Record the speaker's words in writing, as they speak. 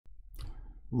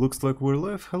Looks like we're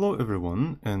live. Hello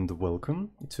everyone and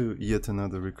welcome to yet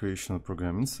another recreational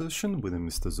programming session with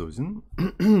Mr.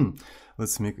 Zozin.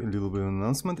 Let's make a little bit of an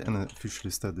announcement and officially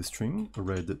start the stream.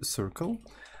 Red circle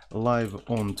live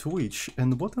on Twitch.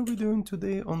 And what are we doing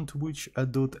today on Twitch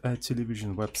at a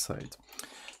television website?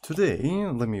 Today,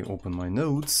 let me open my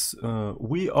notes.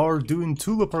 We are doing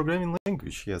Tula programming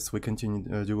language. Yes, we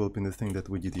continue developing the thing that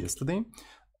we did yesterday.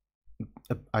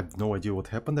 I have no idea what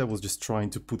happened. I was just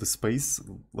trying to put a space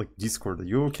like Discord. Are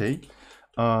you okay?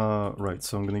 Right,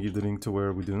 so I'm gonna give the link to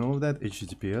where we're doing all of that.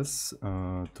 HTTPS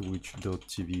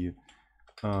twitch.tv.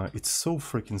 It's so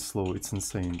freaking slow, it's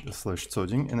insane.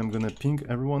 /todding, and I'm gonna ping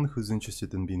everyone who's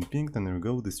interested in being pinged. And there we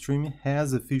go. The stream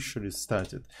has officially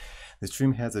started. The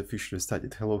stream has officially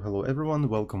started. Hello everyone.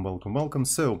 Welcome.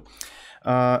 So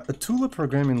a Tula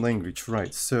programming language,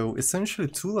 right? So essentially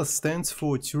Tula stands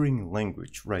for Turing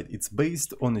language, right? It's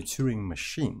based on a Turing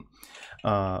machine,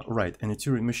 right? And a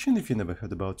Turing machine, if you never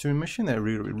heard about Turing machine, I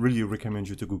really recommend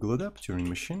you to Google it up, Turing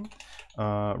machine.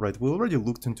 Right, we already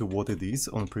looked into what it is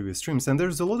on previous streams, and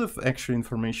there's a lot of actual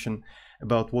information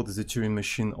about what is a Turing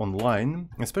machine online,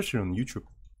 especially on YouTube,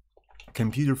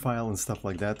 computer file and stuff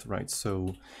like that, right?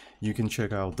 So you can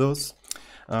check out those.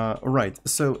 Right,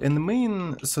 so in the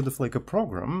main sort of like a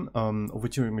program of a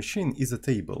Turing machine is a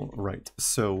table, right?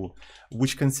 So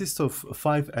which consists of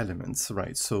 5 elements,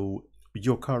 right? So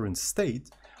your current state,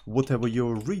 whatever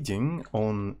you're reading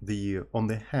on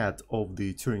the head of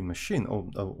the Turing machine,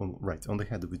 right, on the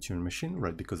head of the Turing machine,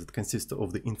 right, because it consists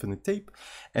of the infinite tape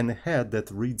and a head that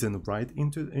reads and writes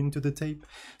into the tape.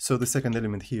 So the second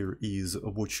element here is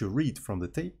what you read from the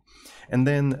tape, and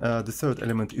then the third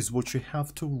element is what you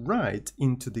have to write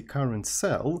into the current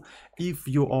cell if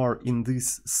you are in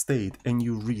this state and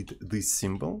you read this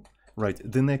symbol. Right,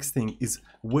 the next thing is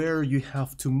where you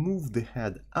have to move the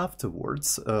head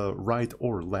afterwards, right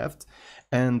or left,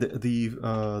 and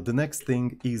the next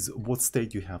thing is what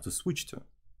state you have to switch to.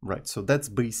 Right, so that's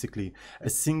basically a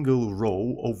single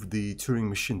row of the Turing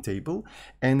machine table,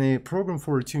 and a program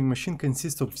for a Turing machine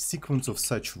consists of a sequence of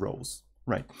such rows.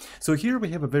 Right, so here we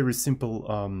have a very simple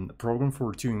program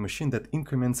for a Turing machine that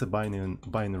increments a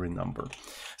binary number.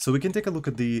 So we can take a look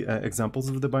at the examples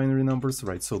of the binary numbers,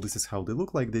 right? So this is how they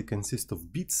look like. They consist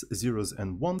of bits, zeros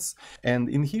and ones. And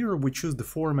in here we choose the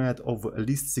format of a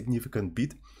least significant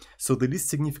bit. So the least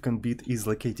significant bit is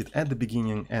located at the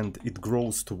beginning and it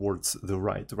grows towards the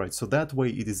right, right? So that way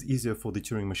it is easier for the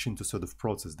Turing machine to sort of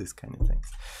process this kind of things.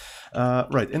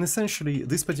 Right, and essentially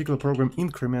this particular program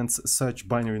increments such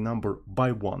binary number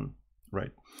by 1,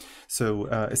 right? So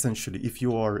essentially, if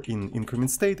you are in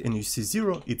increment state and you see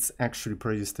 0, it's actually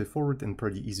pretty straightforward and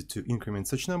pretty easy to increment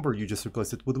such number. You just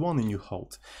replace it with 1 and you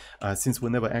halt. Since we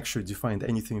never actually defined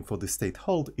anything for the state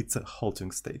halt, it's a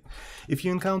halting state. If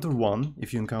you encounter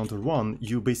 1,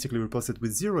 you basically replace it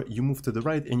with 0, you move to the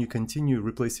right and you continue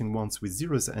replacing ones with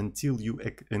zeros until you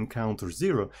encounter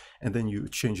 0, and then you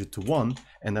change it to 1,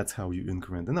 and that's how you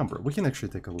increment the number. We can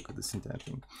actually take a look at this entire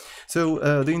thing. So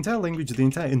the entire language, the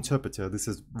entire interpreter, this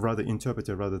is rather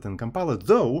interpreter rather than compiler,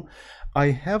 though I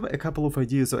have a couple of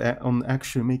ideas on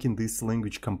actually making this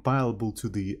language compilable to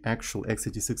the actual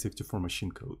x86-64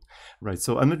 machine code, right?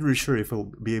 So I'm not really sure if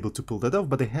I'll be able to pull that off,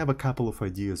 but I have a couple of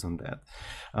ideas on that.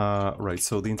 Right,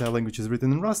 so the entire language is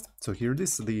written in Rust. So here it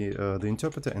is, the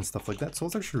interpreter and stuff like that. So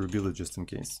let's actually rebuild it just in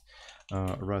case.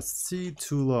 Rust C,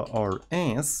 Tula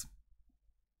RS.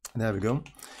 There we go.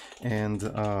 And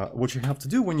what you have to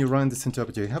do when you run this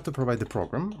interpreter, you have to provide the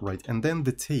program, right? And then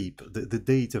the tape, the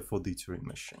data for the Turing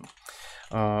machine.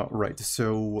 Right,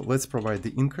 so let's provide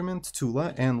the increment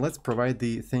Tula and let's provide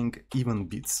the thing even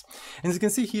bits. And as you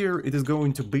can see here, it is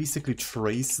going to basically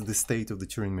trace the state of the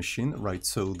Turing machine, right?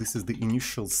 So this is the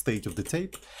initial state of the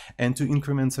tape. And to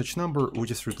increment such number, we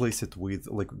just replace it with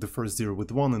like the first 0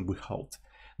 with 1 and we halt.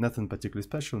 Nothing particularly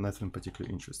special, nothing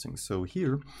particularly interesting. So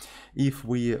here, if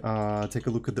we take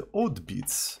a look at the odd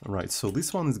bits, right, so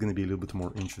this one is going to be a little bit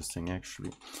more interesting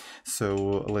actually.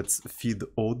 So let's feed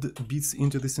odd bits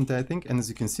into this entire thing, and as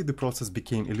you can see, the process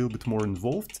became a little bit more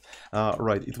involved.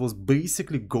 Right, it was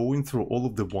basically going through all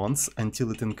of the ones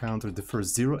until it encountered the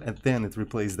first 0, and then it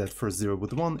replaced that first 0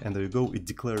 with 1, and there you go, it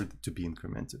declared it to be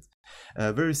incremented.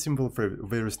 Very simple,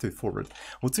 very straightforward.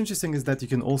 What's interesting is that you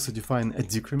can also define a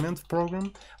decrement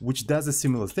program, which does a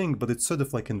similar thing, but it's sort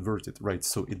of like inverted, right?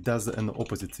 So it does an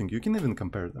opposite thing. You can even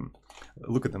compare them.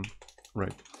 Look at them,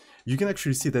 right? You can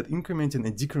actually see that incrementing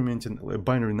and decrementing a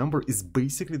binary number is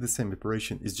basically the same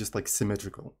operation. It's just like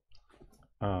symmetrical.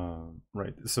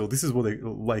 Right, so this is what I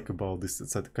like about this.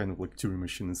 It's that kind of like Turing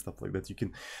machine and stuff like that.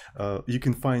 You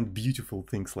can find beautiful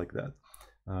things like that.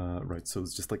 Right, so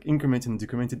it's just like incremented and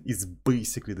decremented is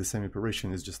basically the same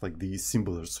operation. It's just like the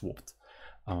symbols are swapped.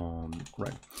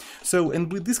 Right. So,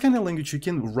 and with this kind of language, you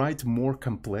can write more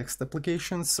complex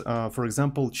applications. For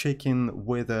example, checking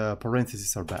whether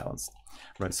parentheses are balanced.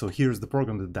 Right. So here's the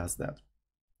program that does that.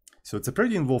 So it's a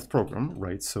pretty involved program,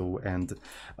 right? So, and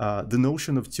the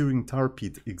notion of Turing tar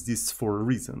pit exists for a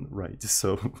reason, right?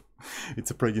 So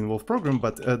it's a pretty involved program,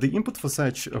 but the input for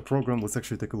such a program, let's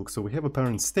actually take a look. So we have a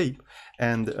parent state,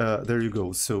 and there you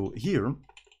go. So here,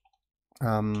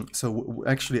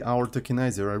 actually our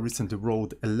tokenizer, I recently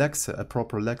wrote a lexer, a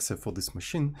proper lexer for this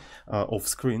machine off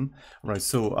screen, right?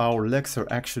 So our lexer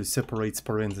actually separates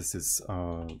parentheses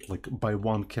like by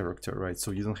one character, right? So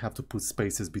you don't have to put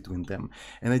spaces between them.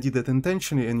 And I did that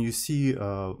intentionally, and you see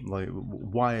like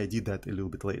why I did that a little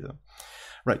bit later.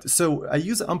 Right, so I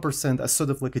use ampersand as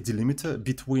sort of like a delimiter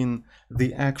between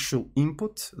the actual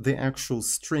input, the actual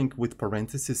string with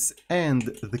parentheses, and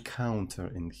the counter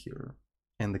in here.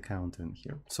 And the counter in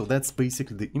here. So that's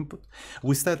basically the input.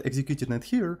 We start executing it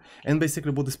here, and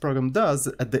basically what this program does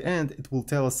at the end, it will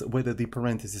tell us whether the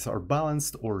parentheses are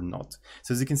balanced or not.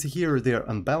 So as you can see here, they are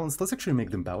unbalanced. Let's actually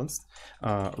make them balanced.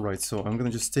 Right, so I'm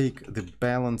gonna just take the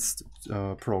balanced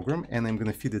program, and I'm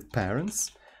gonna feed it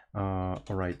parents. All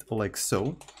right, like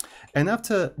so. And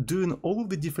after doing all of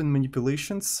the different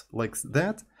manipulations like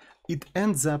that, it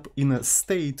ends up in a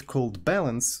state called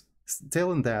balance,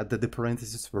 telling that the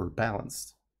parentheses were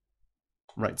balanced.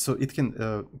 Right, so it can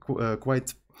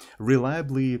quite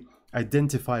reliably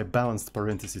identify balanced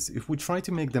parentheses. If we try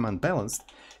to make them unbalanced,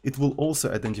 it will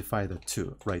also identify that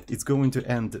too, right? It's going to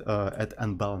end at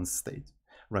unbalanced state.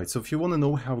 Right, so if you want to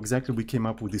know how exactly we came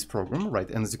up with this program,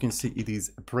 right, and as you can see, it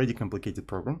is a pretty complicated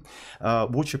program,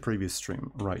 watch a previous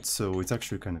stream, right, so it's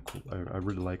actually kind of cool. I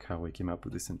really like how I came up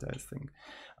with this entire thing.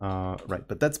 Right,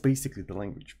 but that's basically the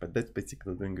language,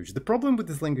 The problem with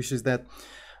this language is that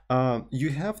you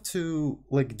have to,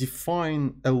 like,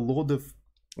 define a lot of,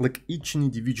 like, each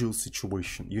individual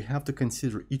situation. You have to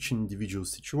consider each individual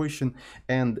situation,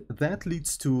 and that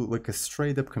leads to, like, a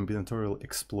straight-up combinatorial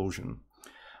explosion.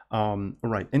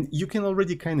 Right, and you can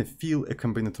already kind of feel a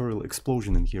combinatorial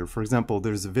explosion in here. For example,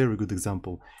 there's a very good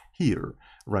example here,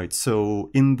 right? So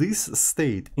in this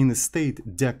state, in the state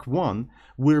dec1,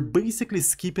 we're basically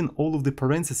skipping all of the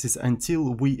parentheses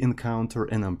until we encounter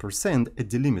an ampersand, a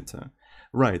delimiter,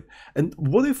 right? And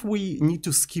what if we need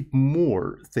to skip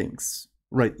more things?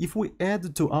 Right, if we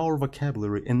add to our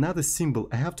vocabulary another symbol,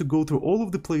 I have to go through all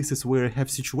of the places where I have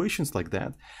situations like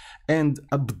that and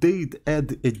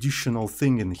add additional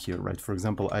thing in here, right? For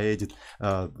example, I added,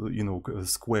 you know,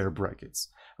 square brackets,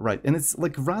 right? And it's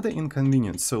like rather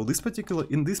inconvenient. So in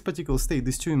this particular state,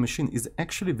 this Turing machine is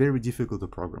actually very difficult to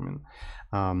program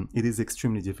in. It is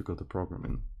extremely difficult to program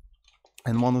in.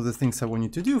 And one of the things I want you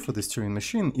to do for this Turing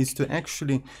machine is to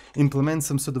actually implement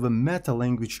some sort of a meta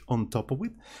language on top of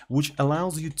it, which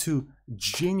allows you to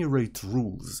generate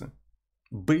rules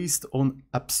based on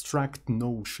abstract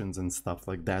notions and stuff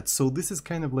like that. So this is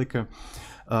kind of like a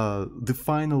the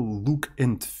final look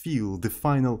and feel, the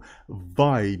final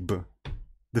vibe,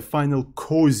 the final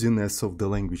coziness of the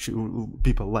language.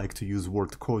 People like to use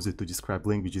word cozy to describe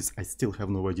languages. I still have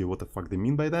no idea what the fuck they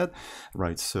mean by that.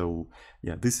 Right, so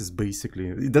yeah, this is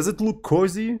basically... Does it look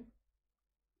cozy?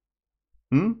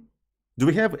 Do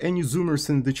we have any Zoomers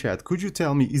in the chat? Could you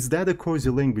tell me, is that a cozy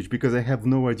language? Because I have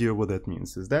no idea what that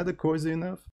means. Is that a cozy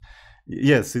enough?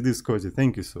 Yes, it is cozy.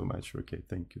 Thank you so much. Okay,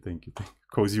 thank you.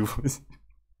 Cozy was...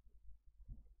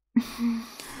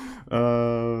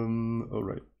 all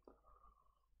right.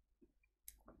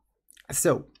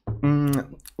 So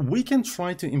we can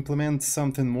try to implement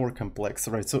something more complex,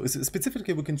 right? So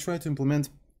specifically, we can try to implement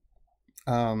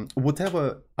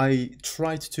whatever I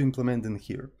tried to implement in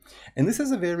here. And this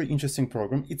is a very interesting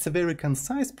program. It's a very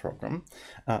concise program,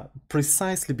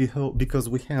 precisely because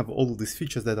we have all of these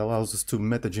features that allows us to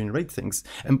meta-generate things.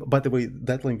 And by the way,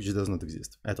 that language does not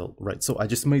exist at all, right? So I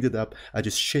just made it up. I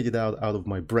just shaded it out of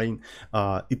my brain.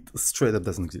 It straight up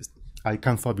doesn't exist. I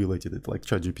confabulated it like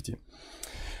ChatGPT.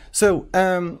 So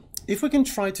if we can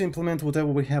try to implement whatever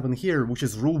we have in here, which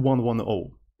is rule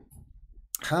 110,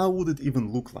 how would it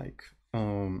even look like?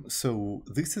 So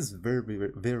this is very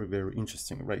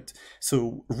interesting, right?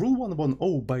 So rule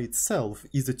 110 by itself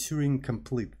is a Turing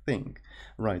complete thing,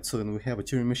 right? So then we have a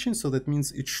Turing machine, so that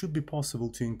means it should be possible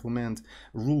to implement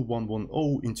rule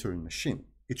 110 in Turing machine.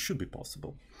 It should be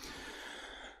possible.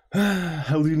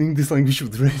 How do you link this language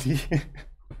with ready?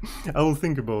 I will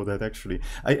think about that actually.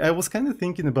 I was kind of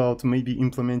thinking about maybe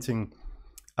implementing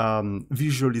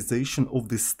visualization of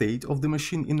the state of the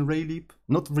machine in Raylib,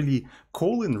 not really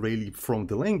calling Raylib from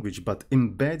the language, but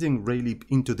embedding Raylib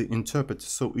into the interpreter,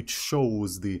 so it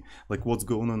shows the like what's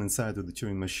going on inside of the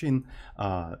Turing machine.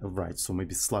 Right, so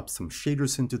maybe slap some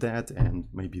shaders into that, and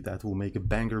maybe that will make a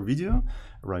banger video,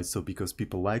 right? So because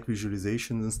people like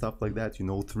visualizations and stuff like that, you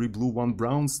know, 3 blue 1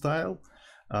 brown style,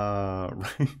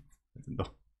 right? No.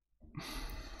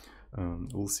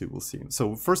 We'll see.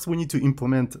 So first we need to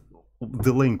implement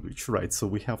the language, right? So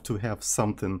we have to have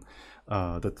something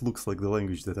that looks like the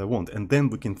language that I want, and then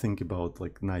we can think about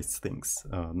like nice things,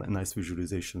 nice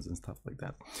visualizations and stuff like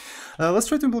that. Let's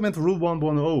try to implement rule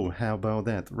 110. How about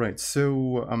that? Right,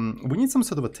 so we need some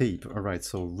sort of a tape. All right,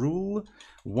 so rule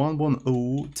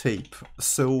 110 tape.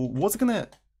 So what's gonna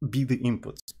be the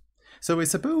input? So I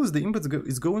suppose the input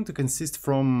is going to consist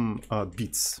from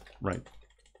bits, right?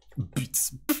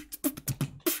 Bits,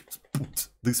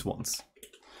 these ones.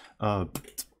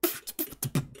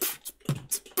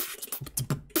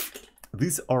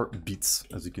 These are bits,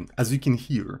 as you can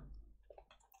hear.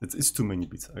 It's too many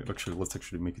bits. Let's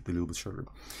actually make it a little bit shorter.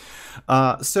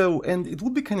 And it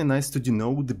would be kind of nice to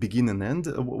denote the begin and end.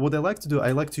 What I like to do,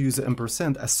 I like to use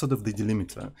ampersand as sort of the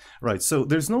delimiter, right? So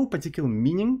there's no particular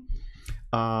meaning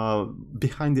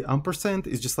behind the ampersand.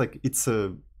 It's just like it's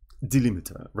a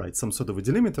delimiter, right? Some sort of a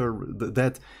delimiter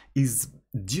that is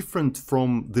different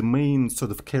from the main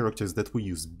sort of characters that we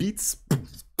use, bits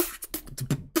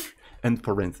and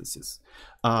parentheses.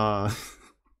 I'm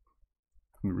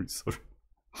really sorry.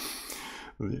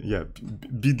 Yeah,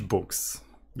 beatbox.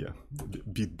 Yeah,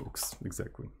 beatbox,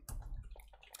 exactly.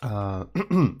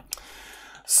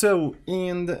 So,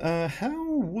 and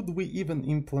how would we even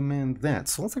implement that?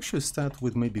 So let's actually start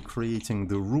with maybe creating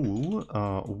the rule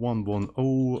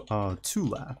 110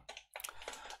 Tula.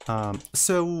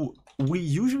 So we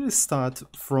usually start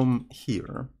from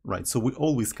here, right? So we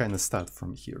always kind of start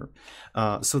from here.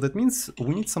 So that means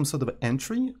we need some sort of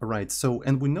entry, right? So,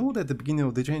 and we know that at the beginning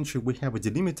of the entry we have a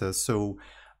delimiter, so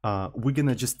we're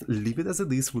gonna just leave it as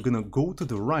it is. We're gonna go to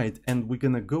the right, and we're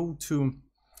gonna go to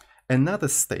another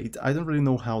state. I don't really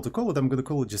know how to call it. I'm gonna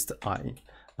call it just I.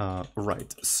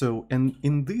 Right, so, and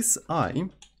in this I,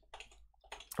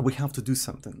 we have to do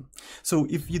something. So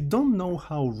if you don't know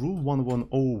how rule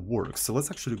 110 works, so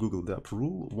let's actually Google that,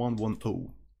 rule 110.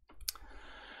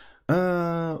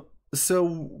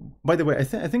 So, by the way, I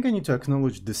think I need to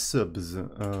acknowledge the subs.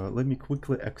 Let me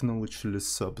quickly acknowledge the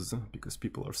subs, because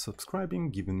people are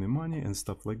subscribing, giving me money and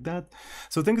stuff like that.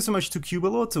 So thank you so much to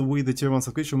Cubalot with the tier 1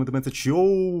 subscription with the message,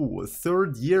 yo,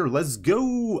 3rd year, let's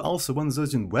go! Also, one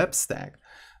Zojin web stack.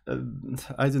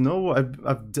 I don't know,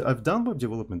 I've done web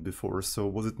development before, so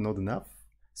was it not enough?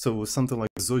 So something like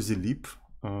Zozilib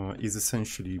is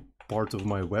essentially part of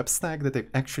my web stack that I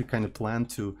actually kind of plan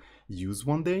to use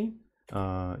one day.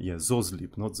 Yeah,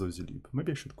 Zozlib, not Zozilib.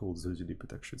 Maybe I should call it Zozilib,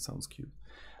 it actually sounds cute.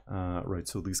 Right,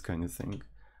 so this kind of thing.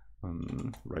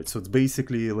 Right, so it's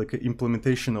basically like an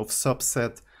implementation of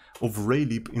subset of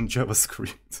Raylib in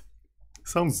JavaScript.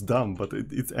 Sounds dumb, but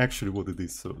it's actually what it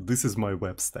is. So this is my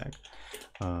web stack,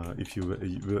 if you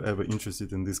were ever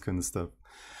interested in this kind of stuff.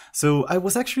 So I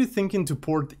was actually thinking to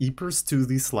port Epers to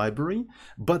this library,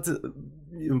 but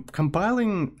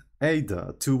compiling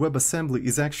Ada to WebAssembly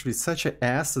is actually such an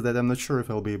ass that I'm not sure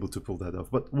if I'll be able to pull that off,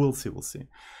 but we'll see,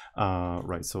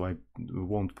 right, so I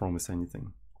won't promise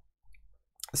anything.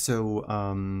 So,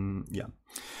 yeah.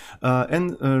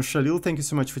 And Shalil, thank you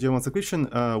so much for your question.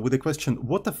 With a question,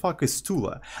 what the fuck is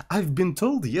Tula? I've been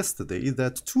told yesterday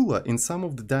that Tula, in some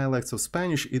of the dialects of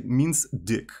Spanish, it means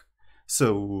dick.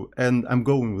 So, and I'm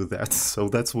going with that, so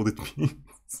that's what it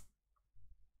means.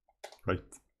 Right.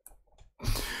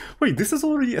 Wait, this is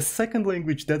already a second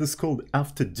language that is called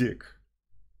after dick.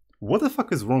 What the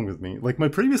fuck is wrong with me? Like, my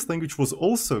previous language was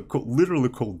also literally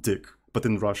called dick, but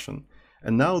in Russian.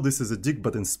 And now this is a dick,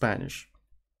 but in Spanish.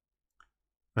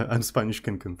 I'm Spanish,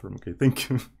 can confirm. Okay, thank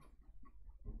you.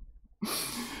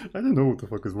 I don't know what the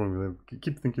fuck is wrong with them. I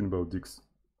keep thinking about dicks.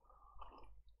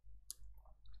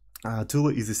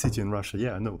 Tula is a city in Russia.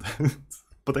 Yeah, I know that.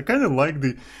 But I kind of like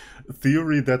the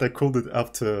theory that I called it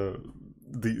after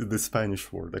the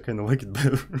Spanish word. I kind of like it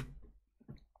better.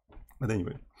 But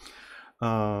anyway.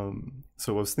 So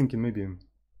I was thinking maybe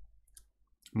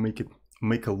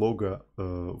make a logo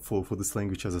for this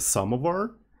language as a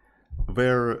samovar,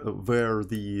 where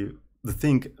the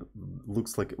thing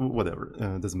looks like whatever,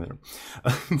 doesn't matter.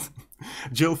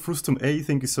 Jill Frustum A,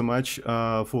 thank you so much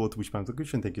for Twitch Prime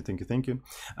subscription. Thank you.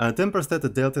 10%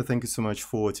 at Delta, thank you so much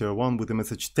for tier 1 with the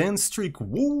message 10 streak.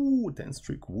 Woo, 10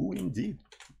 streak. Woo, indeed.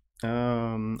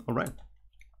 All right.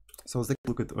 So let's take a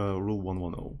look at rule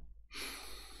 110.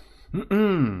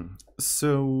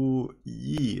 So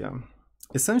yeah,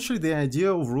 essentially the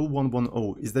idea of rule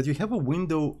 110 is that you have a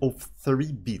window of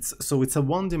 3 bits. So it's a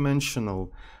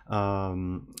one-dimensional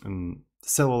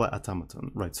cellular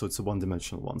automaton, right? So it's a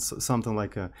one-dimensional one. So something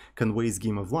like a Conway's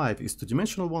game of life is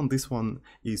two-dimensional one. This one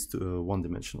is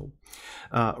one-dimensional,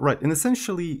 right? And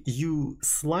essentially you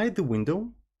slide the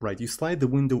window, right? You slide the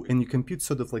window and you compute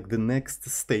sort of like the next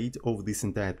state of this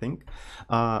entire thing,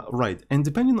 right? And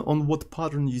depending on what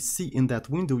pattern you see in that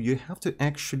window, you have to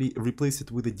actually replace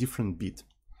it with a different bit.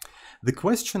 The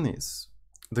question is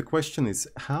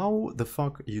how the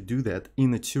fuck you do that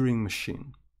in a Turing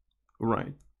machine,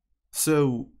 right?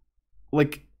 So,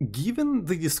 like, given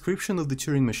the description of the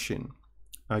Turing machine,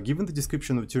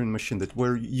 that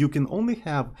where you can only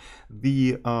have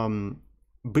the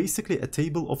basically a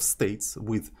table of states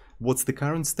with what's the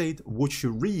current state, what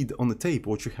you read on the tape,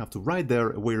 what you have to write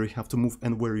there, where you have to move,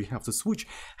 and where you have to switch.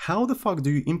 How the fuck do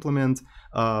you implement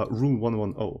rule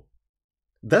 110?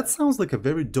 That sounds like a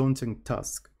very daunting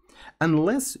task,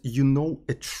 unless you know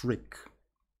a trick.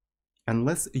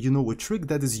 Unless you know a trick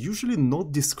that is usually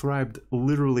not described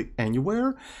literally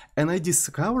anywhere, and I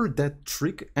discovered that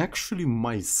trick actually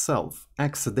myself,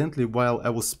 accidentally, while I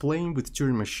was playing with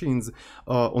Turing machines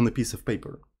on a piece of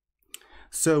paper.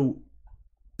 So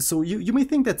you may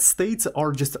think that states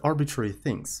are just arbitrary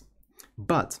things,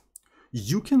 but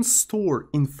you can store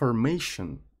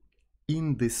information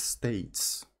in these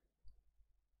states.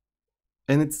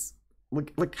 And it's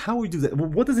like how we do that?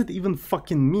 What does it even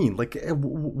fucking mean? Like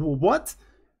what?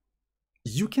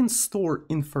 You can store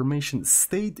information.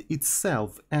 State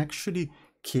itself actually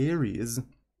carries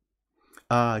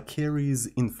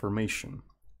information.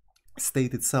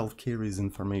 State itself carries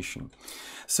information.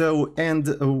 So,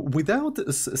 and without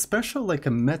a special like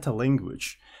a meta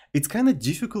language, it's kind of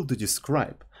difficult to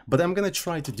describe, but I'm gonna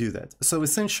try to do that. So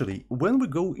essentially, when we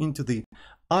go into the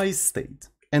I state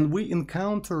and we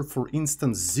encounter, for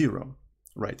instance, 0,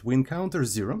 right? We encounter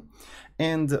 0,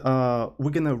 and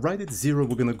we're gonna write it 0,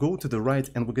 we're gonna go to the right,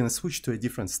 and we're gonna switch to a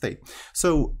different state.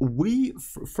 So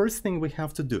first thing we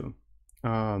have to do,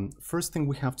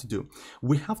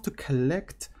 we have to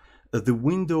collect the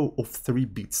window of 3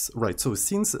 bits, right? So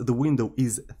since the window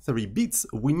is 3 bits,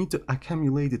 we need to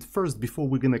accumulate it first before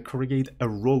we're gonna create a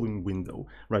rolling window,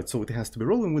 right? So it has to be a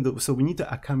rolling window, so we need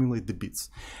to accumulate the bits.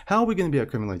 How are we gonna be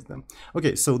accumulating them?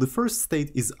 Okay, so the first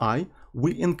state is I.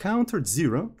 We encountered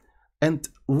 0, and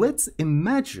let's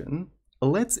imagine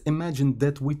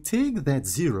that we take that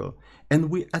 0 and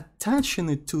we attaching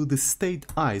it to the state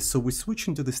I. So we switch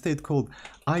into the state called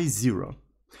I0.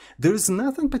 There is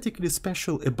nothing particularly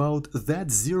special about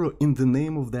that 0 in the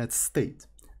name of that state.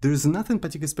 There is nothing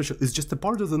particularly special. It's just a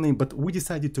part of the name, but we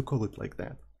decided to call it like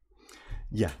that.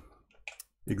 Yeah,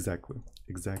 exactly.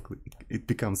 It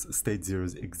becomes state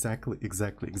 0s. Exactly.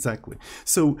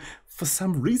 So for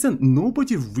some reason,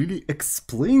 nobody really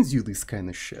explains you this kind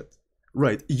of shit.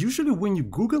 Right, usually when you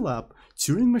Google up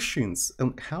Turing machines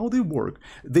and how they work,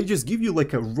 they just give you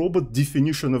like a robot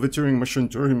definition of a Turing machine.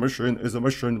 Turing machine is a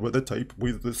machine with a type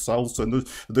with the cells and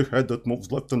the head that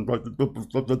moves left and right.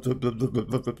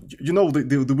 You know,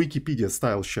 the Wikipedia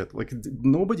style shit. Like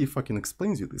nobody fucking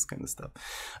explains you this kind of stuff.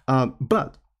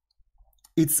 But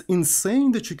it's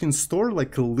insane that you can store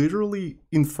like literally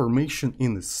information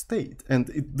in a state, and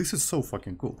this is so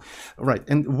fucking cool, right?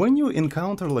 And when you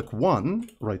encounter like 1,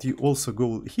 right, you also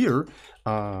go here,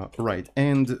 right,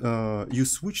 and you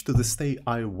switch to the state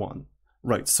I1,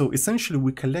 right? So essentially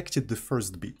we collected the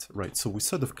first bit, right? So we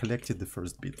sort of collected the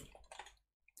first bit.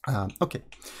 Okay,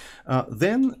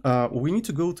 then we need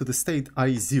to go to the state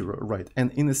I0, right?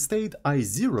 And in a state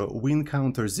I0, we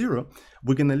encounter 0.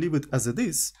 We're gonna leave it as it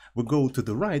is. We go to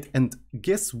the right, and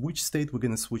guess which state we're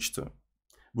gonna switch to?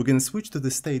 We're gonna switch to the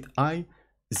state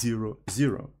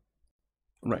I00,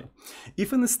 right?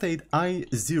 If in the state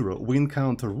I0 we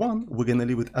encounter 1, we're gonna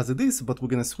leave it as it is, but we're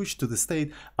gonna switch to the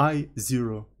state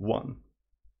I01.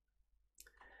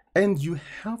 And you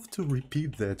have to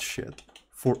repeat that shit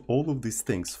for all of these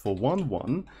things. For 1,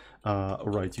 1,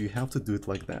 right, you have to do it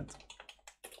like that.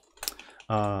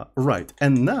 Right,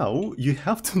 and now you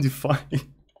have to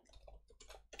define,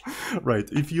 right,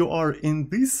 if you are in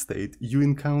this state, you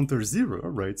encounter 0,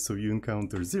 right, so you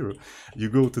encounter 0, you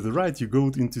go to the right, you go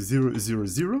into 0, 0,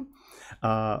 0,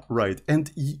 right,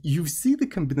 and you see the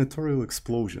combinatorial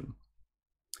explosion,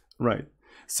 right,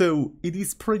 so it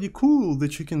is pretty cool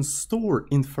that you can store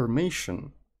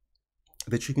information,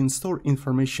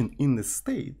 in the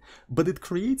state, but it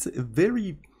creates a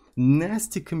very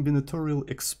nasty combinatorial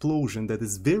explosion that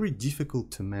is very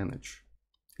difficult to manage.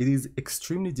 It is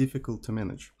extremely difficult to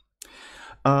manage.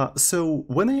 So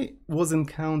when I was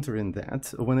encountering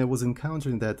that,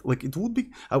 like it would be,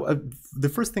 the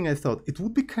first thing I thought, it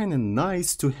would be kind of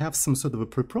nice to have some sort of a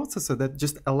preprocessor that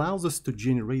just allows us to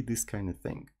generate this kind of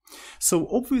thing. So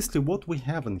obviously what we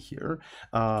have in here,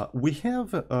 we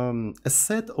have a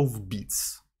set of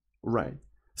bits, right?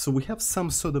 So we have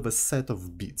some sort of a set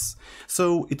of bits.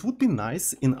 So it would be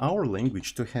nice in our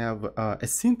language to have a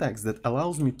syntax that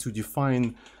allows me to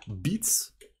define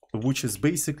bits, which is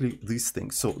basically these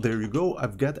things. So there you go,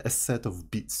 I've got a set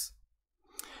of bits.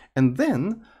 And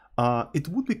then it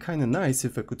would be kind of nice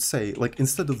if I could say, like,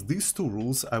 instead of these two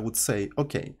rules, I would say,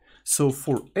 okay, so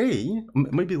for A,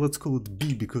 maybe let's call it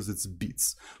B because it's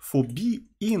bits. For B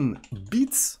in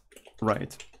bits,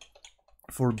 right,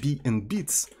 for B in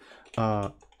bits,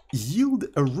 yield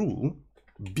a rule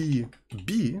B,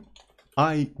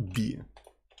 I, B.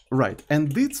 Right,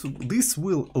 and this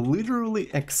will literally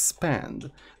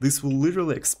expand. This will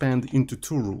literally expand into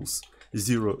two rules: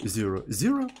 0, 0,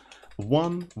 0,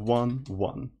 1, 1,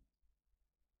 1.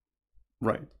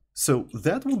 Right, so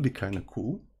that would be kind of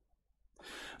cool.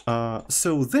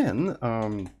 So then,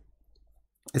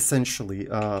 essentially,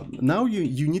 now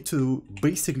you need to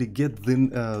basically get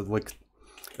the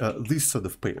this sort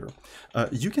of pair.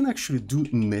 You can actually do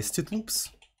nested loops.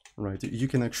 Right, you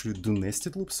can actually do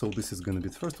nested loops. So this is going to be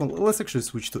the first one. Let's actually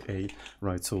switch to A.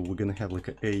 Right, so we're going to have like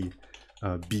a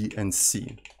B, and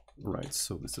C. Right,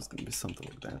 so this is going to be something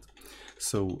like that.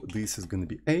 So this is going to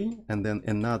be A, and then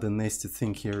another nested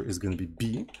thing here is going to be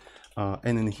B.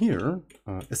 And in here,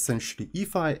 essentially,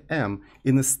 if I am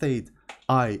in a state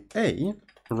IA,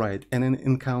 right, and then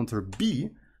encounter B,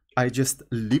 I just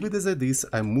leave it as it is.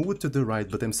 I move it to the right,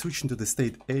 but I'm switching to the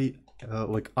state A,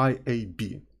 like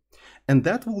IAB. And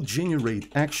that will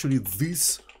generate actually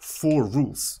these 4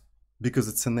 rules because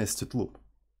it's a nested loop,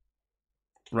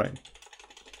 right?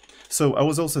 So I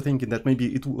was also thinking that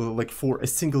maybe it like for a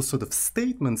single sort of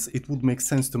statements, it would make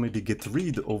sense to maybe get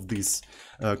rid of these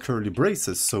curly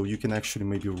braces. So you can actually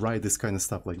maybe write this kind of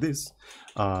stuff like this,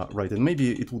 right? And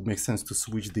maybe it would make sense to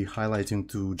switch the highlighting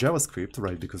to JavaScript,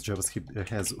 right? Because JavaScript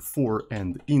has for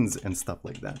and ins and stuff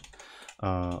like that.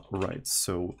 Right,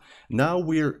 so now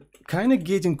we're kind of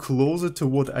getting closer to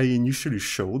what I initially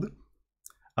showed.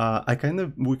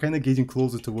 We're kind of getting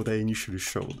closer to what I initially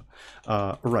showed.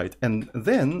 Right, and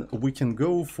then we can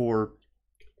go for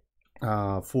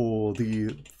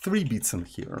the 3 bits in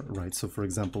here, right? So for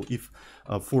example, if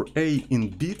for A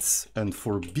in bits, and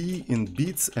for B in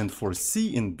bits, and for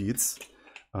C in bits,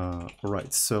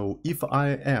 right, so if I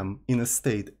am in a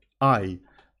state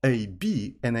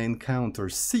AB and I encounter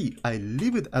C, I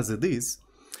leave it as it is.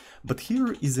 But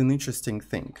here is an interesting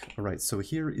thing, right? So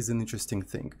here is an interesting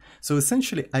thing. So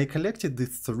essentially, I collected the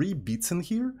 3 bits in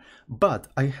here, but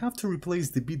I have to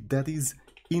replace the bit that is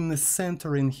in the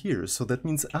center in here. So that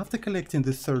means after collecting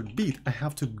the 3rd bit, I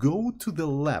have to go to the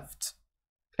left.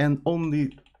 And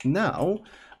only now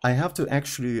I have to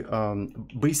actually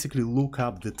basically look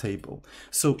up the table.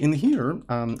 So in here,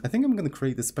 I think I'm going to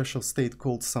create a special state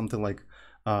called something like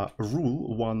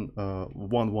rule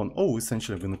 110,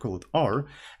 essentially I'm going to call it R,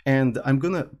 and I'm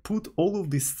going to put all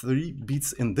of these 3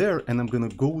 bits in there, and I'm going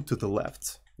to go to the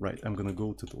left, right? I'm going to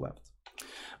go to the left.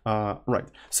 Right,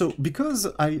 so because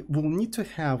I will need to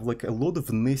have like a lot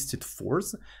of nested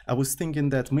fors, I was thinking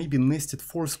that maybe nested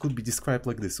fors could be described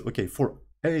like this. Okay, for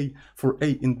A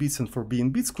in bits and for B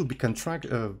in bits could be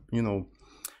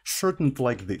shortened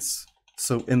like this.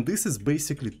 So, and this is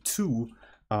basically 2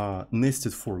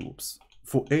 nested for loops.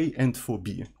 For A and for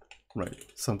B, right?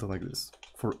 Something like this.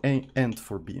 For A and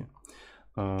for B.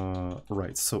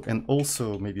 Right, so, and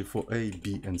also maybe for A,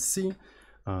 B, and C,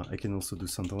 I can also do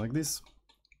something like this.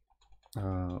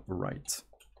 Right.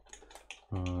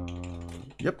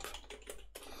 Yep.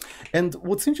 And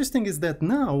what's interesting is that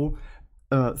now,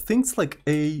 things like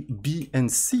A, B, and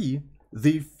C,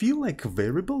 they feel like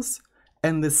variables,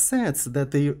 and the sets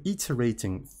that they are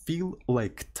iterating feel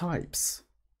like types.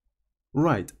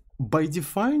 Right. By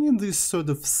defining these sort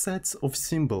of sets of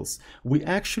symbols, we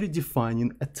actually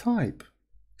defining a type.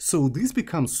 So this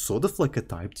becomes sort of like a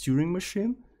type Turing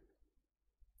machine.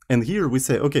 And here we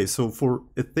say, okay, so for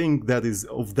a thing that is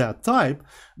of that type,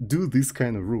 do this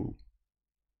kind of rule.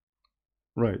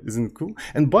 Right, isn't it cool?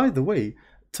 And by the way,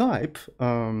 type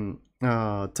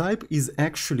is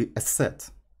actually a set.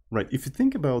 Right, if you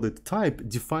think about it, type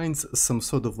defines some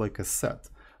sort of like a set.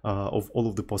 Of all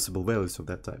of the possible values of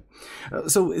that type.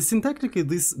 So syntactically,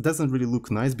 this doesn't really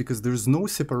look nice because there's no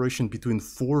separation between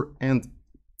for and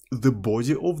the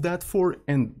body of that for,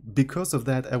 and because of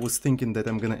that I was thinking that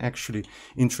I'm gonna actually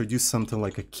introduce something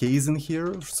like a case in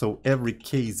here. So every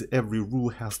case, every rule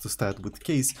has to start with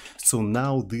case, so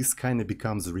now this kind of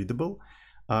becomes readable,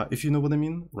 if you know what I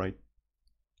mean, right?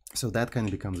 So that kind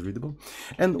of becomes readable.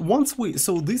 And once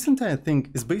so this entire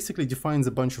thing is basically defines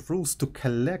a bunch of rules to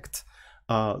collect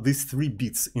these 3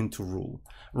 bits into rule,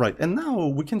 right? And now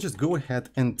we can just go ahead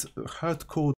and hard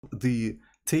code the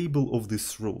table of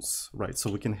these rules, right?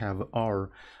 So we can have R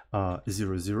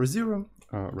 0, 0, 0,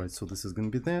 right? So this is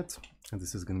going to be that, and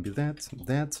this is going to be that,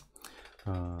 that,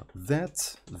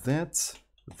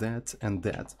 that, and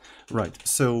that, right?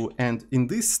 So, and in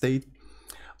this state,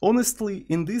 honestly,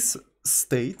 in this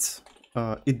state,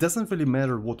 it doesn't really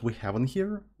matter what we have in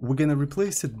here. We're gonna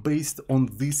replace it based on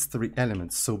these 3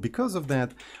 elements. So because of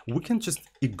that, we can just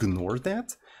ignore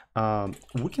that.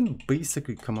 We can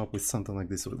basically come up with something like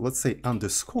this. So let's say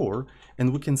underscore,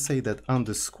 and we can say that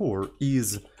underscore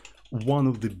is one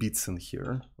of the bits in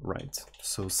here, right?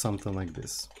 So something like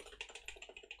this,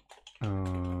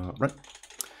 right?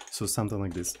 So something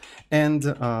like this. And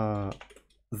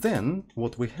then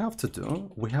what we have to do,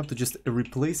 we have to just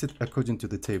replace it according to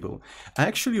the table. I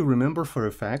actually remember for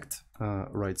a fact,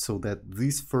 right, so that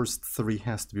these first 3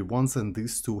 has to be 1s and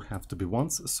these 2 have to be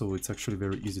 1s, so it's actually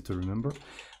very easy to remember.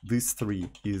 This 3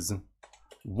 is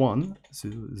 1,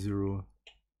 0, 0,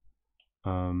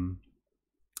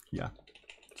 yeah.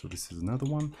 So this is another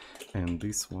one, and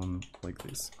this one like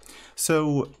this.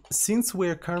 So since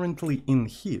we're currently in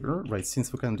here, right?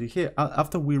 Since we're currently here,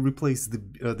 after we replace the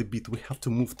bit, we have to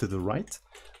move to the right.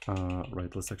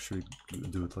 Right, let's actually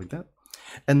do it like that.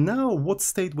 And now what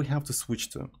state we have to switch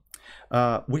to?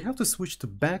 We have to switch to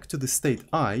back to the state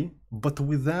I, but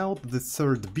without the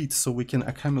 3rd bit, so we can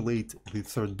accumulate the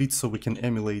 3rd bit, so we can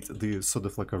emulate the sort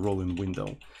of like a rolling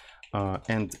window.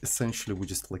 And essentially we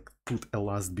just like put a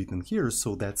last bit in here,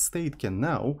 so that state can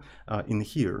now in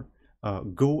here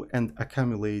go and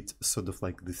accumulate sort of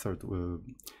like the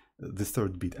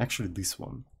third bit, actually this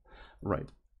one, right?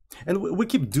 And we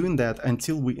keep doing that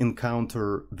until we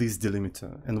encounter this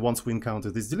delimiter, and once we encounter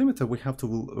this delimiter we have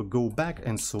to go back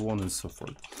and so on and so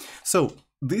forth. So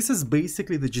this is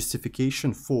basically the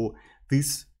justification for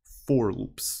these for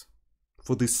loops,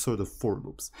 for this sort of for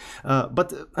loops.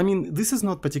 But I mean, this is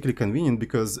not particularly convenient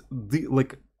because the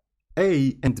like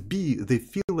A and B, they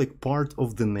feel like part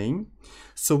of the name.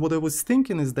 So what I was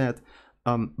thinking is that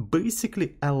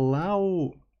basically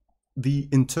allow the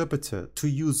interpreter to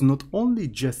use not only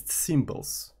just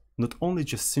symbols,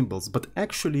 but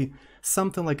actually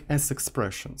something like S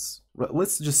expressions. Right?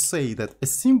 Let's just say that a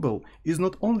symbol is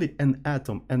not only an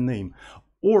atom, a name,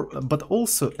 but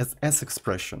also as S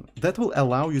expression. That will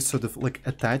allow you sort of like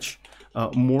attach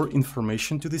more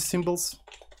information to these symbols,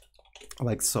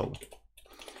 like so.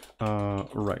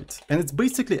 Right, and it's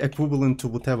basically equivalent to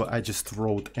whatever I just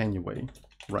wrote anyway,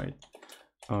 right?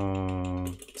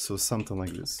 So something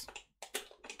like this.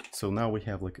 So now we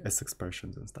have like S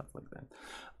expressions and stuff like that.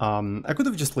 I could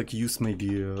have just like used maybe,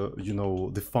 you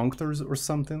know, the functors or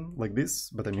something like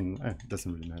this, but I mean, it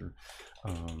doesn't really matter.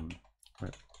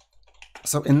 Right.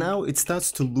 So, and now it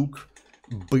starts to look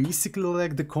basically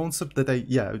like the concept that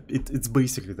it's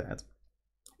basically that.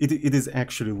 It is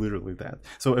actually literally that.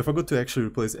 So I forgot to actually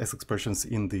replace S expressions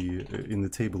in the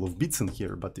table of bits in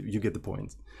here, but you get the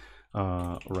point.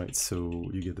 Right, so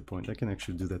you get the point. I can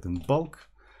actually do that in bulk,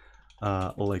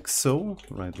 like so.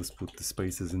 Right, let's put the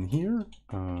spaces in here.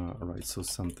 Right, so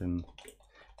something,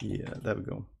 yeah, there we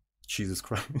go. Jesus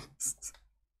Christ.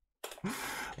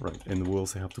 Right, and we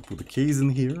also have to put a case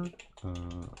in here.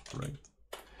 Right.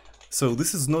 So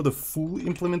this is not a full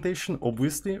implementation,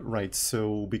 obviously, right?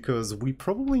 So because we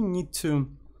probably need to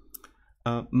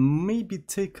maybe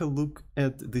take a look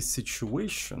at the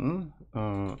situation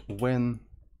when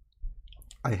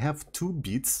I have 2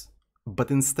 bits,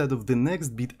 but instead of the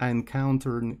next bit, I'm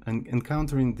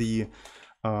encountering the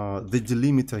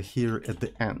delimiter here at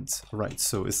the end, right?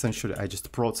 So essentially, I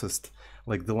just processed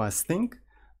like the last thing.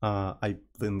 I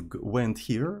then went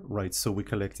here, right? So we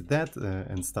collected that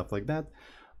and stuff like that.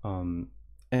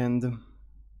 And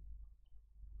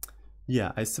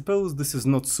yeah, I suppose this is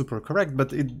not super correct,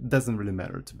 but it doesn't really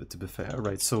matter to be fair,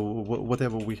 right? So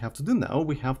whatever we have to do now,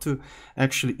 we have to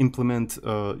actually implement,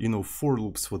 you know, for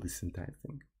loops for this entire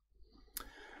thing.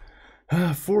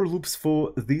 For loops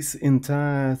for this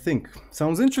entire thing.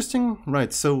 Sounds interesting,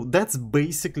 right? So that's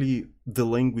basically the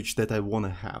language that I want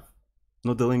to have.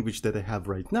 Not the language that I have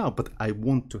right now, but I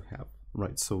want to have,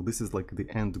 right? So this is like the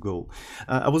end goal.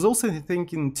 I was also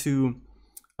thinking to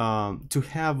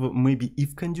have maybe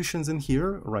if conditions in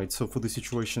here, right? So for the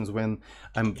situations when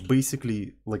I'm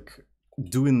basically like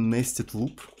doing nested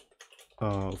loop,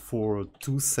 for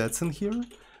two sets in here,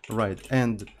 right?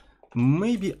 And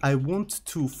maybe I want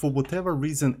to, for whatever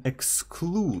reason,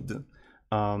 exclude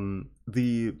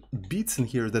the bits in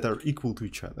here that are equal to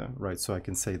each other, right? So I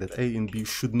can say that A and B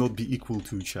should not be equal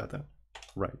to each other,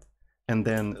 right? And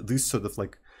then this sort of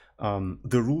like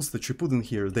the rules that you put in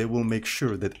here, they will make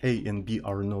sure that A and B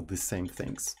are not the same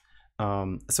things.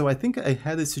 So I think I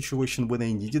had a situation when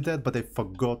I needed that, but I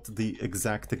forgot the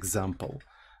exact example.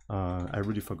 I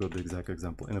really forgot the exact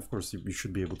example. And of course, you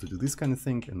should be able to do this kind of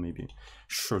thing and maybe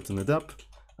shorten it up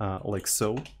like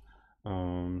so.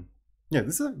 Yeah,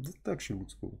 this actually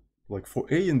looks cool. Like for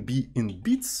A and B in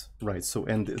bits, right? So,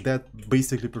 and that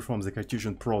basically performs a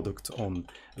Cartesian product on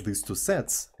these two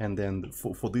sets. And then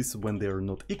for this, when they are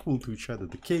not equal to each other,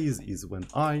 the case is when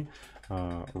I,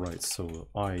 right? So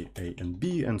I, A, and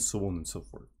B, and so on and so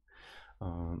forth,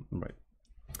 right?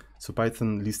 So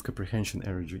Python least comprehension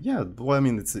error. Yeah, well, I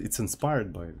mean, it's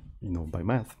inspired by, by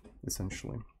math,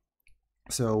 essentially.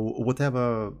 So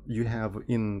whatever you have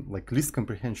in like least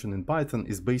comprehension in Python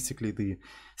is basically the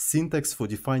syntax for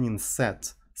defining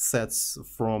sets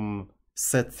from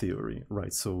set theory,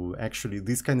 right? So actually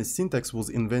this kind of syntax was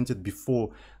invented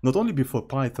before, not only before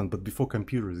Python, but before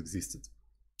computers existed,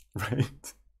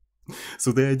 right?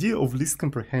 So the idea of least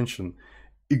comprehension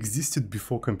existed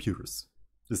before computers.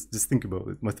 Just think about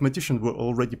it. Mathematicians were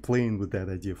already playing with that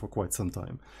idea for quite some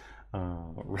time,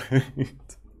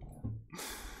 right?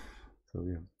 So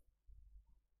yeah.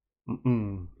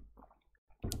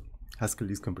 Haskell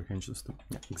least comprehensions too.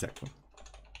 Yeah,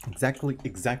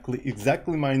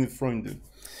 exactly, meine Freunde.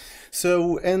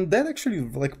 So, and that actually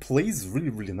like plays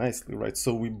really nicely, right?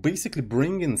 So we basically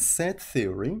bring in set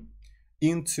theory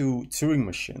into Turing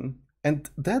machine, and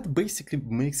that basically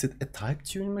makes it a type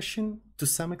Turing machine to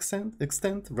some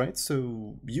extent, right?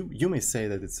 So you may say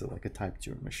that it's like a type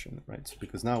Turing machine, right? So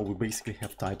because now we basically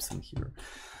have types in here.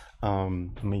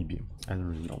 Maybe, I don't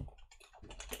really know.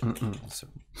 So,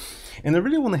 and I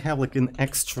really want to have like an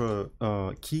extra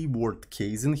keyword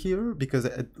case in here because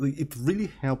it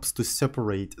really helps to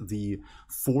separate the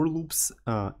for loops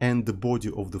and the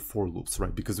body of the for loops,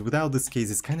 right? Because without this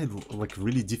case, it's kind of like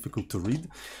really difficult to read.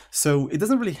 So it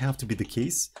doesn't really have to be the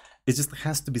case. It just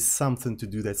has to be something to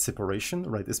do that separation,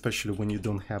 right? Especially when you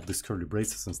don't have these curly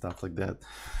braces and stuff like that.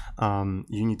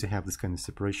 You need to have this kind of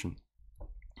separation.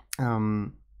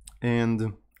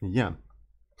 And yeah,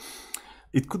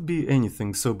 it could be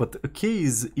anything. So, but a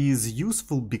case is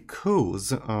useful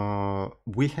because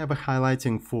we have a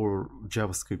highlighting for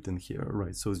JavaScript in here,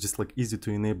 right? So it's just like easy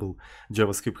to enable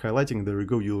JavaScript highlighting. There we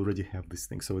go. You already have this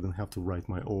thing. So I don't have to write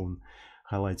my own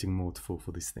highlighting mode for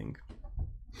this thing.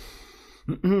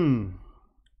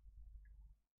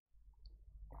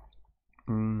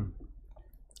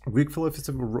 Greek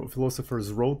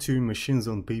philosophers wrote Turing machines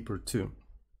on paper too.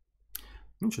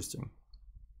 Interesting.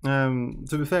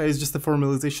 To be fair, it's just a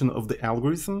formalization of the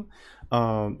algorithm.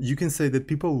 You can say that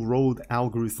people wrote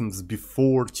algorithms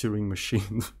before Turing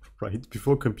machine, right?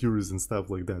 Before computers and stuff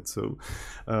like that. So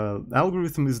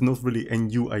algorithm is not really a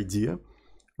new idea,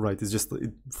 right? It's just,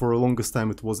 for the longest time,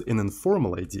 it was an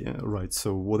informal idea, right?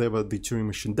 So whatever the Turing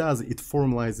machine does, it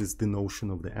formalizes the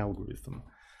notion of the algorithm.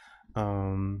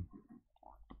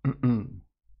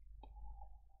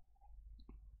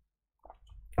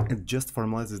 It just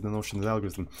formalizes the notion of the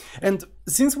algorithm. And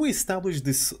since we established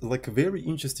this like very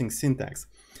interesting syntax,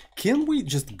 can we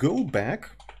just go back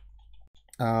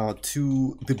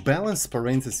to the balanced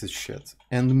parenthesis shit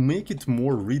and make it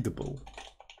more readable?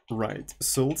 Right,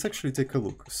 so let's actually take a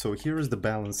look. So here is the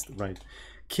balanced, right?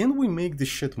 Can we make this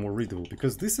shit more readable?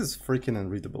 Because this is freaking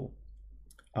unreadable.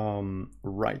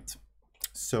 Right,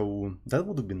 so that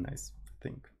would have been nice, I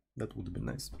think. That would have been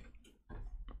nice.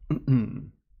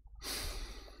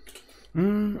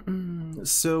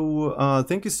 So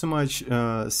thank you so much,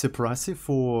 Seprasi,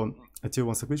 for a tier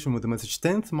 1 subscription with the message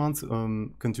 10th month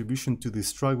contribution to the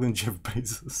struggling Jeff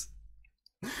Bezos.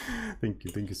 Thank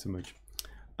you so much.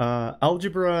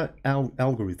 Algebra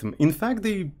algorithm. In fact,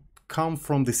 they come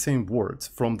from the same word,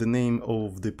 from the name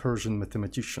of the Persian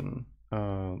mathematician,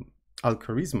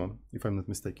 Al-Khwarizmi, if I'm not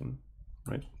mistaken,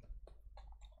 right?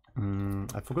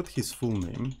 I forgot his full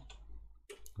name.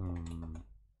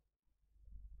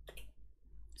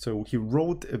 So he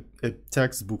wrote a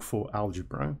textbook for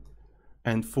algebra,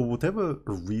 and for whatever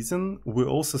reason, we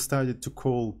also started to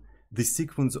call the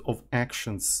sequence of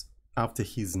actions after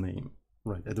his name,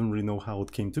 right? I don't really know how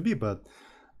it came to be, but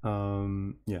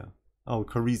yeah,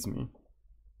 Al-Khwarizmi,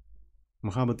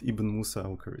 Muhammad ibn Musa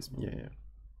Al-Khwarizmi, yeah.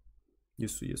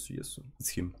 Yes, it's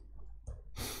him.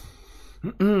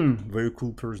 Very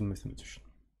cool Persian mathematician.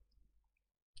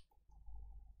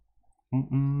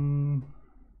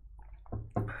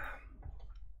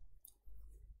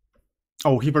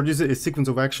 Oh, he produces a sequence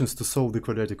of actions to solve the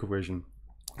quadratic equation.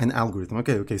 An algorithm.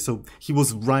 Okay, okay. So he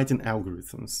was writing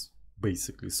algorithms,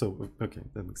 basically. So, okay,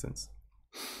 that makes sense.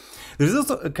 There's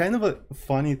also a kind of a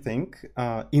funny thing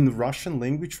in Russian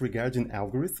language regarding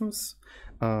algorithms.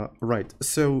 Right.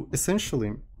 So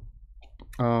essentially,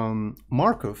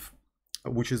 Markov,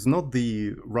 which is not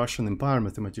the Russian Empire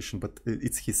mathematician, but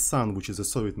it's his son, which is a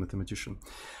Soviet mathematician.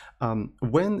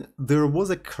 When there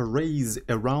was a craze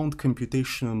around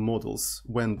computational models,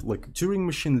 when like Turing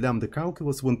machine, lambda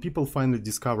calculus, when people finally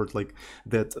discovered like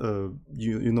that,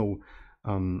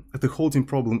 the halting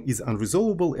problem is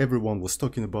unresolvable, everyone was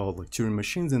talking about like Turing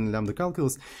machines and lambda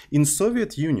calculus. In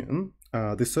Soviet Union,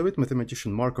 the Soviet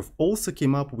mathematician Markov also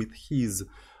came up with his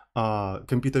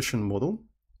computation model,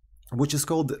 which is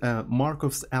called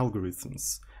Markov's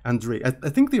algorithms. Andrei, I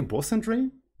think they're both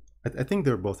Andrei. I think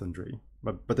they're both Andrei,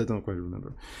 but I don't quite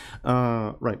remember.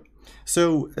 Right.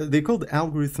 So they called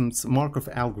algorithms Markov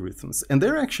algorithms, and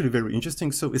they're actually very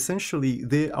interesting. So essentially,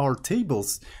 they are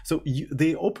tables. So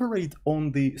they operate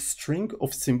on the string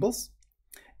of symbols,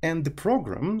 and the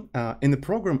program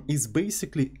is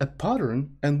basically a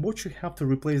pattern and what you have to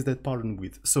replace that pattern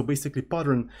with. So basically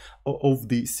pattern of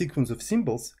the sequence of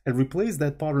symbols and replace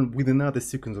that pattern with another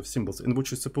sequence of symbols. And what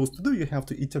you're supposed to do, you have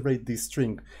to iterate this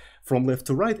string from left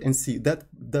to right and see that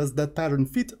does that pattern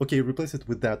fit? Okay, replace it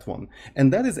with that one.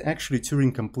 And that is actually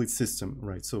Turing complete system,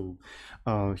 right? So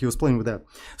he was playing with that.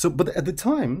 So, but at the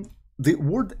time, the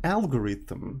word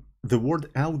algorithm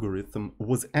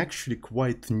was actually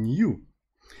quite new.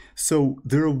 So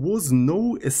there was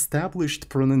no established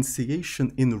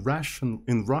pronunciation in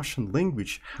Russian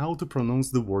language how to pronounce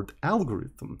the word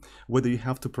algorithm, whether you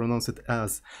have to pronounce it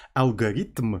as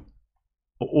algorithm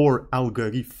or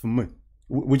algorithm.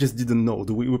 We just didn't know.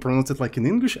 Do we pronounce it like in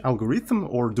English, algorithm,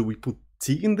 or do we put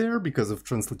T in there because of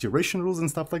transliteration rules and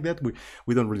stuff like that?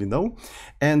 We don't really know.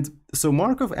 And so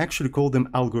Markov actually called them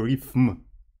algorithm,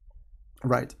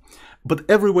 right? But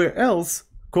everywhere else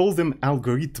called them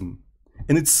algorithm.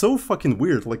 And it's so fucking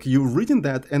weird. Like you're reading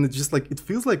that, and it's just like it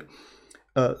feels like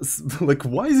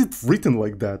why is it written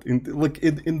like that?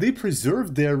 And they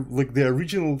preserve their the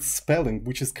original spelling,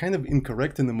 which is kind of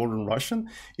incorrect in the modern Russian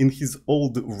in his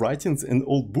old writings and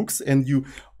old books. And you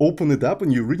open it up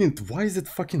and you're reading it. Why is it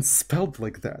fucking spelled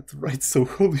like that? Right? So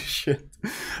holy shit.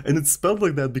 And it's spelled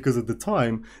like that because at the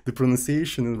time the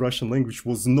pronunciation in Russian language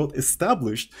was not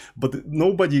established, but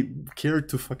nobody cared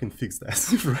to fucking fix that.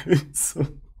 Right? So.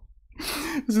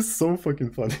 It's just so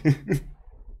fucking funny.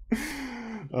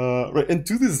 Right, and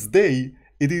to this day,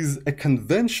 it is a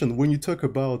convention when you talk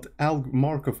about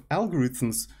Markov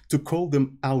algorithms to call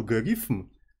them algorithm,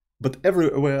 but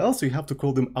everywhere else you have to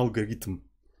call them algorithm.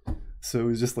 So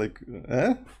it's just like,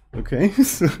 okay.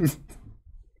 So,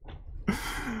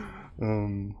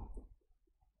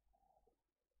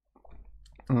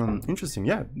 interesting,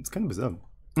 yeah, it's kind of bizarre.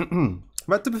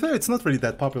 But to be fair, it's not really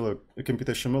that popular a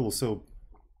computation model, so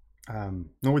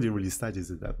nobody really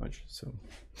studies it that much. So,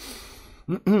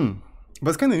 but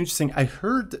it's kind of interesting. I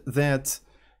heard that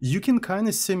you can kind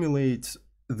of simulate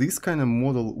this kind of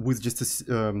model with just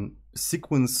a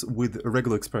sequence with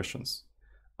regular expressions,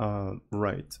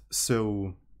 right?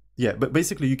 So, yeah, but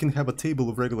basically you can have a table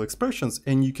of regular expressions,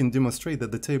 and you can demonstrate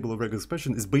that the table of regular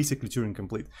expression is basically Turing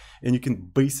complete, and you can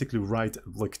basically write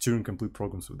like Turing complete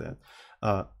programs with that.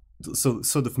 So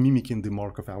sort of mimicking the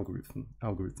Markov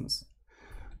algorithms.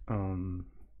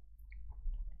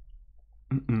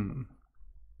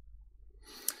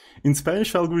 In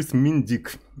Spanish, algorithm mean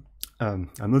dick. I'm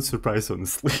not surprised,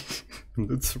 honestly. I'm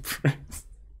not surprised.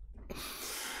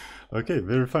 Okay,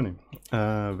 very funny.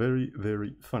 Very,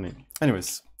 very funny.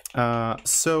 Anyways,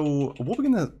 so what we're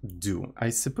gonna do, I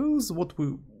suppose what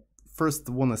we first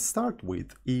want to start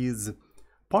with is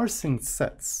parsing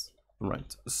sets,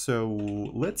 right? So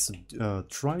let's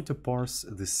try to parse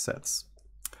the sets.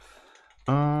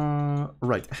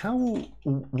 Right, how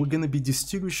we're gonna be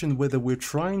distinguishing whether we're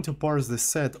trying to parse the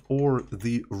set or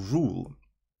the rule?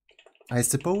 I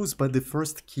suppose by the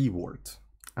first keyword.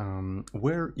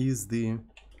 Where is the...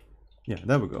 Yeah,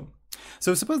 there we go.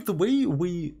 So suppose the way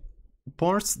we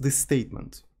parse the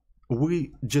statement,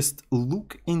 we just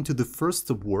look into the first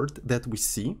word that we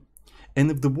see, and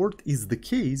if the word is the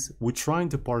case, we're trying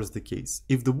to parse the case.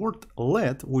 If the word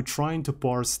let, we're trying to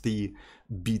parse the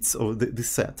bits of the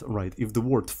set, right? If the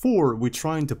word for, we're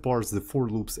trying to parse the for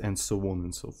loops and so on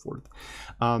and so forth.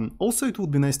 Also, it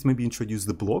would be nice to maybe introduce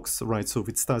the blocks, right? So if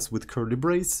it starts with curly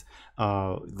brace,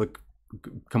 like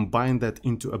combine that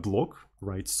into a block,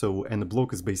 right? So, and a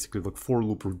block is basically like for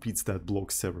loop repeats that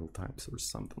block several times or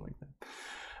something like that.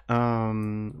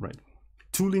 Right.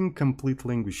 Tooling complete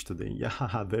language today.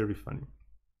 Yeah, very funny.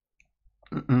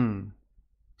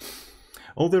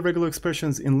 All the regular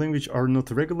expressions in language are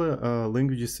not regular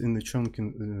languages in the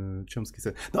Chomsky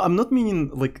set. No, I'm not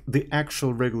meaning like the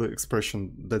actual regular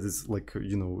expression that is like,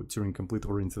 you know, Turing complete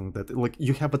or anything like that. Like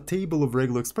you have a table of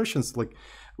regular expressions, like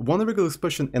one regular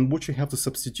expression and what you have to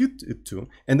substitute it to.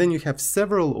 And then you have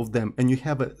several of them and you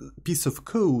have a piece of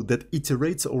code that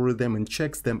iterates over them and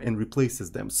checks them and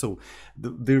replaces them. So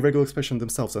the regular expression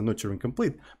themselves are not Turing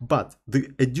complete, but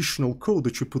the additional code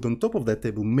that you put on top of that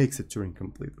table makes it Turing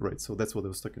complete, right? So that's what I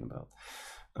was talking about.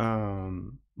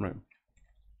 Right.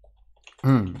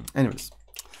 Anyways.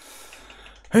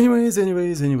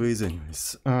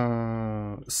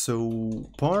 So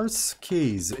parse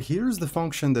case. Here's the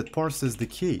function that parses the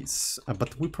case,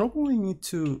 but we probably need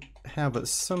to have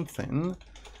something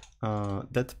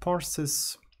that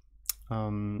parses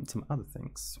some other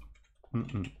things.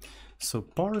 So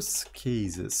parse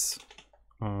cases.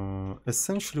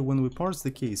 Essentially, when we parse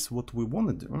the case, what we want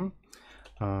to do.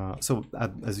 So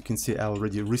as you can see, I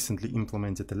already recently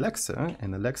implemented Alexa,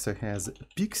 and Alexa has a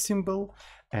peak symbol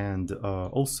and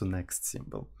also next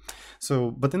symbol.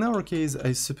 So, but in our case,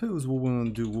 I suppose we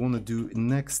want to do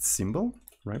next symbol,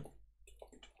 right?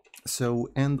 So,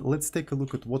 and let's take a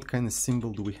look at what kind of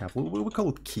symbol do we have. We call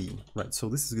it key, right? So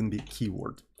this is going to be a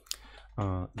keyword.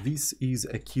 This is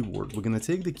a keyword. We're going to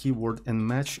take the keyword and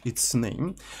match its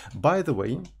name. By the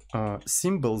way,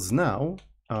 symbols now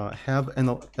have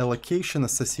an allocation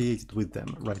associated with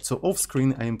them, right? So off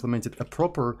screen, I implemented a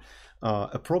proper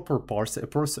parse, a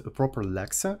proper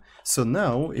Alexa. So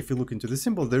now, if you look into the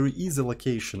symbol, there is a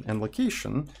location, and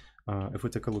location. If we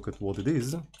take a look at what it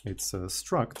is, it's a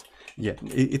struct. Yeah,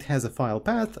 it has a file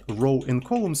path, row, and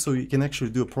column, so you can actually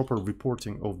do a proper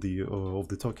reporting of the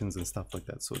tokens and stuff like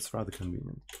that. So it's rather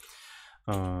convenient.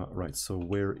 Right. So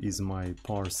where is my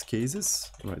parse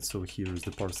cases? Right. So here is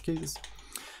the parse cases.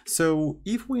 So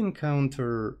if we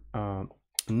encounter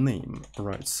name,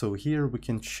 right, so here we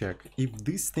can check if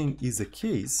this thing is a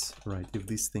case, right, if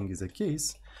this thing is a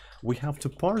case, we have to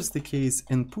parse the case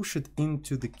and push it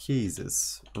into the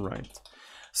cases, right?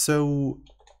 So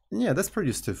yeah, that's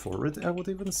pretty straightforward, I would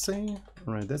even say,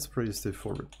 right, that's pretty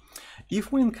straightforward.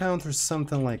 If we encounter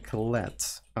something like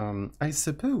let, I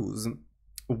suppose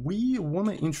we want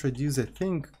to introduce a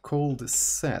thing called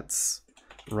sets.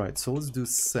 Right, so let's do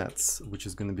sets, which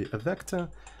is going to be a vector,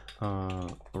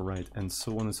 right, and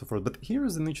so on and so forth. But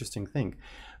here's an interesting thing.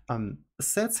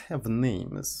 Sets have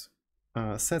names.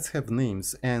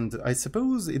 And I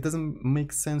suppose it doesn't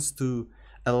make sense to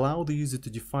allow the user to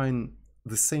define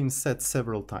the same set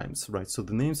several times, right? So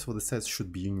the names for the sets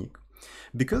should be unique.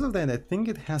 Because of that, I think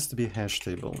it has to be a hash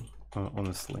table,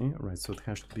 honestly, right? So it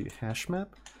has to be a hash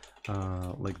map,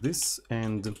 like this,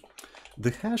 and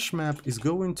the hash map is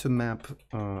going to map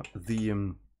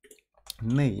the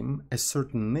name, a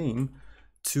certain name,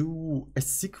 to a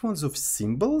sequence of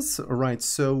symbols, right?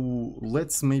 So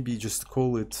let's maybe just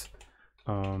call it,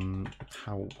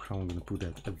 how I'm gonna put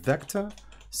that, a vector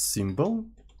symbol,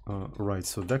 right?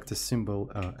 So vector symbol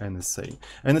NSA.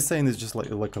 NSA is just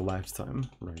like a lifetime,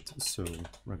 right? So,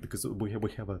 right, because we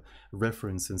have a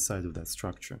reference inside of that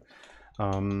structure.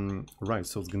 Right,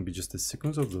 so it's going to be just a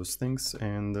sequence of those things,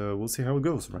 and we'll see how it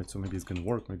goes, right? So maybe it's going to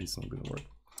work, maybe it's not going to work.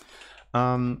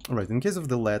 Right, in case of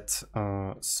the let,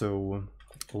 so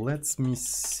let me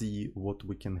see what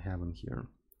we can have in here.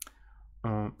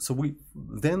 So we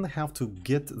then have to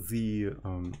get the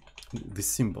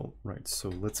symbol, right? So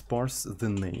let's parse the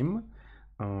name,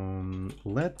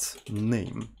 let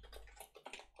name.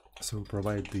 So we'll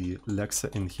provide the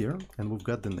Alexa in here, and we've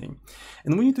got the name.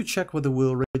 And we need to check whether we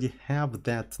already have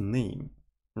that name,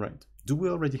 right? Do we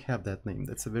already have that name?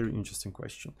 That's a very interesting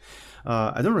question.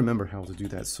 I don't remember how to do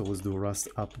that, so let's do rust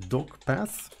up doc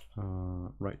path.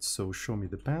 Right, so show me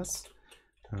the path.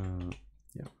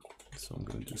 Yeah, so I'm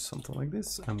going to do something like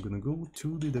this. I'm going to go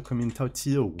to the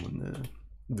documentation.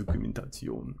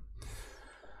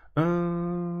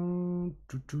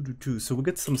 So we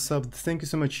get some subs. Thank you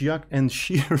so much, Yak and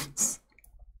Shears.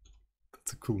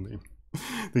 That's a cool name.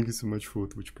 Thank you so much for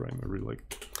Twitch Prime. I really like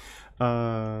it.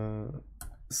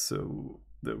 So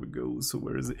there we go. So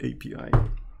where is the API? Oh,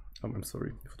 I'm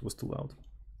sorry if it was too loud.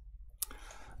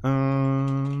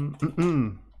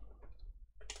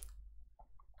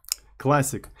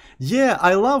 Classic. Yeah,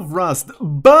 I love Rust,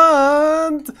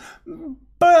 but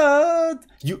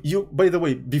you by the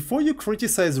way, before you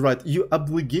criticize Rust, you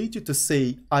obligated to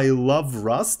say I love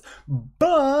Rust,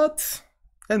 but,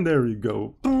 and there you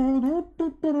go.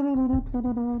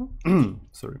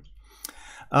 Sorry.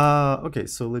 Okay,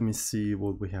 so let me see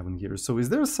what we have in here. So is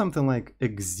there something like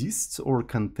exists or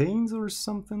contains or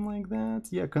something like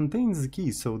that? Yeah, contains the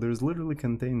key. So there's literally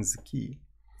contains the key.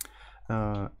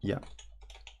 Yeah.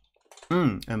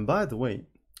 And by the way,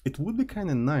 it would be kind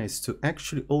of nice to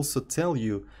actually also tell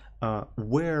you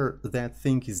where that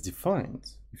thing is defined,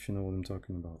 if you know what I'm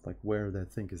talking about, like where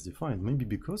that thing is defined. Maybe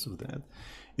because of that,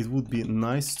 it would be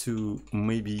nice to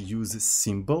maybe use a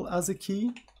symbol as a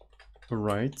key,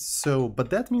 right? So, but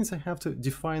that means I have to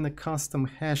define a custom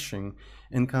hashing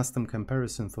and custom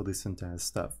comparison for this entire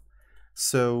stuff.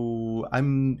 So I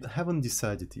haven't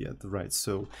decided yet, right?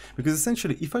 So, because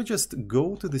essentially, if I just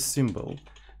go to the symbol,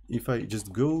 if I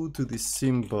just go to the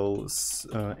symbols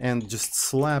and just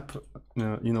slap,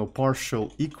 you know,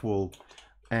 partial equal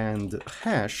and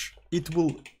hash, it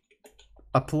will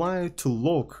apply to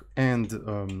log and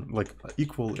like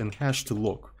equal and hash to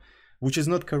log, which is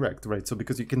not correct, right? So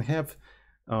because you can have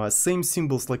same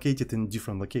symbols located in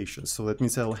different locations. So that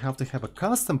means I'll have to have a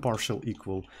custom partial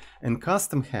equal and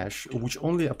custom hash, which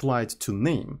only applied to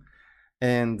name.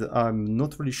 And I'm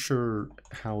not really sure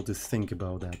how to think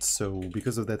about that. So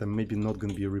because of that, I'm maybe not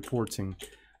going to be reporting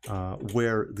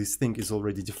where this thing is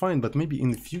already defined, but maybe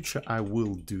in the future I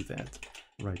will do that.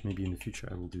 Right, maybe in the future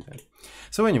I will do that.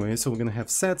 So anyway, so we're going to have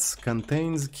sets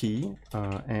contains key,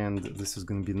 and this is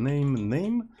going to be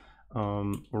name.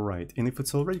 Right, and if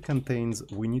it's already contains,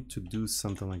 we need to do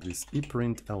something like this,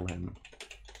 ePrint-ln.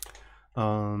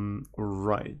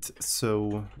 Right,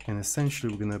 so, and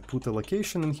essentially we're gonna put a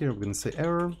location in here. We're gonna say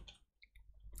error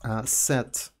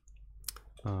set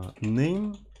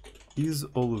name is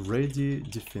already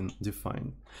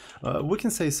defined. We can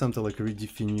say something like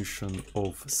redefinition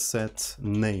of set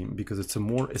name, because it's a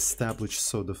more established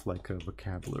sort of like a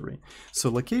vocabulary. So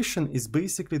location is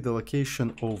basically the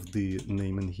location of the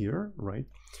name in here, right?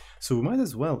 So we might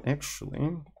as well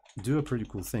actually do a pretty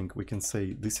cool thing. We can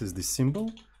say this is the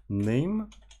symbol name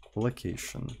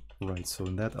location, right? So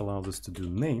that allows us to do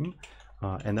name,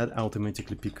 and that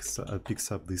automatically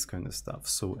picks up this kind of stuff.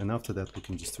 So, and after that we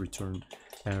can just return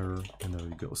error, and there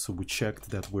we go. So we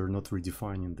checked that we're not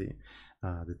redefining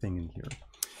the thing in here.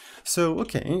 So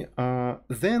okay,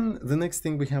 then the next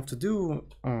thing we have to do,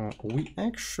 we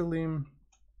actually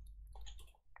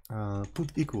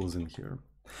put equals in here.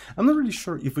 I'm not really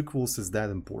sure if equals is that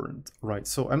important, right?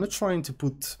 So I'm not trying to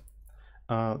put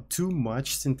too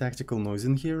much syntactical noise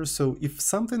in here. So if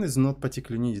something is not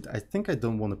particularly needed, I think I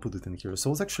don't want to put it in here. So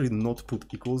let's actually not put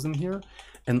equals in here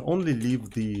and only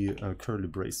leave the curly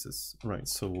braces, right?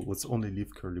 So let's only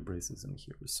leave curly braces in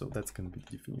here. So that's going to be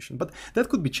the definition, but that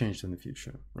could be changed in the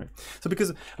future, right? So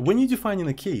because when you define in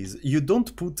a case, you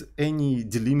don't put any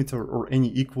delimiter or any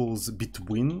equals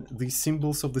between the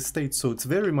symbols of the state. So it's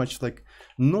very much like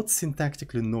not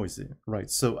syntactically noisy, right?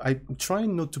 So I'm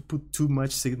trying not to put too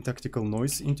much syntactical noise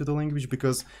into the language,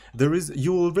 because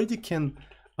you already can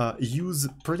use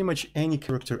pretty much any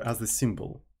character as a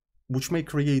symbol, which may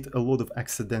create a lot of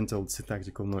accidental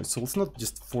syntactical noise. So let's not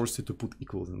just force you to put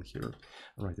equals in here,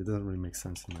 right? It doesn't really make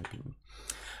sense in my opinion.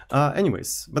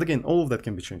 Anyways, but again, all of that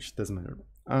can be changed, doesn't matter.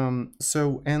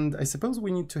 So, and I suppose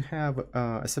we need to have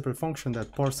a separate function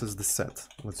that parses the set.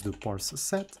 Let's do parse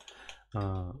set.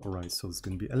 All right, so it's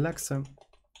going to be Alexa.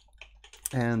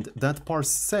 And that parse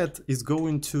set is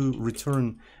going to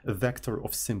return a vector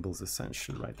of symbols,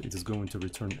 essentially, right? It is going to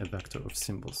return a vector of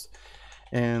symbols.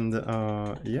 And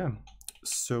yeah,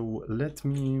 so let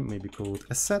me maybe call it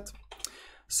a set.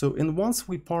 So, and once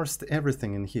we parsed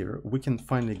everything in here, we can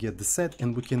finally get the set,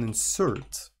 and we can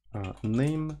insert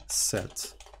name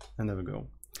set, and there we go.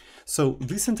 So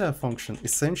this entire function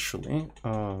essentially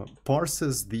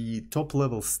parses the top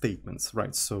level statements,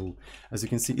 right? So as you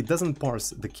can see, it doesn't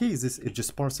parse the cases, it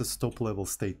just parses top level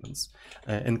statements,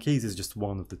 and case is just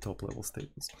one of the top level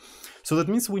statements. So that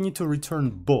means we need to return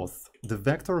both the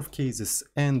vector of cases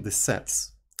and the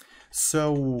sets.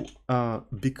 So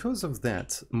because of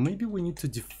that, maybe we need to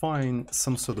define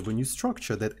some sort of a new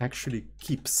structure that actually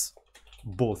keeps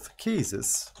both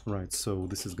cases, right? So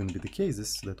this is going to be the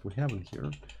cases that we have in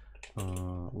here.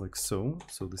 Like so.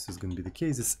 So this is going to be the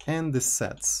cases and the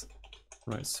sets,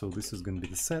 right? So this is going to be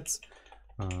the sets,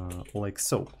 like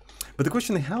so. But the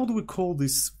question is, how do we call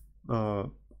this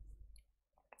the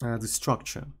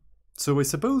structure? So I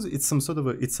suppose it's some sort of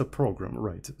it's a program,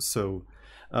 right? So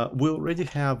we already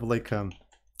have like a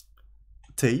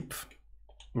tape,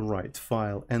 right,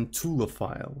 file, and Tula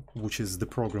file, which is the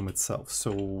program itself.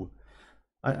 So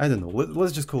I don't know,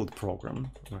 let's just call it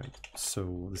program, right?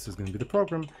 So this is going to be the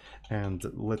program, and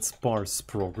let's parse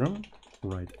program,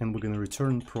 right? And we're going to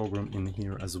return program in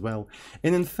here as well.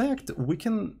 And in fact, we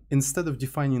can, instead of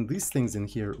defining these things in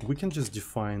here, we can just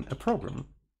define a program,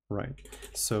 right?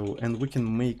 So, and we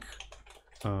can make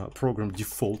program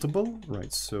defaultable,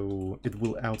 right? So it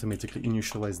will automatically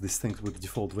initialize these things with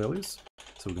default values.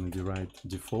 So we're going to write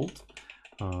default,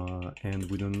 and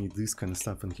we don't need this kind of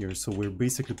stuff in here. So we're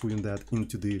basically putting that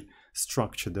into the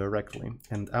structure directly,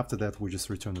 and after that we just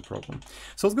return the program.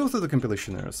 So let's go through the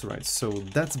compilation errors, right? So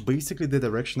that's basically the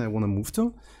direction I want to move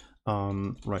to.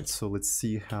 Right, so let's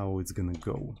see how it's gonna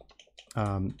go.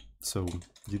 So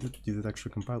did it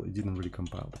actually compile? It didn't really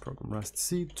compile the program. Rust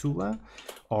C, Tula,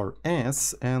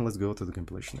 RS, and let's go to the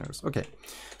compilation errors. Okay,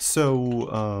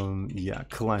 so yeah,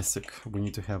 classic. We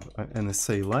need to have an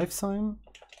NSA lifetime.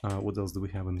 What else do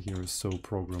we have in here? So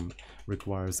program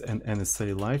requires an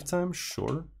NSA lifetime,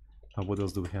 sure. What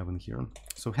else do we have in here?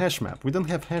 So hash map. We don't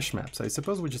have hash maps. I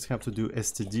suppose we just have to do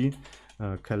std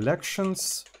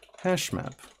collections hash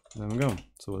map. There we go.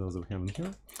 So what else do we have in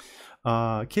here?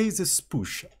 Cases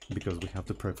push, because we have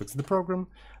to prefix the program.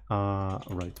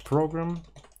 Right, program.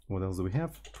 What else do we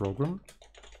have? Program.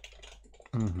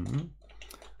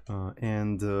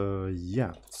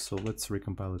 Yeah, so let's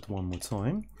recompile it one more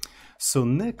time. So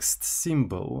next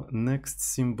symbol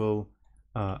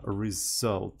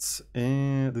results,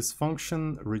 and this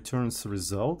function returns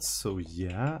results. So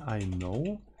yeah, I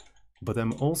know, but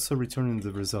I'm also returning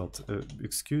the result.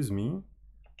 Excuse me.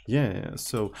 Yeah,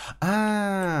 so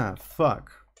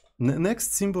fuck.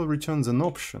 Next symbol returns an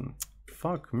option.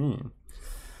 Fuck me.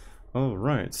 All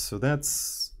right, so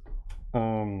that's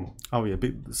oh yeah,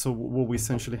 so what we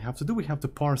essentially have to do, we have to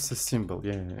parse a symbol.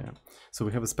 Yeah. So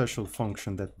we have a special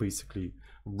function that basically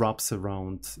wraps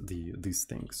around these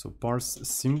things. So parse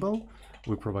symbol,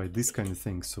 we provide this kind of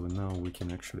thing, so now we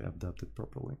can actually adapt it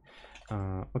properly.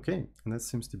 Okay, and that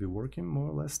seems to be working more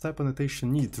or less. Type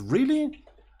annotation need. Really?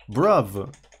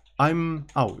 Bruv,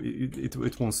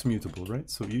 it wants mutable, right?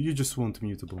 So you just want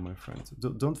mutable, my friend.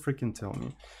 Don't freaking tell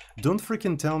me. Don't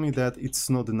freaking tell me that it's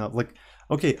not enough. Like,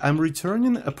 okay, I'm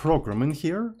returning a program in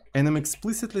here, and I'm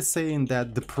explicitly saying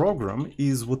that the program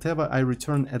is whatever I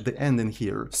return at the end in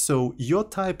here. So your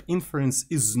type inference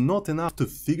is not enough to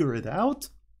figure it out?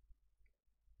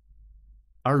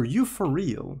 Are you for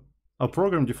real? A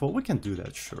program default, we can do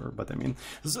that, sure, but I mean,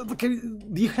 so, okay,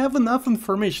 you have enough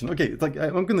information. Okay, like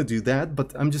I'm gonna do that,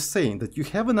 but I'm just saying that you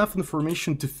have enough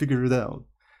information to figure it out.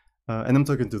 And I'm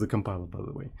talking to the compiler, by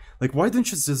the way. Like, why don't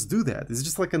you just do that? It's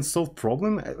just like an unsolved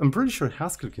problem. I'm pretty sure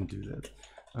Haskell can do that.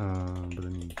 But I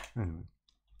mean, anyway,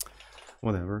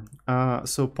 whatever.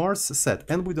 So parse set,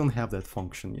 and we don't have that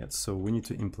function yet, so we need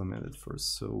to implement it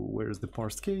first. So where's the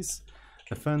parsed case?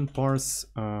 Fn parse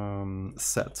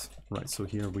set, right? So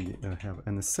here we have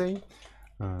NSA.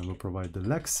 We'll provide the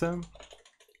Lexa.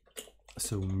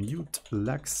 So mute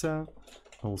Lexa,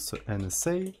 also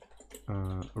NSA.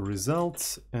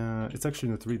 Results. It's actually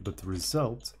not read, but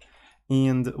result.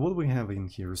 And what do we have in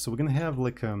here? So we're gonna have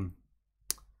like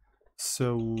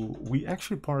so we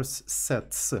actually parse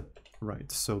sets, right?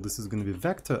 So this is gonna be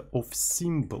vector of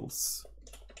symbols.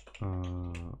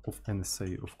 Of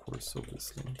NSA, of course,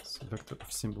 obviously. So vector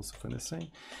of symbols of NSA.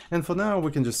 And for now,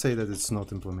 we can just say that it's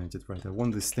not implemented, right? I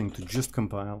want this thing to just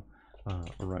compile.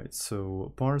 Right,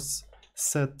 so parse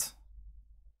set.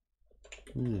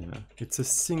 Yeah, it's a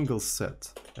single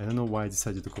set. I don't know why I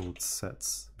decided to call it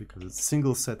sets, because a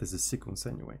single set is a sequence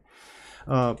anyway.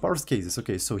 Parse cases.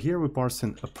 Okay, so here we're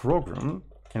parsing a program,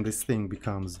 and this thing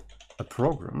becomes a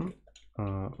program.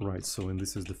 Right, so and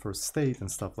this is the first state and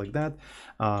stuff like that,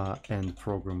 and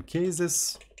program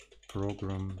cases,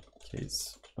 program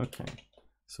case. Okay,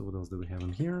 so what else do we have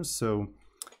in here? So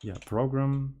yeah,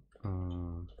 program.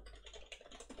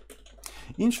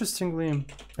 Interestingly,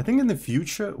 I think in the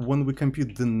future, when we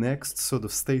compute the next sort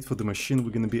of state for the machine,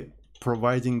 we're going to be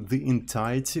providing the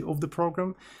entirety of the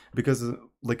program, because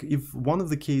like if one of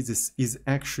the cases is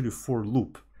actually for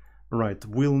loop, right,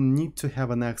 we'll need to have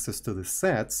an access to the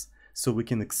sets so we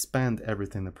can expand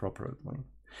everything appropriately.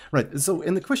 Right, so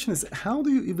and the question is, how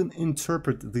do you even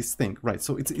interpret this thing? Right,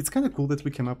 so it's kind of cool that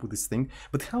we came up with this thing,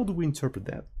 but how do we interpret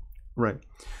that? Right,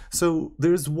 so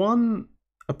there's one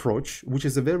approach, which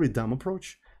is a very dumb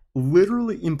approach.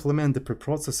 Literally implement the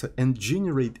preprocessor and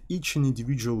generate each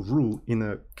individual rule in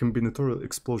a combinatorial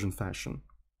explosion fashion.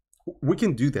 We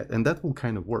can do that, and that will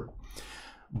kind of work.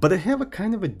 But I have a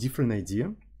kind of a different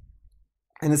idea,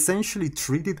 and essentially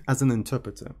treat it as an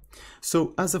interpreter.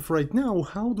 So as of right now,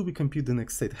 how do we compute the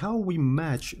next state? How we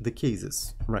match the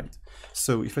cases, right?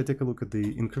 So if I take a look at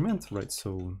the increment, right,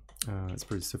 so it's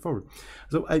pretty straightforward.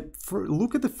 So I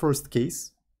look at the first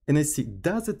case, and I see,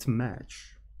 does it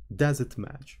match? Does it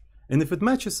match? And if it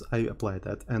matches, I apply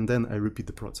that, and then I repeat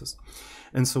the process,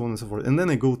 and so on and so forth. And then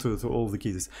I go to all the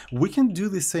cases. We can do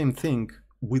the same thing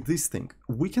with this thing,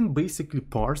 we can basically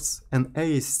parse an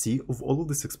AST of all of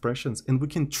these expressions, and we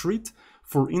can treat,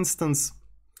 for instance,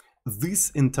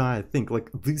 this entire thing, like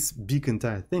this big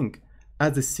entire thing,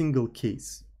 as a single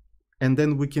case. And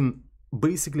then we can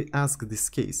basically ask this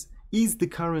case, is the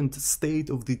current state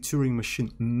of the Turing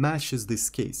machine matches this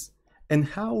case? And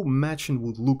how matching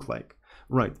would look like,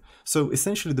 right? So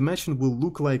essentially the matching will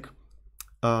look like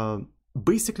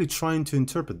basically trying to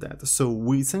interpret that. So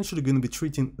we're essentially going to be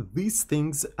treating these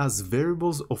things as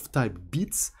variables of type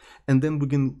bits, and then we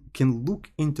can look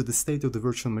into the state of the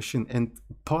virtual machine and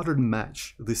pattern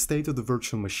match the state of the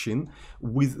virtual machine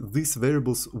with these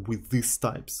variables with these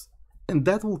types. And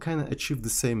that will kind of achieve the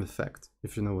same effect,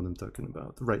 if you know what I'm talking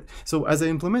about, right? So as I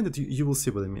implement it, you will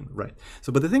see what I mean, right?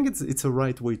 So, but I think it's a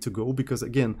right way to go, because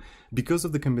again, because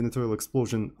of the combinatorial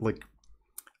explosion, like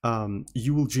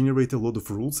you will generate a lot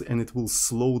of rules and it will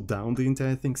slow down the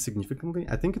entire thing significantly.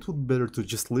 I think it would be better to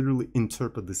just literally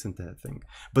interpret this entire thing,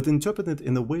 but interpret it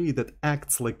in a way that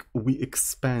acts like we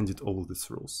expanded all of these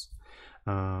rules,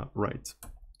 right?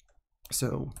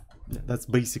 So yeah, that's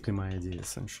basically my idea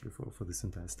essentially for this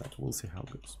entire stuff. We'll see how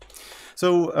it goes.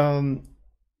 So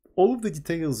all of the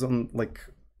details on like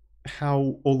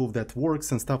how all of that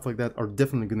works and stuff like that are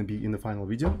definitely going to be in the final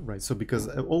video, right? So because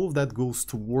all of that goes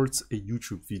towards a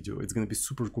YouTube video, it's going to be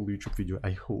super cool YouTube video,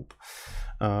 I hope,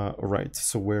 right?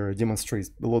 So where I demonstrate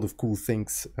a lot of cool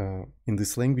things in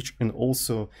this language, and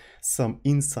also some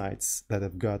insights that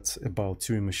I've got about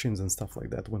Turing machines and stuff like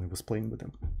that when I was playing with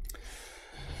them.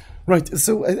 Right,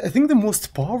 so I think the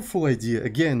most powerful idea,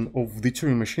 again, of the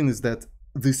Turing machine is that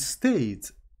the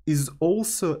state is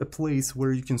also a place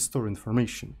where you can store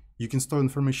information. You can store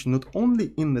information not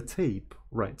only in the tape,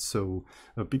 right? So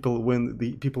when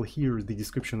people hear the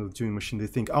description of the Turing machine, they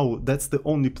think, oh, that's the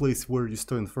only place where you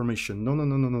store information. No, no,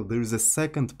 no, no, no. There is a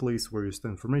second place where you store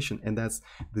information, and that's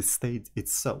the state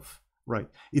itself. Right,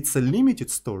 it's a limited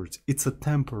storage, it's a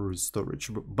temporary storage,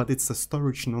 but it's a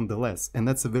storage nonetheless, and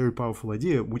that's a very powerful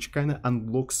idea, which kind of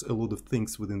unlocks a lot of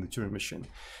things within the Turing machine,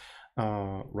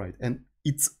 right? And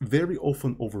it's very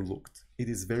often overlooked. It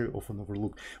is very often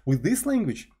overlooked. With this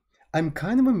language, I'm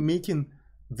kind of making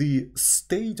the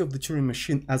state of the Turing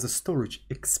machine as a storage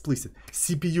explicit.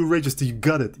 CPU register, you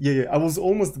got it. Yeah, I was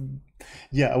almost,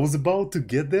 I was about to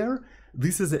get there.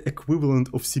 This is the equivalent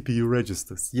of CPU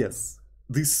registers, yes.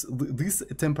 This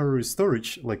temporary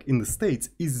storage, like in the states,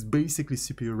 is basically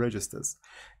CPU registers.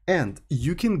 And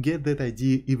you can get that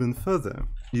idea even further.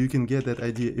 You can get that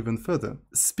idea even further.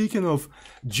 Speaking of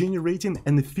generating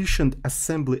an efficient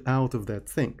assembly out of that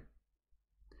thing.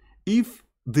 If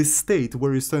the state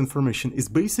where you store information is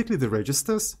basically the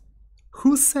registers,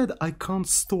 who said I can't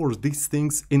store these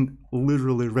things in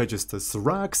literally registers?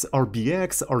 RAX,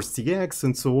 RBX, RCX,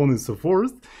 and so on and so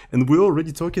forth. And we're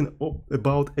already talking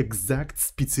about exact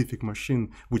specific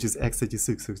machine, which is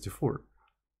x86-64.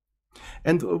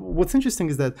 And what's interesting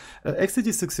is that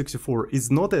x86-64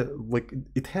 is not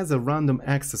it has a random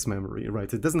access memory,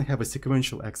 right? It doesn't have a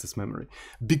sequential access memory.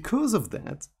 Because of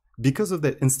that,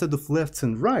 instead of lefts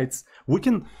and rights, we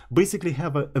can basically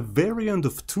have a variant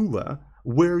of Tula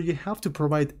where you have to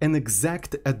provide an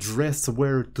exact address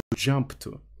where to jump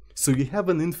to. So you have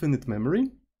an infinite memory,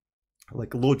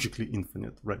 like logically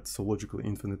infinite, right? So logically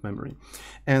infinite memory.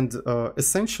 And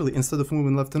essentially, instead of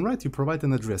moving left and right, you provide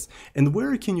an address. And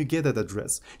where can you get that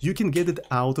address? You can get it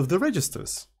out of the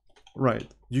registers,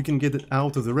 right? You can get it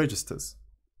out of the registers.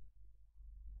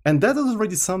 And that is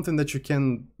already something that you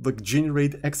can like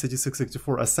generate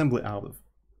x86-64 assembly out of.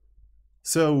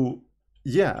 So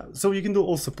yeah, so you can do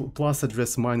also plus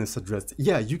address, minus address.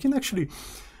 Yeah, you can actually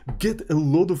get a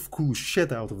lot of cool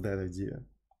shit out of that idea,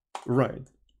 right?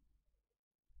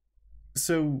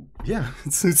 So yeah,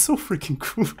 it's so freaking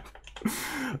cool.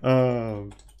 I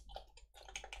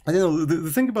don't know,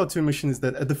 the thing about Turing machine is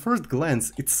that at the first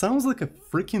glance, it sounds like a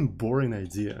freaking boring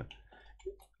idea.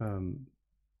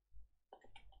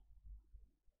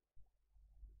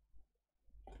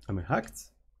 Am I hacked?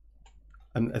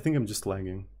 I think I'm just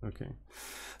lagging. Okay.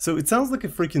 So it sounds like a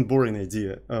freaking boring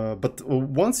idea, but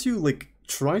once you like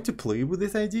try to play with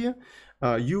this idea,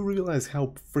 you realize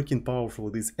how freaking powerful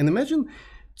it is. And imagine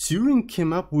Turing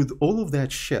came up with all of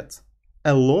that shit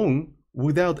alone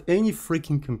without any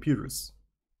freaking computers.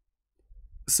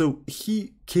 So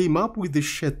he came up with this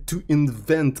shit to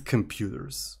invent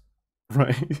computers,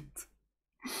 right?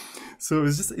 So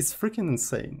it's freaking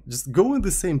insane. Just going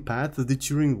the same path that the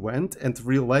Turing went and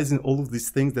realizing all of these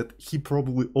things that he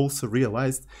probably also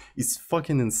realized is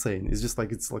fucking insane. It's just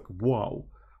like, it's like, wow,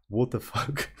 what the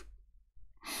fuck?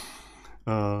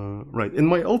 Right, and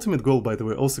my ultimate goal, by the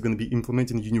way, also going to be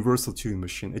implementing a universal Turing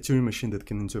machine, a Turing machine that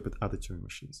can interpret other Turing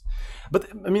machines. But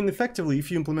I mean, effectively, if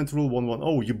you implement rule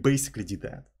 110, you basically did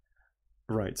that.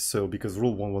 Right, so because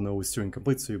rule 110 is Turing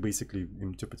complete, so you're basically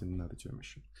interpreting another Turing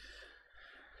machine.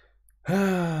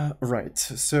 Right,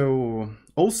 so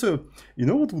also, you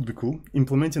know what would be cool?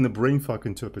 Implementing a brainfuck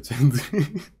interpreting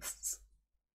this.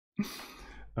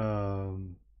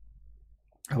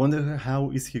 I wonder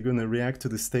how is he gonna react to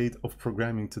the state of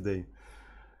programming today.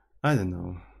 I don't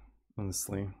know,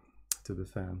 honestly, to be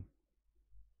fair.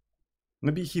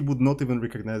 Maybe he would not even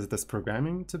recognize it as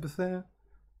programming, to be fair,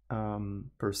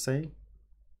 per se.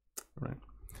 Right.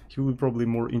 He would be probably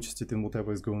more interested in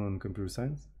whatever is going on in computer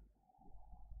science.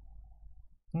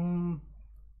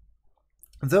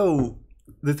 Though,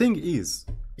 the thing is,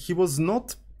 he was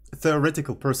not a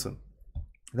theoretical person.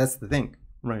 That's the thing.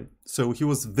 Right, so he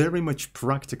was very much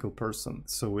practical person.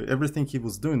 So everything he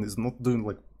was doing is not doing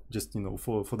like just, you know,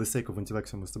 for the sake of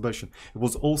intellectual masturbation. It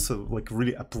was also like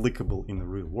really applicable in the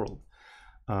real world.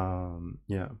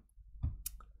 Yeah.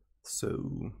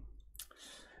 So,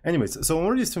 anyways, so I'm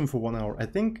already streaming for 1 hour. I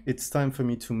think it's time for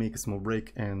me to make a small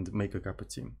break and make a cup of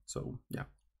tea. So yeah.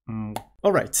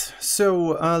 All right,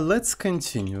 so let's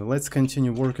continue. Let's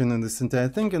continue working on this entire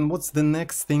thing. And what's the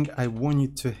next thing I want you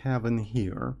to have in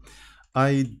here?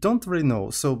 I don't really know,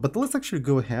 so but let's actually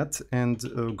go ahead and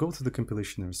go to the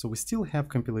compilation errors. So we still have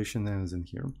compilation errors in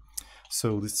here.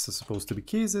 So this is supposed to be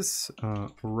cases,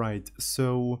 right?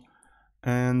 So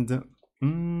and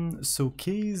so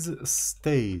case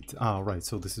state. Right.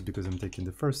 So this is because I'm taking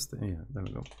the first. Yeah, there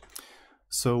we go.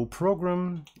 So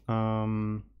program.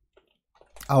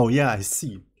 Oh yeah, I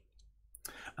see.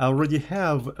 I already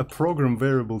have a program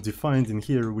variable defined in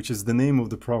here, which is the name of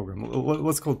the program.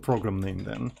 Let's call it program name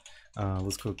then.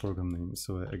 Let's call it program name.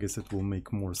 So I guess it will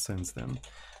make more sense then.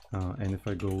 And if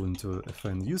I go into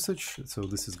FN usage, so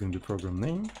this is going to be program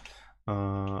name.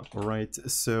 Right,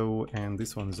 so, and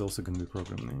this one is also going to be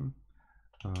program name.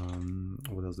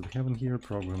 What else do we have in here?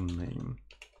 Program name.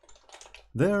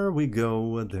 There we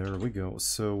go, there we go.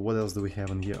 So what else do we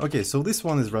have in here? Okay, so this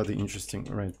one is rather interesting,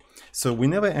 right? So we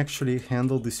never actually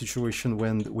handled the situation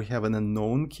when we have an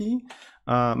unknown key.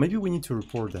 Maybe we need to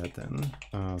report that then.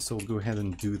 So we'll go ahead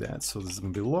and do that. So this is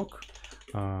going to be log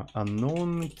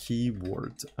unknown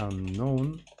keyword,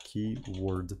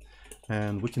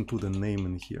 and we can put a name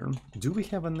in here. Do we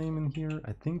have a name in here?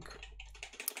 I think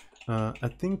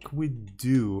we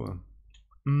do.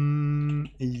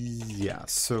 Yeah,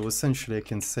 so essentially I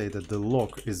can say that the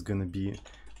log is going to be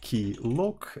key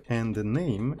log and the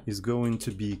name is going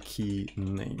to be key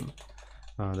name.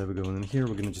 There we go, and in here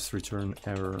we're going to just return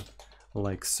error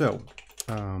like so.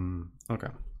 Okay,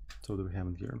 so what do we have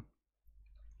in here?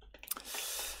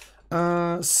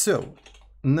 So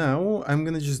now I'm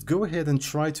gonna just go ahead and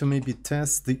try to maybe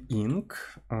test the ink.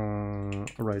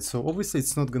 Right, so obviously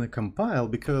it's not gonna compile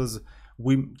because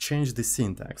we changed the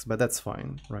syntax, but that's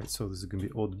fine, right? So this is gonna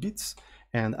be odd bits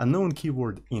and unknown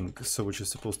keyword ink. So what you're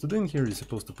supposed to do in here is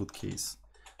supposed to put case.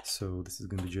 So this is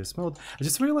going to be JS mode. I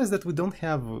just realized that we don't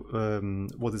have,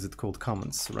 what is it called,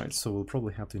 comments, right? So we'll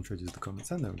probably have to introduce the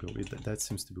comments, and there we go. That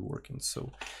seems to be working.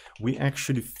 So we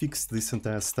actually fixed this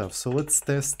entire stuff. So let's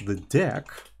test the deck,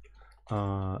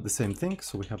 the same thing.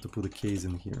 So we have to put a case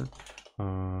in here.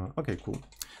 Okay, cool.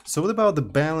 So what about the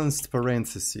balanced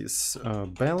parentheses?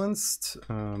 Balanced,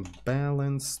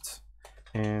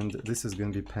 and this is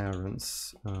going to be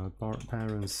parents,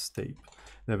 parents tape.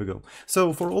 There we go.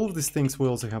 So for all of these things, we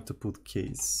also have to put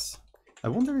case. I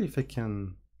wonder if I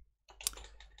can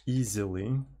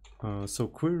easily, so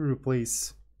query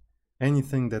replace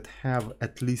anything that have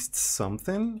at least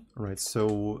something, right?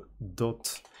 So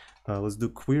dot, let's do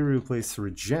query replace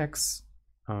rejects,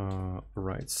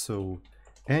 right? So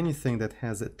anything that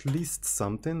has at least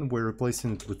something, we're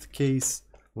replacing it with case,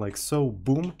 like so.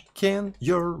 Boom. Can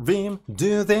your Vim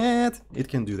do that? It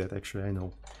can do that, actually, I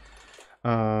know.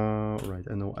 Right,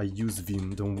 I know I use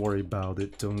Vim, don't worry about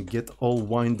it, don't get all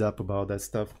wind up about that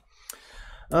stuff.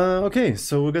 Okay,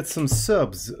 so we got some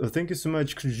subs. Thank you so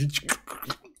much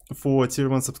for tier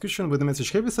 1 subscription with the message.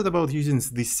 Have you thought about using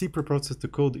the C preprocessor to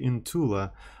code in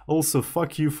Tula? Also,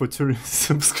 fuck you for turning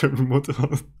subscriber mode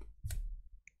on.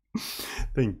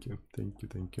 Thank you.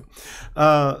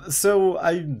 So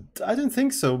I don't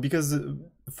think so, because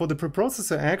for the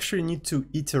preprocessor I actually need to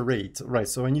iterate, right?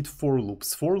 So I need for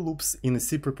loops. For loops in a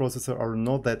C preprocessor are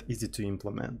not that easy to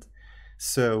implement.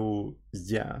 So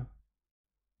yeah,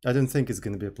 I don't think it's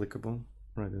going to be applicable,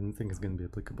 right? I don't think it's going to be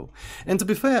applicable. And to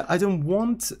be fair, I don't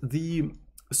want the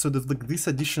sort of like this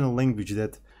additional language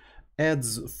that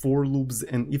adds for loops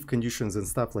and if conditions and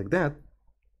stuff like that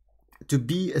to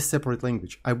be a separate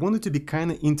language. I want it to be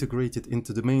kind of integrated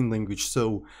into the main language,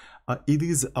 so it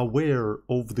is aware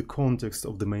of the context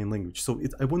of the main language. So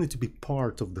I want it to be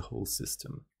part of the whole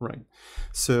system, right?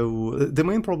 So the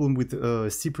main problem with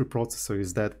C preprocessor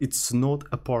is that it's not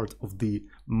a part of the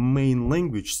main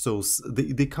language, so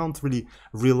they can't really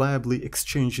reliably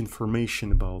exchange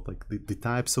information about like the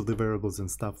types of the variables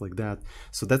and stuff like that.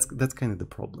 So that's kind of the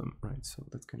problem, right? So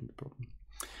that's kind of the problem.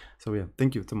 So yeah,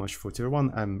 thank you so much for tier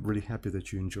 1. I'm really happy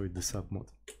that you enjoyed the submod.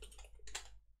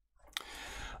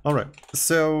 All right,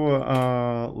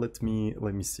 so let me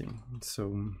see.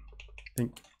 So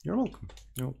you're welcome.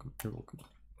 You're welcome. You're welcome.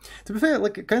 To be fair,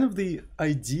 like kind of the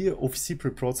idea of C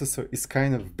preprocessor is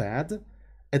kind of bad,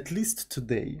 at least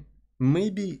today.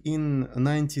 Maybe in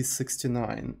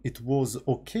 1969 it was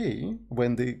okay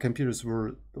when the computers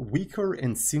were weaker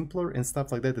and simpler and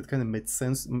stuff like that. It kind of made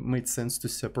sense to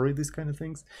separate these kind of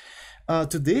things.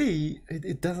 Today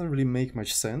it doesn't really make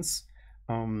much sense.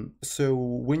 So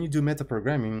when you do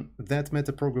metaprogramming, that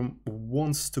metaprogram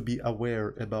wants to be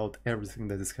aware about everything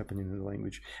that is happening in the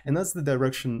language, and that's the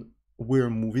direction we're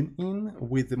moving in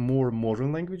with more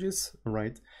modern languages,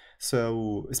 right?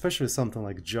 So especially something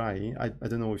like Jai, I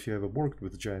don't know if you ever worked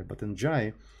with Jai, but in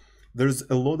Jai, there's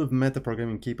a lot of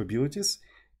metaprogramming capabilities,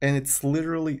 and it's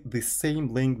literally the same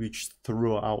language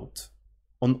throughout.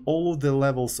 On all of the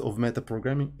levels of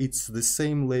metaprogramming, it's the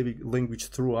same language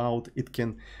throughout. It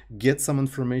can get some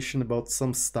information about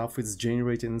some stuff it's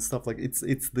generating and stuff like it's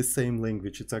the same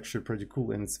language. It's actually pretty cool,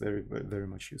 and it's very, very, very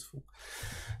much useful.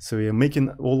 So yeah, making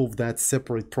all of that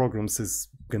separate programs is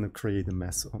gonna create a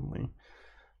mess only.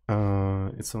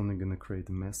 It's only gonna create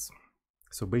a mess.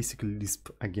 So basically Lisp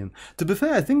again. To be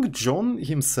fair, I think John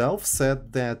himself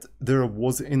said that there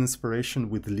was an inspiration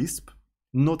with Lisp.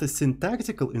 Not a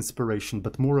syntactical inspiration,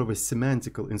 but more of a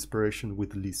semantical inspiration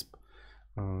with Lisp,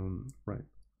 right?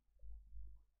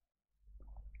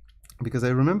 Because I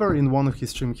remember in one of his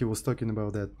streams he was talking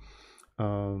about that,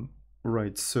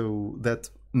 right? So that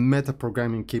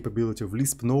metaprogramming capability of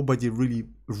Lisp, nobody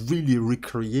really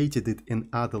recreated it in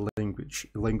other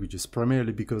languages,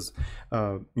 primarily because,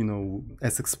 you know,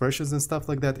 as expressions and stuff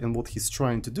like that. And what he's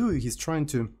trying to do, he's trying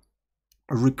to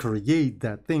recreate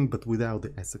that thing, but without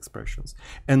the S expressions,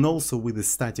 and also with the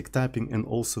static typing, and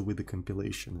also with the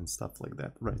compilation and stuff like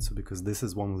that, right? So because this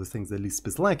is one of the things that Lisp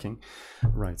is lacking,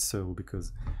 right? So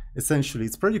because essentially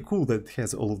it's pretty cool that it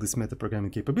has all of these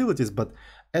metaprogramming capabilities, but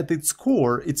at its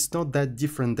core it's not that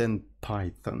different than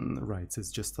Python, right?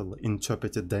 It's just an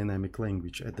interpreted dynamic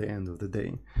language at the end of the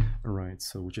day, right?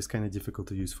 So which is kind of difficult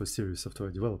to use for serious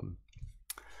software development.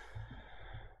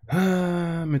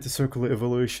 Metacircular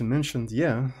evaluation mentioned,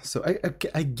 yeah. So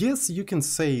I guess you can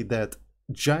say that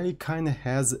Jai kind of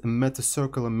has a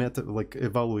metacircular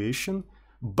evaluation,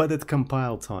 but at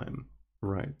compile time,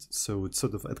 right? So it's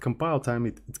sort of at compile time,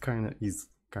 it kind of is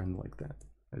kind of like that,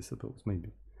 I suppose.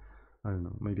 Maybe I don't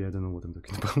know. Maybe I don't know what I'm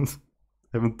talking about.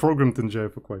 I haven't programmed in Jai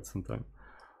for quite some time.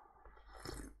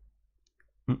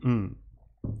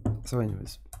 So,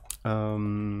 anyways,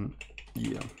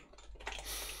 yeah.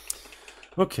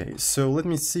 Okay, so let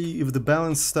me see if the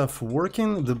balance stuff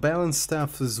working. The balance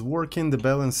stuff is working. The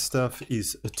balance stuff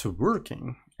is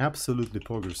working. Absolutely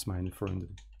poggers, my friend.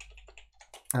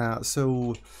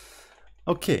 So,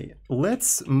 okay,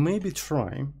 let's maybe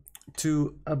try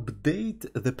to update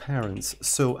the parents.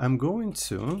 So I'm going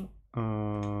to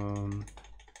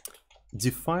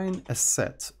define a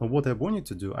set. What I want you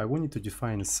to do, I want you to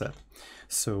define a set.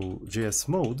 So JS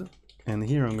mode, and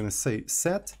here I'm going to say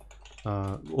set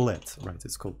let, right?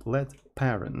 It's called let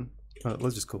parent.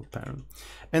 Let's just call it parent.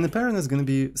 And the parent is going to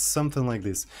be something like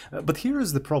this. But here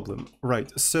is the problem, right?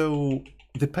 So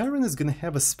the parent is going to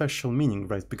have a special meaning,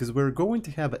 right? Because we're going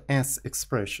to have S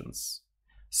expressions.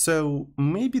 So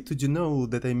maybe to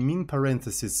denote that I mean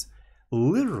parentheses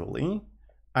literally,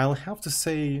 I'll have to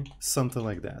say something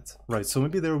like that, right? So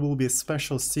maybe there will be a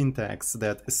special syntax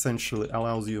that essentially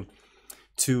allows you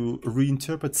to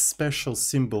reinterpret special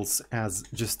symbols as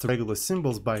just regular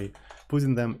symbols by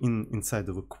putting them inside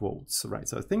of a quotes, right?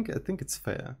 So I think it's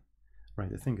fair, right?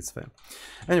 I think it's fair.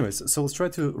 Anyways, so let's try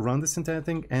to run this entire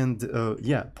thing, and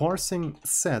yeah, parsing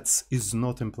sets is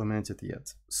not implemented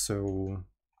yet. So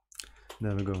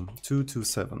there we go,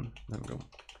 227. There we go.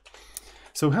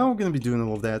 So how are we going to be doing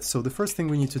all of that? So the first thing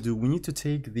we need to do, we need to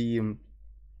take the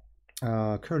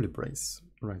curly brace.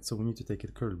 Right, so we need to take a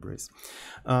curly brace.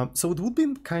 So it would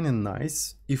be kind of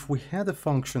nice if we had a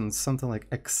function, something like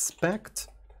expect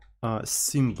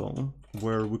symbol,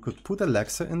 where we could put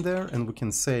Alexa in there and we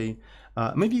can say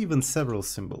maybe even several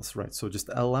symbols, right? So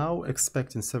just allow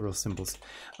expect in several symbols.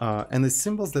 And the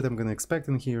symbols that I'm going to expect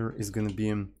in here is going to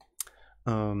be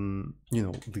you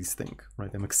know, this thing,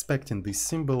 right? I'm expecting this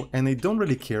symbol and I don't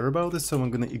really care about it, so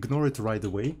I'm gonna ignore it right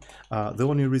away. The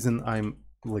only reason I'm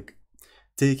like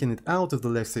taking it out of the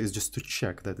lexer is just to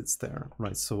check that it's there,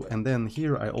 right? So, and then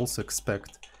here I also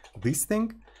expect this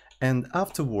thing, and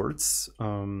afterwards,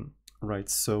 right,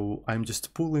 so I'm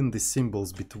just pulling the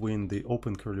symbols between the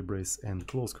open curly brace and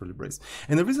close curly brace.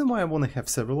 And the reason why I want to have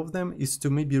several of them is to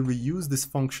maybe reuse this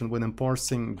function when I'm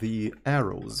parsing the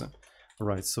arrows,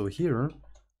 right? So here,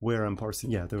 where I'm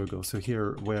parsing, yeah, there we go. So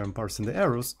here, where I'm parsing the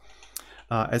arrows,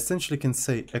 I essentially can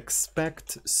say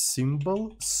expect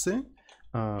symbols,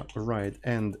 right,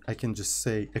 and I can just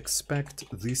say expect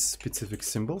these specific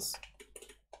symbols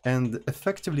and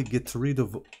effectively get rid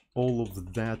of all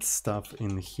of that stuff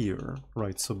in here,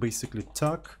 right? So basically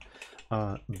tuck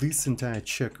this entire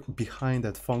check behind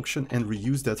that function and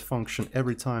reuse that function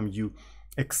every time you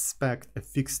expect a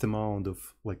fixed amount of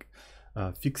like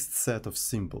fixed set of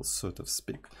symbols, so to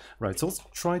speak, right? So let's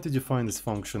try to define this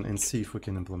function and see if we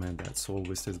can implement that. So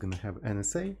obviously it's going to have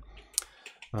NSA.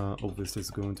 Obviously it's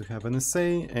going to have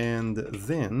NSA, and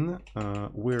then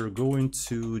we're going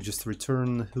to just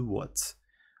return what?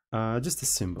 Just a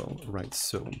symbol, right?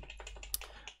 So,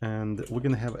 and we're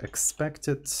gonna have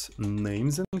expected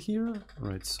names in here,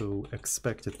 right? So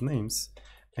expected names,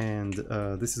 and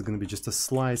this is gonna be just a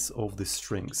slice of the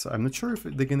string. So I'm not sure if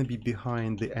they're gonna be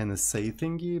behind the NSA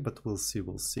thingy, but we'll see,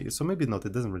 we'll see. So maybe not,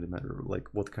 it doesn't really matter like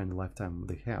what kind of lifetime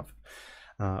they have.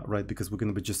 Right, because we're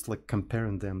going to be just like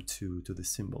comparing them to the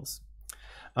symbols.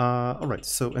 All right,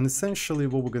 so and essentially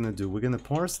what we're going to do, we're going to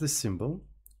parse the symbol,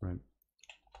 right?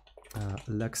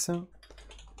 Lexa,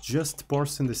 just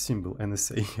parsing the symbol,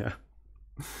 NSA, yeah.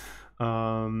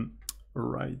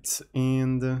 Right,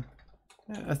 and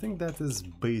yeah, I think that is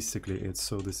basically it.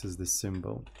 So this is the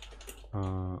symbol,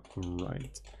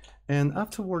 right. And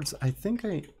afterwards, I think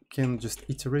I can just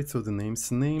iterate through the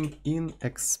names, name in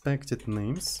expected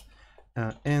names.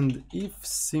 And if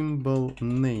symbol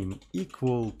name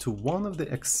equal to one of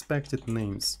the expected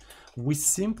names, we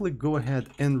simply go ahead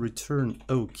and return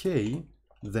OK,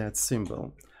 that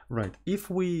symbol. Right, if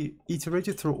we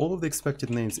iterated through all of the expected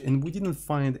names and we didn't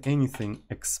find anything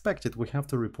expected, we have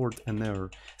to report an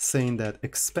error saying that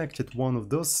expected one of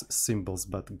those symbols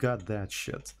but got that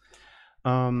shit.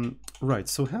 Right,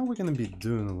 so how are we going to be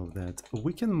doing all of that?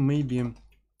 We can maybe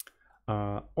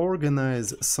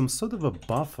organize some sort of a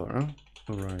buffer,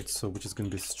 right? So which is going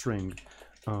to be string.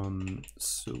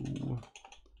 So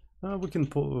we can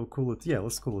call it, yeah,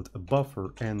 let's call it a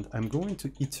buffer, and I'm going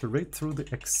to iterate through the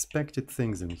expected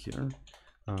things in here.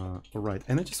 Right,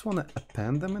 and I just want to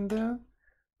append them in there.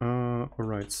 All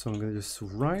right, so I'm going to just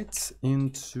write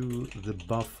into the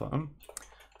buffer.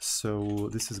 So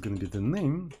this is going to be the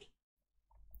name,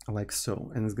 like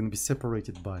so, and it's going to be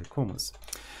separated by commas.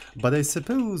 But I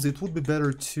suppose it would be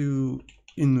better to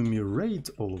enumerate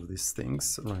all of these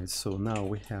things, right? So now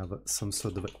we have some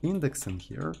sort of index in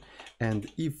here, and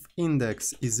if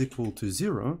index is equal to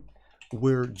 0,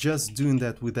 we're just doing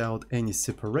that without any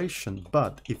separation.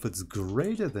 But if it's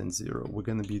greater than 0, we're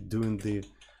going to be doing the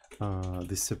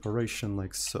separation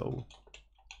like so.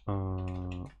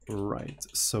 Right,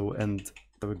 so, and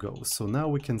there we go. So now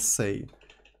we can say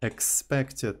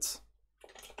expected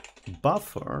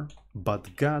buffer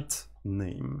but got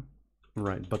name,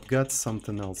 right, but got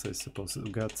something else, I suppose,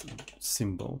 got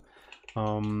symbol.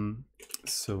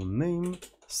 So name,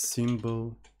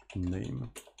 symbol,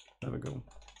 name, there we go.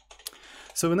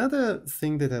 So another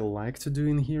thing that I like to do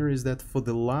in here is that for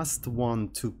the last one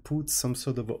to put some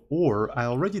sort of or, I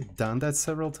already done that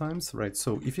several times, right?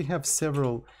 So if you have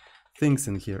several things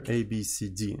in here, A, B, C,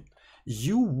 D,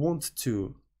 you want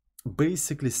to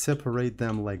basically separate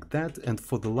them like that, and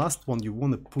for the last one you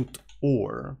want to put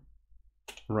or,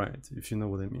 right, if you know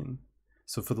what I mean.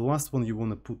 So for the last one you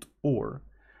want to put or.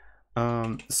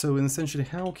 So essentially,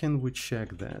 how can we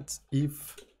check that?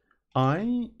 If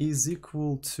I is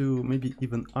equal to, maybe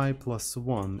even I plus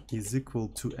 1 is equal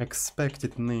to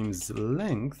expected names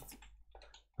length,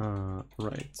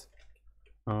 right,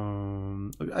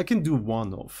 I can do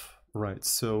one of, right,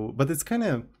 so, but it's kind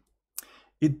of,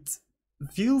 it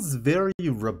feels very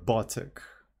robotic.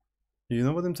 You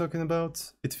know what I'm talking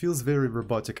about? It feels very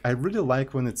robotic. I really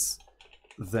like when it's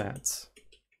that.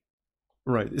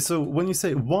 Right, so when you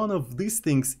say one of these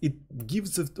things, it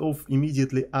gives it off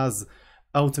immediately as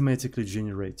automatically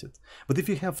generated. But if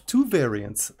you have two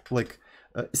variants, like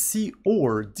C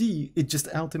or D, it just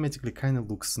automatically kind of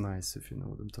looks nice, if you know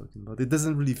what I'm talking about. It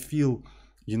doesn't really feel,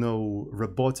 you know,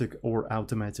 robotic or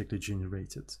automatically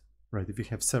generated. Right, if you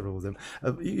have several of them.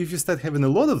 If you start having a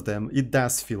lot of them, it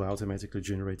does feel automatically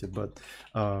generated, but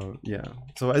yeah.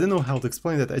 So I don't know how to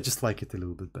explain that, I just like it a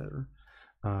little bit better.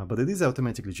 But it is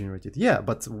automatically generated. Yeah,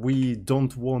 but we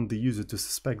don't want the user to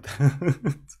suspect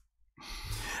that.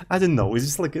 I don't know. It's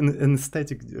just like an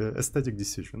aesthetic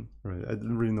decision, right? I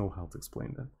don't really know how to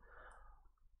explain that.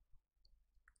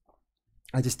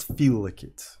 I just feel like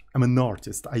it. I'm an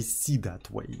artist. I see that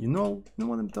way. You know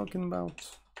what I'm talking about?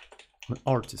 I'm an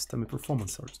artist. I'm a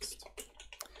performance artist.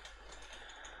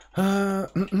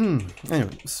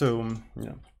 Anyway, so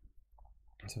yeah.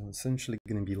 So essentially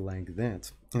gonna be like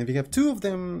that. And if we have two of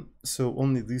them, so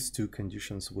only these two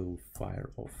conditions will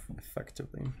fire off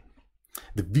effectively.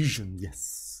 The vision,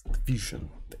 yes, the vision,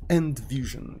 the end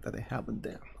vision that I have in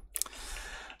there.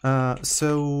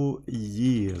 So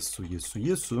yesu,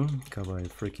 kawaii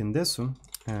freaking desu.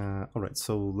 All right,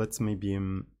 so let's maybe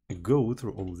go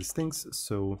through all of these things.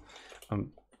 So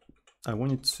I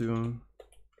wanted to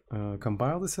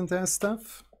compile this entire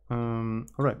stuff. All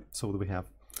right, so what do we have?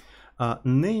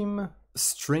 Name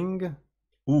string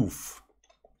oof.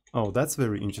 Oh, that's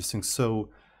very interesting. So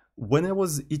when I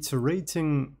was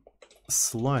iterating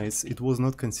slides, it was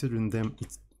not considering them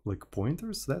like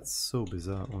pointers. That's so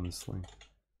bizarre, honestly.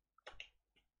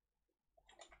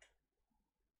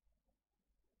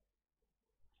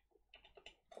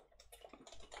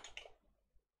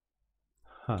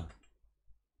 Huh.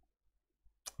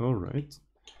 All right.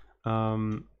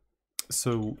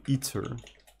 So iter.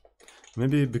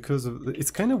 Maybe because of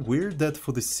it's kind of weird that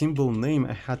for the symbol name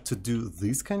I had to do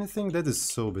this kind of thing. That is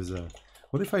so bizarre.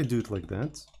 What if I do it like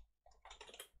that?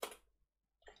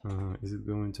 Is it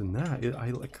going to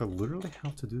I literally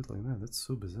have to do it like that. That's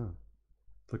so bizarre.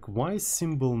 Like, why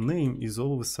symbol name is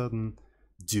all of a sudden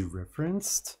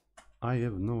dereferenced? I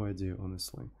have no idea,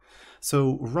 honestly.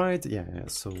 So right, yeah,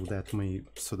 so that may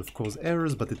sort of cause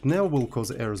errors, but it now will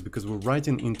cause errors because we're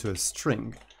writing into a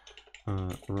string.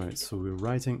 Right, so we're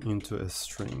writing into a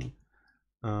string.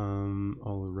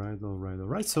 All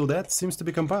right. So that seems to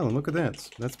be compiling. Look at that.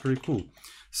 That's pretty cool.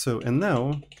 So, and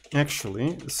now,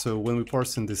 actually, so when we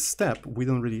parse in this step, we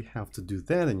don't really have to do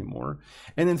that anymore.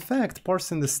 And in fact,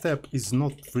 parsing the step is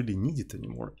not really needed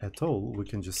anymore at all. We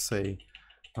can just say,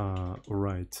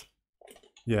 right,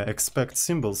 yeah, expect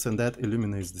symbols, and that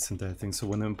eliminates this entire thing. So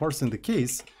when I'm parsing the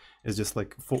case, it's just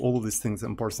like for all of these things,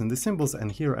 I'm parsing the symbols,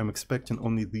 and here I'm expecting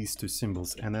only these two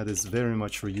symbols, and that is very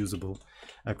much reusable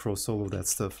across all of that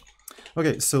stuff.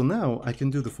 Okay, so now I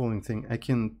can do the following thing. I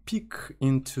can pick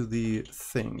into the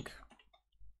thing,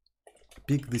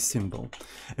 pick the symbol,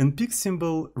 and pick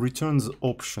symbol returns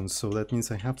options. So that means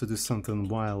I have to do something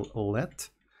while let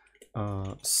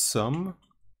some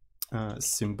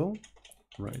symbol,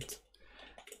 right?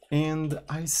 And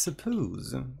I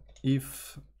suppose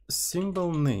if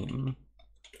symbol name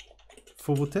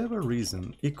for whatever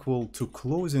reason equal to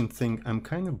closing thing, I'm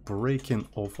kind of breaking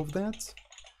off of that,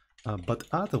 but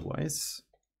otherwise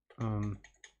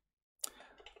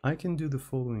I can do the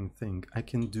following thing. I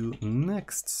can do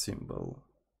next symbol,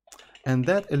 and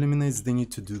that eliminates the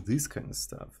need to do this kind of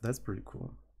stuff. That's pretty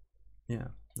cool. Yeah,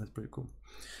 that's pretty cool.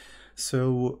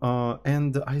 So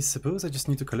and I suppose I just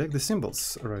need to collect the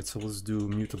symbols. All right, so let's do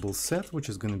mutable set, which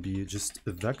is going to be just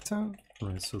a vector.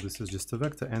 Right, so this is just a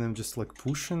vector, and I'm just like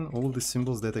pushing all of the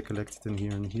symbols that I collected in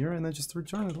here and here, and I just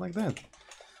return it like that.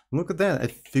 Look at that, I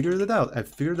figured it out. I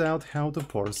figured out how to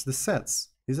parse the sets.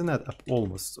 Isn't that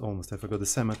almost, I forgot the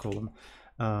semicolon.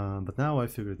 But now I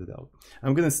figured it out.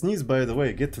 I'm gonna sneeze, by the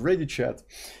way. Get ready, chat.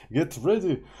 Get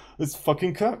ready. It's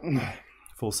fucking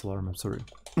false alarm, I'm sorry.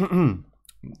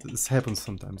 This happens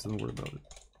sometimes, don't worry about it.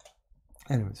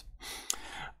 Anyways.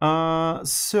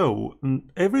 So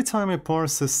every time I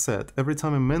parse a set, every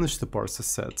time I manage to parse a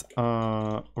set,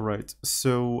 right,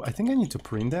 so I think I need to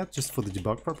print that just for the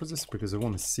debug purposes because I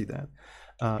want to see that.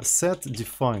 Set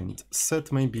defined,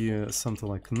 set may be something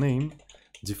like name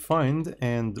defined,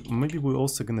 and maybe we're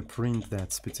also going to print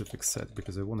that specific set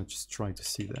because I want to just try to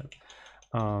see that.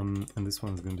 And this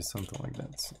one is going to be something like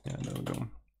that. Yeah, there we go.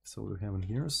 So we have in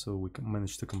here, so we can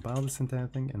manage to compile this entire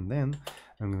thing, and then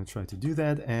I'm going to try to do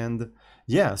that. And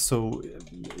yeah, so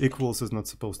equals is not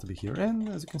supposed to be here, and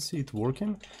as you can see, it's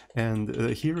working. And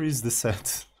here is the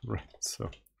set, right?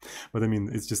 So, but I mean,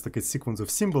 it's just like a sequence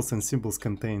of symbols, and symbols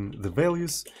contain the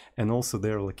values and also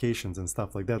their locations and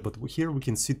stuff like that. But here we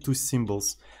can see two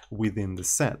symbols within the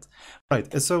set,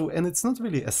 right? So, and it's not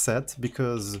really a set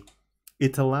because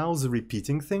it allows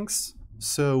repeating things.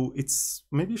 So it's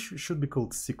maybe should be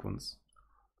called sequence,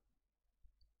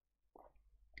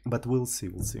 but we'll see.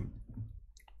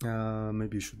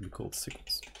 Maybe it should be called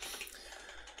sequence.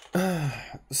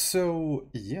 So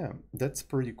yeah, that's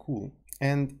pretty cool.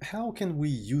 And how can we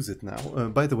use it now?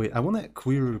 By the way, I want to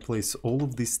query replace all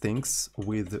of these things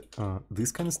with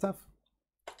this kind of stuff.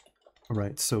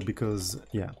 Right, so because,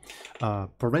 yeah,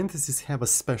 parentheses have a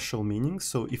special meaning.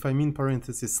 So if I mean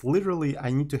parentheses literally,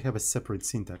 I need to have a separate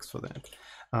syntax for that.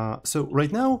 So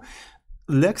right now,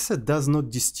 Lexa does not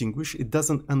distinguish, it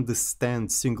doesn't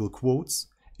understand single quotes,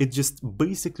 it just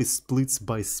basically splits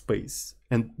by space.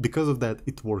 And because of that,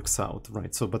 it works out,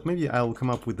 right? So, but maybe I'll come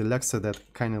up with the Lexa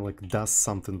that kind of like does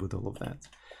something with all of that.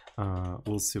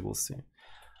 We'll see.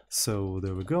 So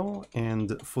there we go.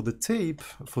 And for the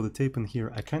tape in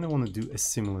here, I kind of want to do a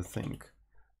similar thing,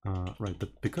 right?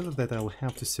 But because of that, I'll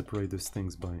have to separate those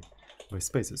things by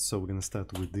spaces. So we're gonna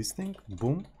start with this thing,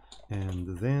 boom,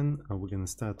 and then we're gonna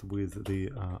start with the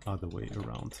other way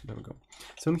around. There we go.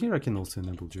 So in here, I can also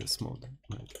enable JS mode,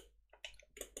 right?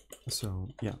 So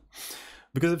yeah,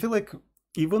 because I feel like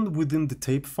even within the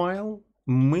tape file,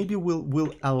 maybe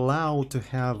we'll allow to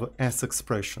have S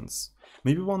expressions.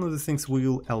 Maybe one of the things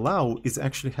we'll allow is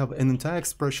actually have an entire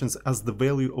expressions as the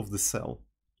value of the cell,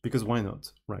 because why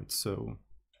not, right? So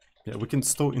yeah, we can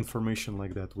store information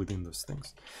like that within those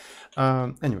things.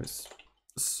 Anyways,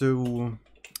 so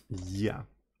yeah.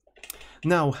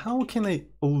 Now, how can I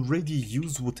already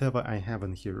use whatever I have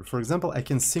in here? For example, I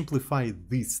can simplify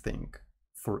this thing.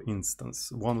 For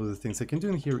instance, one of the things I can do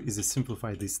in here is to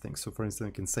simplify this thing. So for instance,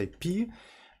 I can say P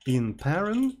in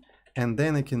parent, and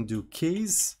then I can do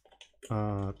case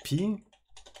P,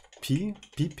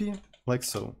 like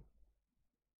so.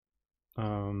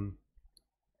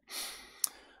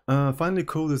 Finally,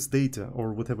 code as data,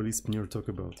 or whatever Lisp near talk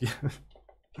about. Yeah.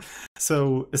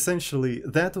 So essentially,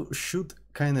 that should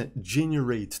kind of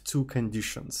generate two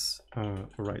conditions,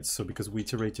 right? So because we're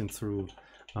iterating through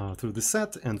the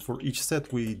set, and for each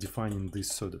set we defining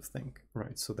this sort of thing,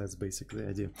 right? So that's basically the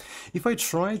idea. If I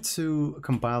try to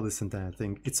compile this entire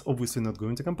thing, it's obviously not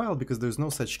going to compile because there's no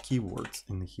such keywords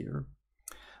in here.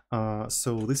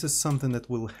 So this is something that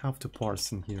we'll have to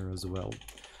parse in here as well.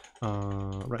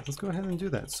 Right, let's go ahead and do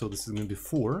that. So this is going to be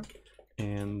 4,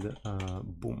 and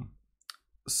boom.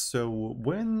 So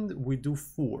when we do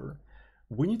 4,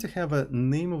 we need to have a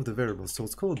name of the variable. So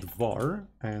let's call it var,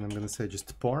 and I'm going to say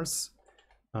just parse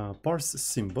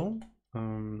symbol.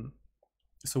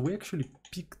 So we actually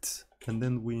picked, and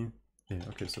then yeah,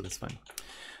 okay, so that's fine.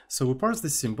 So we parse the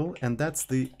symbol, and that's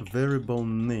the variable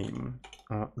name.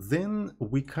 Then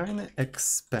we kind of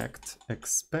expect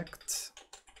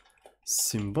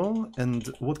symbol, and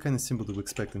what kind of symbol do we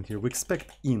expect in here? We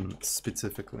expect in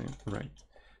specifically, right?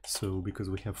 So because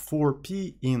we have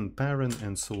 4p in parent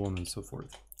and so on and so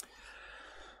forth.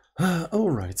 All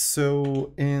right,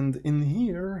 so, and in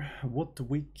here, what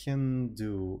we can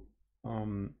do,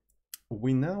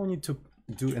 we now need to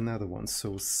do another one.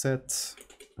 So set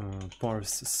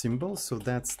parse symbol, so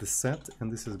that's the set,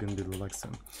 and this is going to be the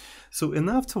Lexa. So, and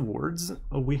afterwards,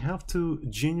 we have to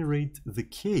generate the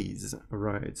case,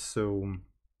 right? So,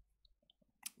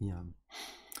 yeah.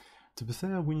 To be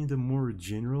fair, we need a more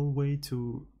general way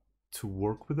to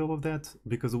work with all of that,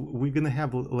 because we're gonna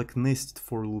have like nested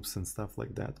for loops and stuff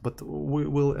like that, but we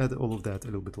will add all of that a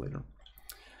little bit later.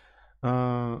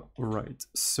 Right,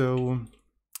 so,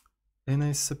 and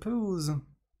I suppose,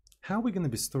 how are we gonna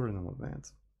be storing all of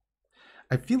that?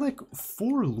 I feel like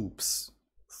for loops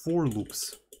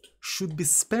should be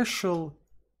special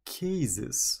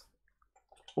cases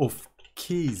of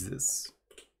cases,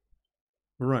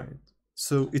 right?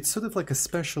 So it's sort of like a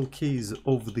special case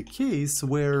of the case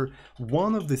where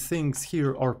one of the things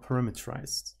here are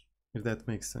parameterized, if that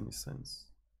makes any sense.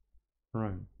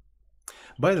 Right.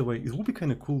 By the way, it would be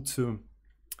kind of cool to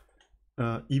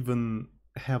even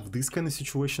have this kind of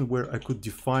situation where I could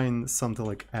define something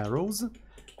like arrows,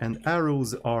 and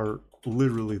arrows are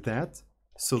literally that.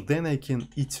 So then I can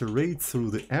iterate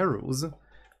through the arrows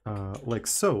like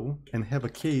so, and have a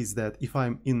case that if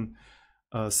I'm in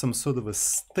some sort of a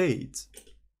state,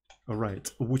 right,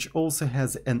 which also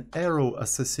has an arrow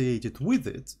associated with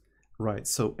it, right?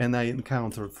 So, and I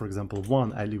encounter, for example,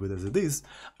 1, I leave it as it is,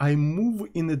 I move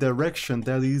in a direction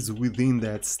that is within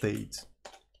that state.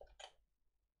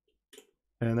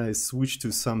 And I switch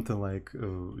to something like,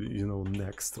 you know,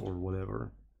 next or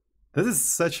whatever. That is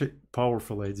such a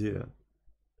powerful idea.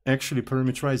 Actually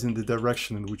parameterizing the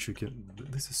direction in which you can,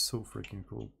 this is so freaking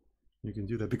cool. You can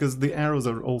do that because the arrows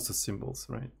are also symbols,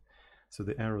 right? So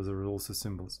the arrows are also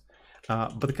symbols.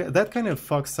 But that kind of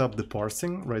fucks up the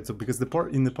parsing, right? So because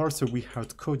in the parser we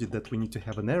hard coded that we need to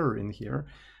have an error in here,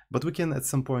 but we can at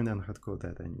some point unhard code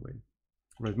that anyway,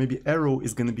 right? Maybe arrow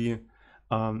is going to be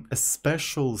a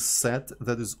special set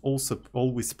that is also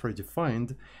always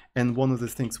predefined, and one of the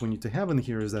things we need to have in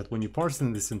here is that when you parse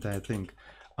in this entire thing,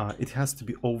 it has to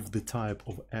be of the type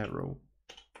of arrow,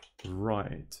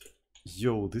 right?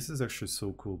 Yo, this is actually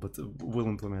so cool, but we'll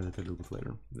implement it a little bit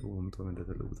later. We'll implement it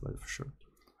a little bit later for sure.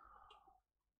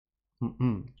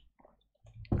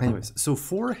 Anyways, so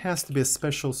for has to be a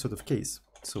special sort of case.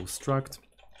 So struct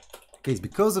case.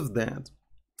 Because of that,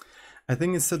 I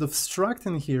think instead of struct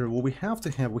in here, what we have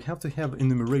to have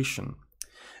enumeration.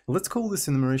 Let's call this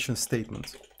enumeration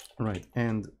statement, right?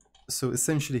 And so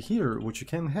essentially here, what you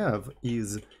can have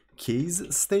is case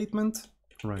statement,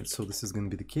 right? So this is going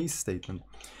to be the case statement,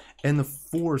 and a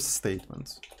for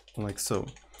statement, like so.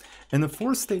 And the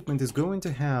for statement is going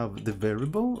to have the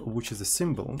variable, which is a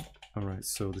symbol, all right?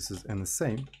 So this is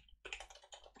NSA,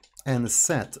 and a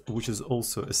set, which is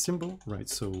also a symbol, right?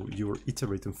 So you're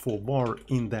iterating for bar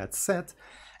in that set,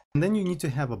 and then you need to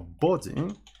have a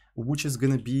body, which is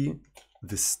going to be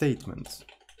the statement,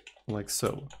 like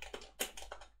so,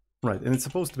 right? And it's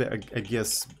supposed to be, I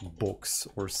guess, box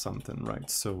or something, right?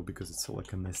 So because it's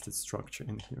like a nested structure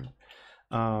in here,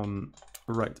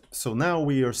 right? So now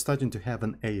we are starting to have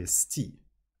an AST,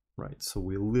 right? So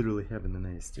we're literally having an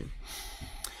AST.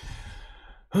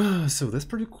 So that's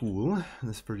pretty cool.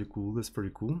 That's pretty cool. That's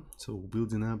pretty cool. So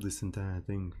building up this entire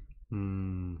thing.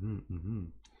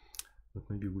 But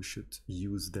maybe we should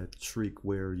use that trick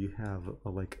where you have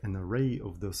like an array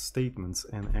of those statements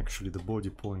and actually the body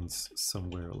points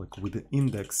somewhere, like with the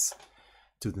index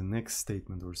to the next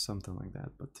statement or something like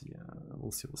that. But yeah,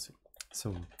 we'll see, we'll see.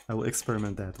 So I will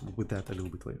experiment with that a little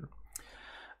bit later.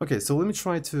 Okay, so let me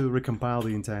try to recompile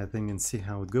the entire thing and see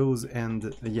how it goes.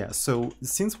 And yeah, so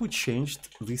since we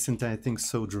changed this entire thing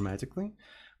so dramatically,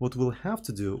 what we'll have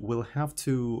to do, we'll have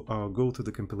to go to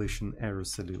the compilation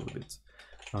errors a little bit.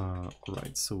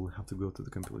 Right, so we'll have to go to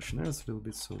the compilation errors a little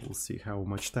bit, so we'll see how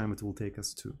much time it will take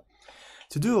us to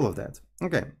do all of that.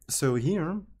 Okay, so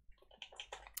here,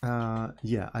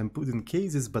 yeah, I'm putting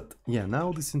cases, but yeah,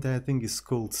 now this entire thing is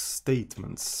called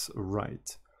statements,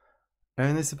 right?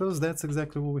 And I suppose that's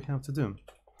exactly what we have to do.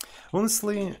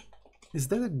 Honestly, is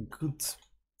that a good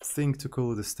thing to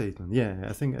call it a statement? Yeah,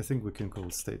 I think we can call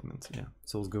it statement. Yeah,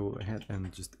 so let's go ahead and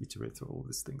just iterate through all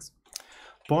these things.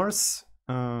 Parse.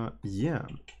 Yeah,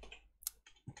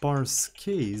 parse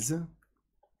case.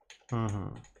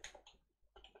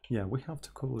 Yeah, we have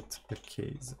to call it a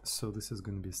case. So this is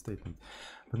going to be a statement.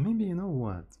 But maybe, you know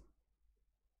what?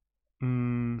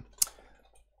 I'm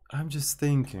just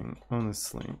thinking,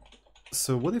 honestly.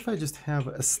 So what if I just have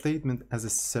a statement as a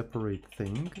separate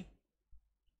thing?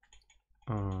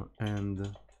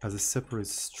 And as a separate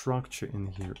structure in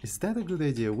here. Is that a good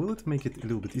idea? Will it make it a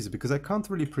little bit easier? Because I can't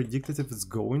really predict it if it's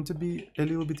going to be a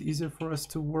little bit easier for us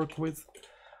to work with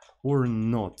or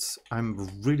not. I'm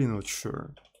really not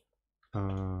sure.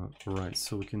 Right,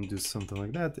 so we can do something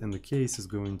like that, and the case is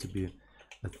going to be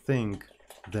a thing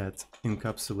that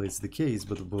encapsulates the case,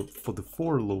 but for the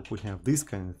for loop we have this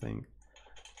kind of thing.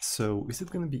 So is it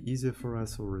going to be easier for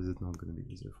us, or is it not going to be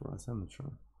easier for us? I'm not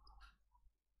sure.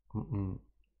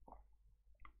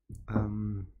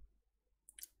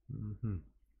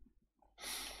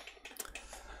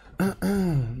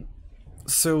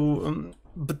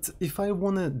 But if I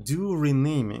want to do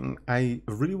renaming, I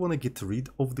really want to get rid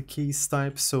of the case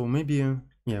type, so maybe,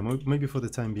 yeah, maybe for the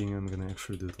time being I'm going to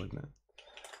actually do it like that.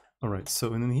 Alright,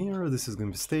 so and in here this is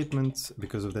going to be statement.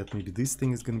 Because of that, maybe this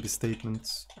thing is going to be statement.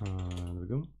 There we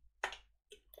go.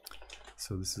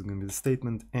 So this is going to be the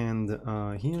statement, and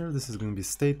here this is going to be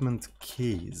statement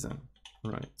case.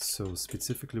 Right, so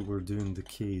specifically we're doing the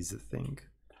case thing.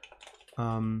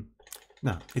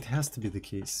 No, it has to be the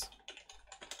case.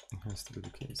 It has to be the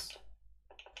case.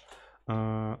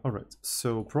 Alright,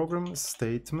 so program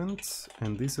statement,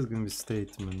 and this is going to be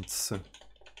statements.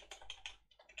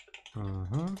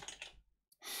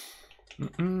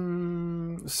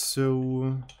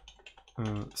 So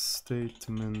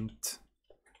statement.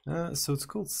 So it's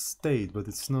called state, but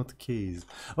it's not case.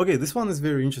 Okay, this one is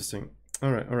very interesting.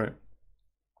 Alright, alright.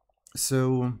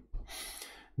 So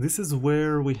this is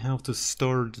where we have to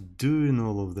start doing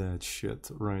all of that shit,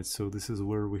 right? So this is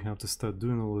where we have to start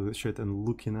doing all of that shit and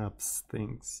looking up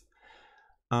things.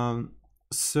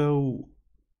 So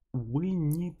we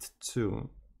need to,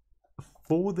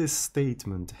 for this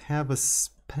statement, have a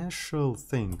special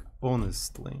thing,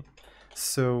 honestly.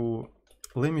 So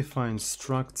let me find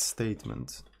struct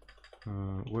statement.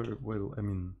 Well, I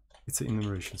mean, it's an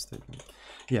enumeration statement.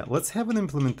 Yeah, let's have an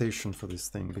implementation for this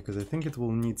thing, because I think it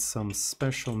will need some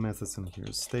special methods in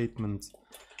here. Statement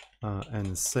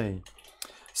and say.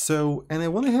 So, and I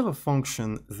want to have a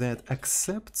function that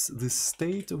accepts the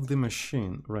state of the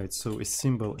machine, right? So a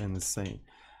symbol and a say.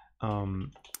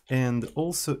 And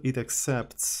also it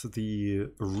accepts the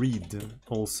read,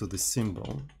 also the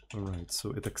symbol, all right?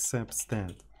 So it accepts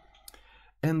that.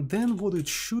 And then what it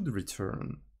should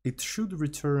return, it should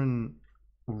return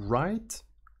right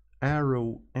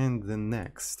arrow and the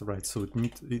next, right? So it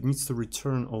needs to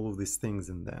return all of these things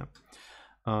in there.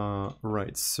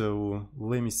 Right, so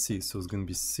let me see. So it's gonna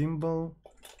be symbol,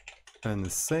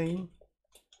 NSA,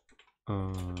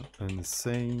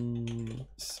 NSA,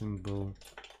 symbol,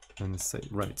 NSA,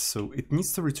 right? So it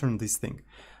needs to return this thing.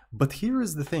 But here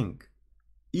is the thing.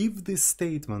 If this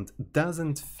statement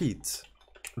doesn't fit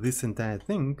this entire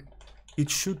thing, it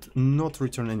should not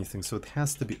return anything. So it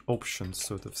has to be option,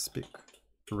 so to speak.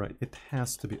 Right, it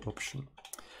has to be option.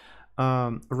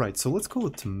 Right, so let's call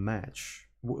it match.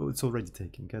 It's already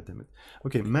taken, goddammit.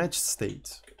 Okay, match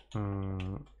state.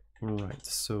 Right,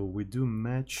 so we do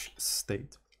match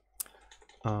state.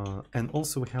 And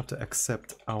also we have to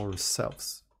accept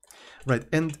ourselves. Right,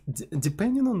 and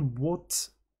depending on what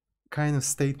kind of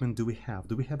statement do we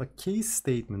have a case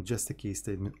statement, just a case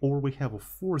statement, or we have a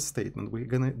for statement? We're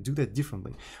gonna do that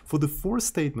differently. For the for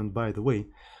statement, by the way,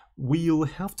 we'll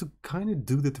have to kind of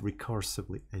do that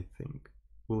recursively, I think.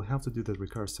 We'll have to do that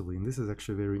recursively, and this is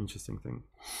actually a very interesting thing.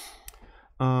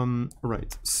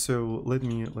 Right, so let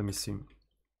me see.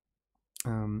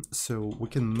 So we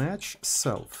can match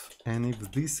self, and if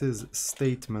this is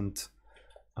statement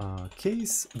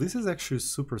case, this is actually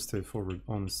super straightforward,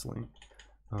 honestly.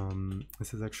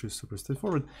 This is actually super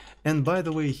straightforward. And by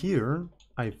the way, here,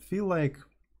 I feel like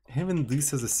having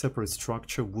this as a separate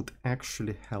structure would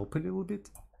actually help a little bit.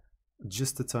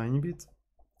 Just a tiny bit.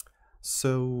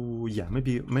 So yeah,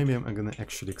 maybe I'm gonna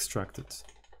actually extract it.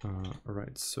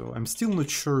 Right, so I'm still not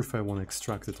sure if I want to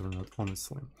extract it or not,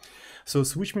 honestly. So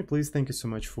switch me please, thank you so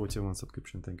much for tier 1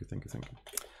 subscription, thank you.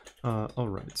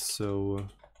 Alright, so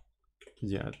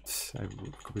yeah, I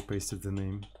copy pasted the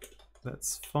name,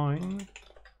 that's fine.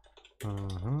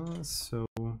 So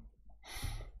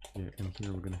yeah, and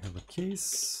here we're gonna have a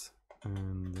case,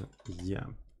 and yeah.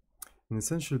 And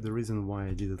essentially the reason why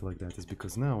I did it like that is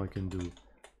because now I can do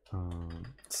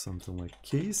something like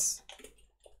case,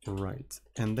 right,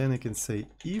 and then I can say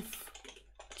if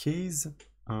case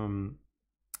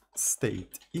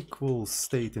state equals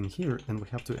state in here, and we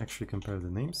have to actually compare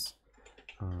the names,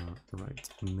 right,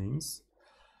 names,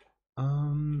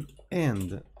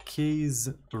 and case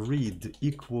read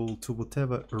equal to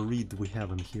whatever read we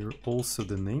have in here, also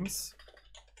the names.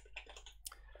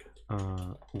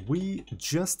 We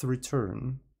just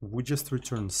return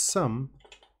some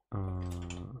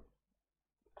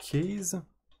case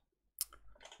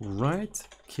right,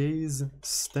 case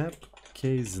step,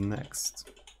 case next.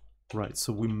 Right,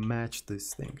 so we match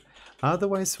this thing.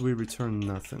 Otherwise we return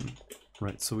nothing.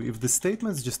 Right, so if the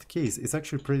statement is just case, it's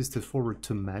actually pretty straightforward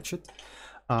to match it.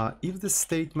 If the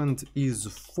statement is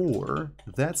for,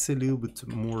 that's a little bit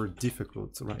more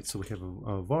difficult. Right, so we have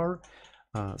a var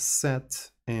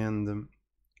set and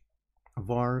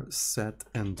var set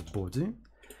and body,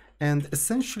 and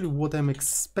essentially what I'm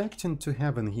expecting to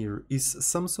happen here is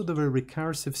some sort of a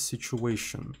recursive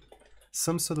situation,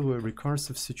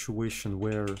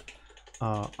 where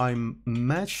I'm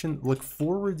matching, like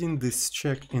forwarding this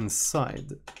check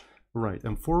inside. Right,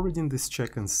 I'm forwarding this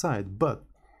check inside, but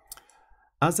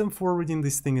as I'm forwarding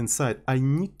this thing inside, I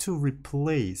need to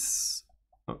replace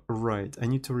right, I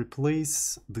need to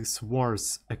replace these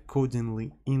vars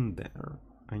accordingly in there.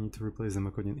 I need to replace them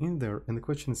accordingly in there, and the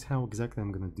question is how exactly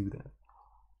I'm gonna do that.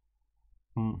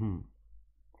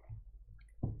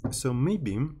 So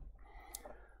maybe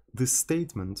this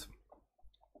statement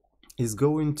is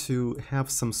going to have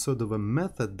some sort of a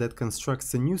method that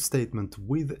constructs a new statement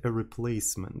with a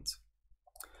replacement.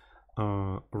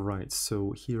 Right,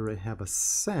 so here I have a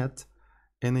set,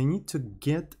 and I need to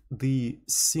get the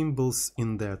symbols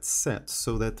in that set.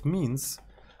 So that means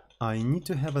I need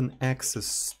to have an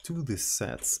access to the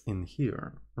sets in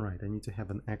here. Right, I need to have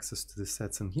an access to the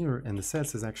sets in here, and the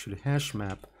sets is actually hash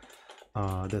map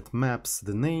that maps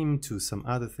the name to some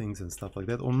other things and stuff like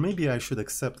that. Or maybe I should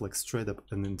accept like straight up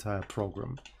an entire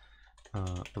program.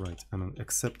 Right, I'm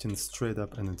accepting straight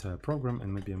up an entire program,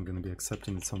 and maybe I'm going to be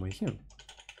accepting it somewhere here.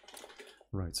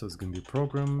 Right, so it's going to be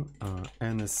program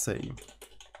NSA.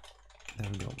 There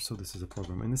we go. So this is a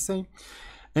program NSA.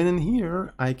 And in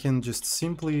here, I can just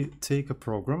simply take a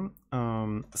program,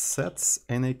 sets,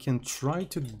 and I can try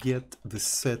to get the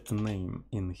set name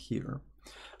in here.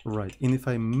 Right, and if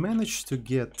I manage to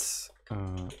get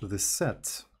the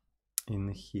set in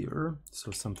here,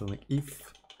 so something like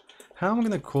if, how I'm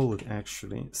going to call it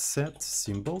actually, set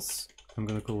symbols. I'm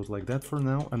going to call it like that for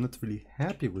now. I'm not really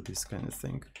happy with this kind of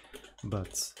thing,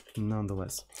 but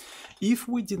nonetheless. If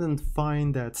we didn't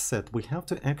find that set, we have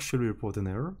to actually report an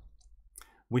error.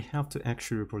 we have to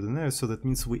actually report an error. So that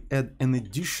means we add an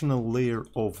additional layer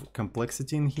of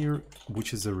complexity in here,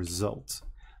 which is a result,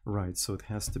 right? So it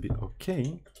has to be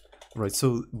okay, right?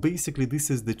 So basically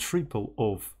this is the triple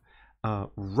of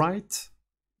right,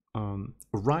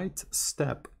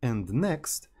 step and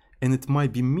next, and it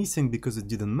might be missing because it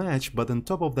didn't match, but on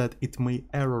top of that it may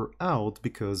error out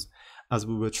because as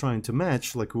we were trying to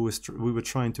match, like we were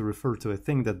trying to refer to a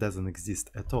thing that doesn't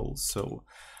exist at all. So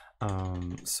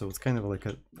so it's kind of like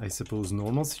a, I suppose,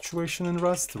 normal situation in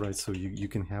Rust, right? So you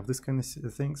can have this kind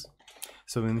of things.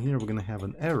 So in here we're gonna have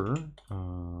an error,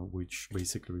 which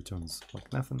basically returns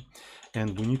like nothing,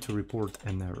 and we need to report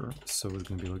an error. So it's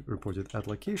gonna be like reported at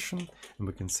location, and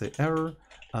we can say error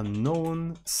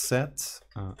unknown set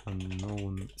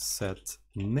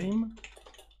name,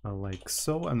 like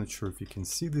so. I'm not sure if you can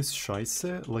see this.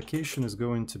 Scheiße. Location is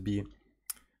going to be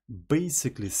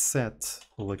basically set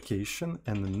location,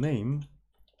 and the name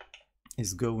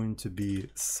is going to be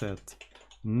set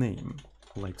name,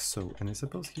 like so. And I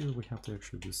suppose here we have to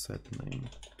actually do set name,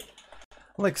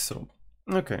 like so.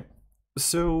 Okay,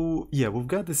 so yeah, we've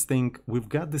got this thing, we've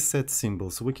got the set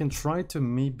symbols, so we can try to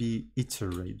maybe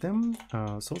iterate them.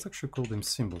 So let's actually call them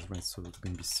symbols, right? So it's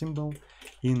going to be symbol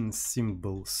in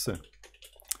symbols.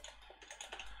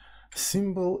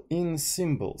 Symbol in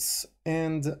symbols,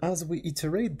 and as we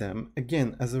iterate them,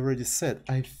 again, as I already said,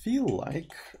 I feel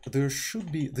like there should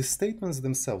be the statements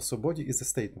themselves. So body is a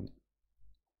statement.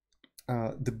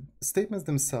 The statements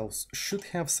themselves should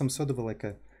have some sort of like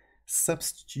a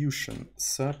substitute,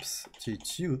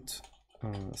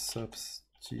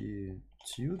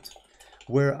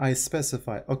 where I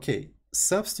specify, okay,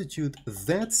 substitute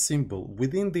that symbol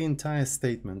within the entire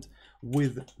statement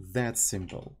with that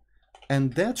symbol.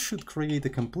 And that should create a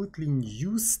completely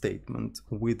new statement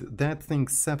with that thing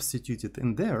substituted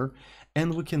in there,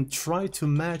 and we can try to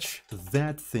match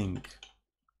that thing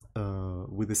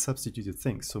with the substituted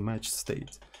thing, so match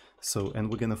state. So, and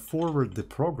we're gonna forward the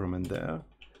program in there,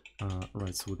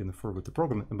 right? So we're gonna forward the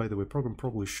program, and by the way, program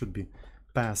probably should be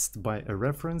passed by a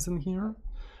reference in here.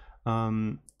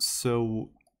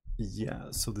 So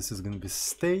yeah, so this is gonna be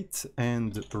state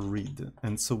and read,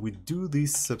 and so we do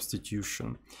this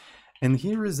substitution. And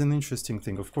here is an interesting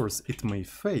thing. Of course, it may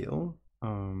fail.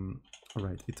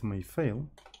 Right, it may fail.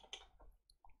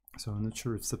 So I'm not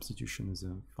sure if substitution is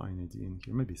a fine idea in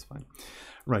here. Maybe it's fine.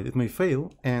 Right, it may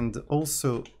fail. And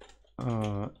also,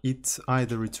 it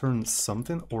either returns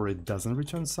something or it doesn't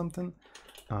return something.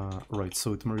 Right,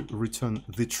 so it may return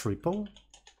the triple.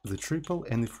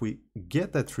 And if we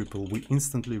get that triple, we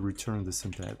instantly return this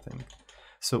entire thing.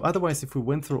 So otherwise, if we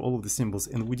went through all of the symbols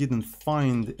and we didn't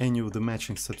find any of the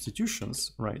matching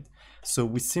substitutions, right? So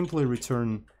we simply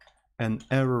return an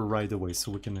error right away. So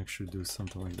we can actually do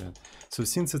something like that. So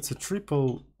since it's a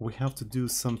triple, we have to do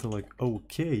something like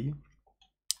okay.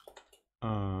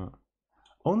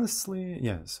 Honestly,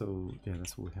 yeah, so yeah,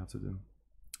 that's what we have to do.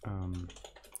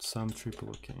 Some triple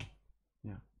okay.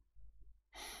 Yeah.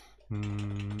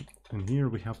 And here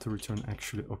we have to return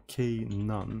actually okay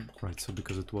none, right? So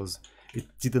because it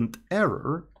didn't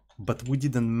error, but we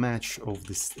didn't match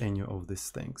any of these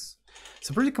things. It's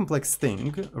a pretty complex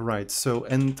thing, right? So,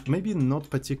 and maybe not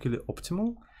particularly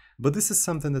optimal, but this is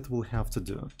something that we'll have to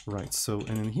do, right? So,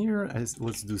 and in here,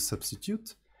 let's do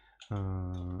substitute,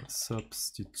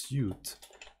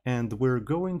 and we're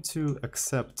going to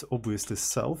accept obviously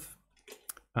self.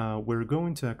 We're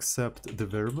going to accept the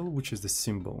variable, which is the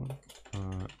symbol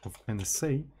of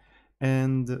NSA,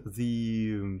 and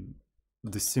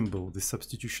the symbol, the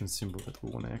substitution symbol that we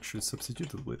want to actually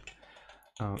substitute it with.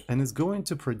 And it's going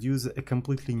to produce a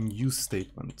completely new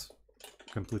statement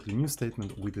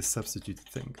with the substituted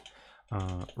thing.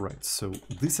 Right, so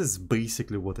this is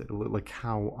basically like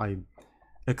how I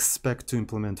expect to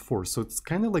implement for. So it's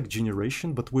kind of like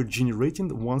generation, but we're generating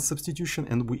one substitution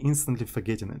and we instantly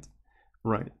forgetting it.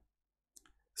 Right.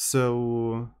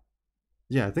 So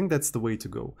yeah, I think that's the way to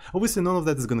go. Obviously, none of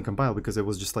that is going to compile because I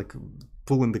was just like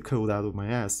pulling the code out of my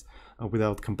ass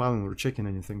without compiling or checking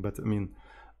anything. But I mean,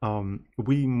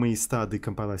 we may start the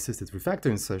compiler assisted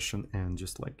refactoring session and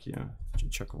just like, yeah,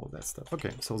 check all of that stuff.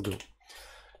 Okay, so let's go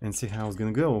and see how it's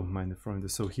going to go.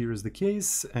 So here is the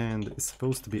case, and it's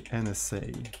supposed to be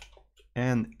NSA.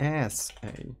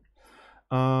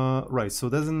 Right, so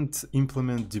it doesn't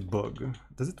implement debug.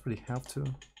 Does it really have to?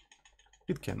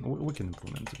 It can. We can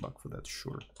implement debug for that,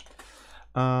 sure.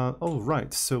 All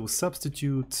right, so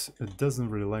substitute doesn't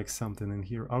really like something in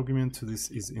here. Argument to this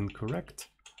is incorrect.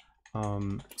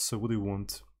 So what do you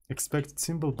want? Expected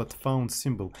symbol, but found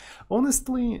symbol.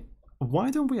 Honestly,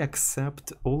 why don't we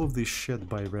accept all of this shit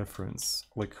by reference?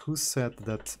 Like, who said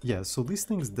that? Yeah, so these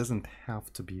things doesn't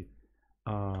have to be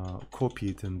copy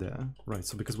it in there, right?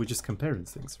 So because we're just comparing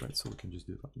things, right? So we can just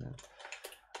do it like that.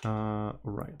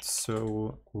 Right,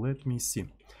 so let me see.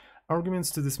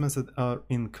 Arguments to this method are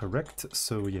incorrect.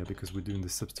 So yeah, because we're doing the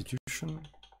substitution.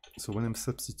 So when I'm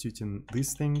substituting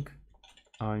this thing,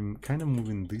 I'm kind of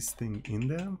moving this thing in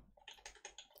there.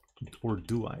 Or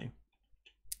do I?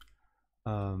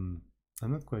 I'm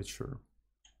not quite sure.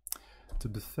 To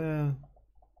be fair,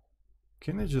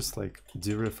 can I just like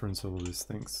dereference all of these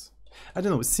things? I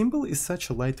don't know, symbol is such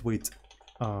a lightweight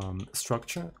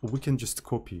structure, we can just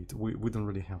copy it. We don't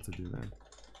really have to do that.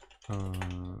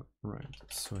 Right,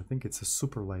 so I think it's a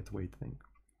super lightweight thing.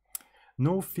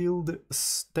 No field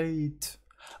state.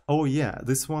 Oh yeah,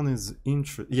 this one is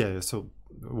yeah, so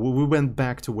we went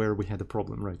back to where we had a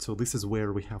problem, right? So this is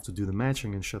where we have to do the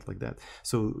matching and shit like that.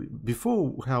 So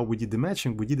before, how we did the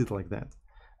matching, we did it like that,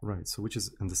 right? So which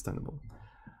is understandable.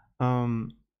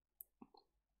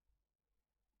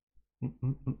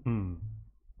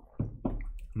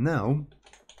 Now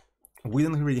we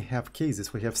don't really have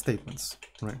cases, we have statements,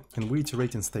 right? And we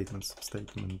iterate in statements.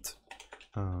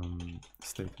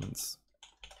 Statements.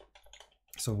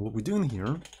 So what we're doing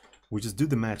here, we just do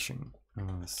the matching.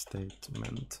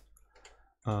 Statement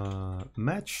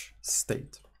match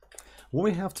state. What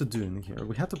we have to do in here,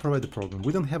 we have to provide the program.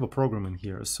 We don't have a program in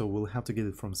here, so we'll have to get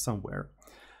it from somewhere.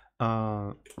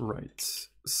 Right,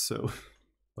 so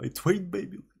lightweight,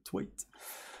 baby, lightweight.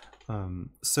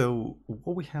 So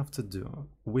what we have to do,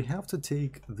 we have to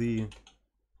take the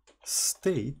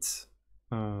state.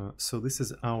 So this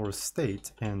is our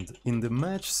state, and in the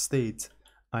match state,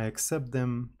 I accept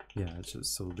them. Yeah,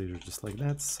 just so they're just like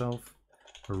that. Self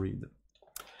read.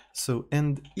 So,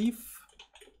 and if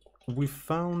we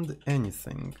found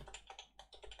anything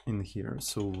in here,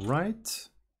 so right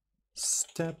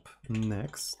step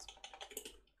next,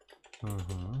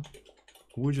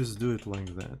 we just do it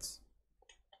like that,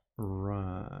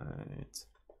 right?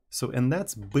 So, and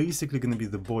that's basically going to be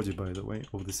the body, by the way,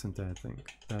 of this entire thing.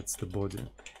 That's the body.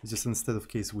 It's just instead of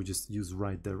case, we just use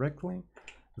right directly.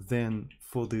 Then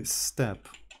for the step,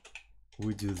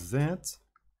 we do that.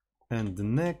 And the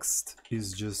next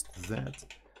is just that.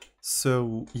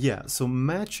 So yeah, so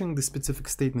matching the specific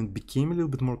statement became a little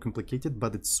bit more complicated,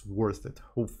 but it's worth it,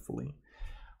 hopefully.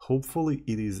 Hopefully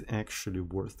it is actually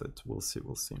worth it. We'll see,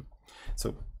 we'll see.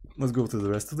 So let's go to the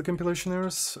rest of the compilation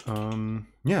errors.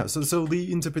 Yeah, so the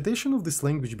interpretation of this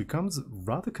language becomes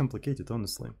rather complicated,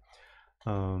 honestly.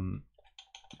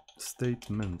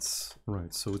 Statements,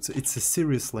 right? So it's a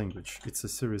serious language. It's a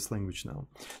serious language now.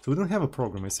 So we don't have a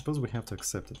program. I suppose we have to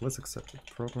accept it. Let's accept it.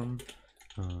 Program.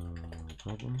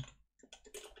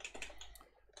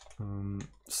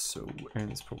 So,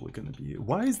 and it's probably gonna be.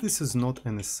 Why is this is not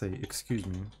NSA? Excuse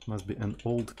me. Must be an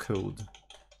old code.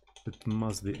 It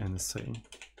must be NSA.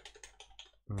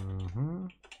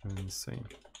 NSA.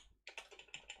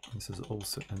 This is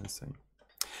also NSA.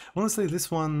 Honestly, this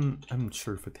one, I'm not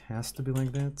sure if it has to be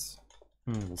like that.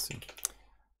 We'll see.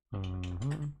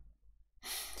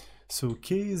 So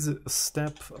case,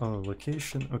 step,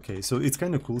 location. Okay, so it's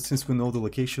kind of cool. Since we know the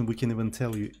location, we can even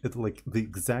tell you at like the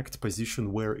exact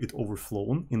position where it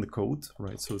overflown in the code,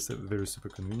 right? So it's very super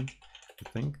convenient, I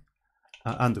think.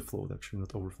 Underflowed, actually,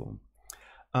 not overflown.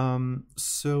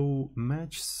 So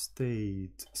match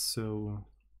state. So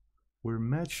we're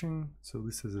matching. So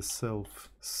this is a self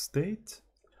state.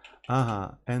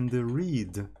 And the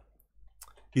read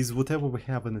is whatever we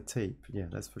have in the tape. Yeah,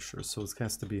 that's for sure. So it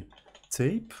has to be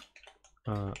tape,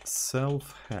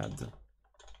 self head.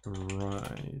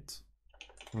 Right.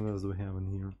 What else do we have in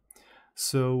here?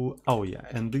 So, oh yeah,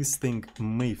 and this thing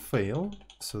may fail.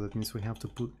 So that means we have to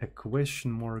put a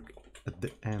question mark at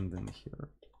the end in here.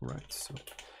 Right, so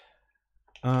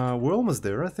we're almost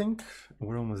there, I think.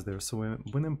 We're almost there. So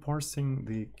when I'm parsing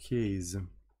the case, so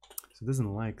it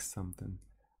doesn't like something.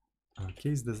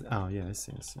 Case does, oh yeah, I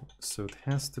see. So it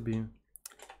has to be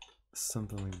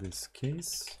something like this.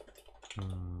 Case,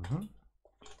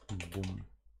 boom.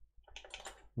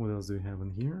 What else do we have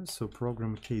in here? So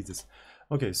program cases.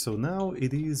 Okay, so now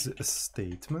it is a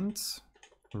statement.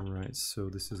 Right, so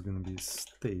this is going to be a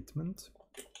statement.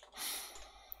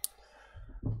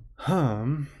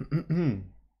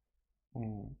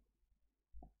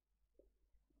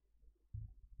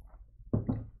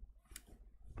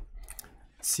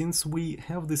 Since we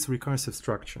have this recursive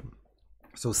structure,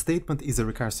 so statement is a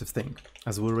recursive thing,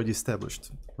 as we already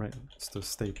established, right? So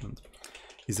statement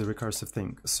is a recursive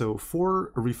thing. So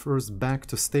for refers back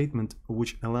to statement,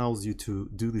 which allows you to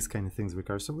do these kind of things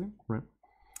recursively, right?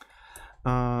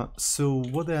 So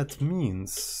what that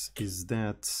means is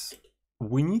that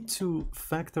we need to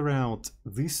factor out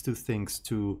these two things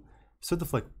to sort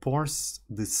of like parse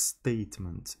this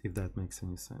statement, if that makes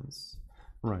any sense.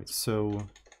 Right, so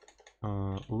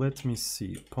let me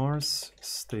see, parse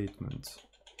statement.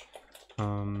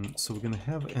 So we're gonna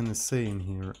have NSA in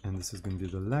here, and this is gonna be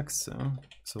the Lexa.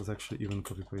 So let's actually even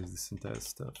copy paste this entire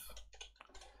stuff.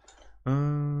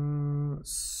 And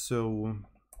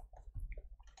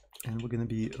we're gonna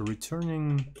be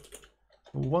returning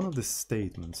one of the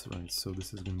statements, right? So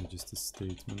this is gonna be just a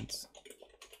statement.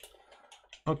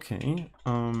 Okay,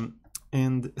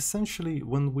 and essentially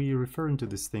when we refer into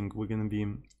this thing, we're gonna be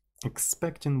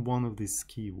expecting one of these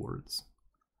keywords.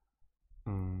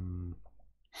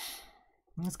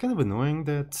 It's kind of annoying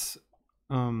that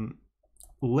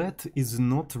let is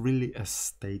not really a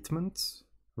statement,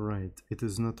 right? It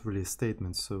is not really a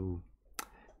statement, so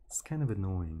it's kind of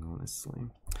annoying, honestly.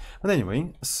 But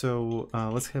anyway, so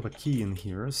let's have a key in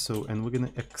here. So, and we're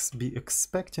gonna be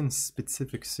expecting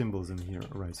specific symbols in here,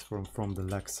 right? From the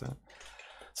Lexa.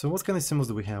 So what kind of symbols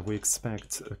do we have? We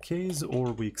expect a case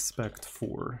or we expect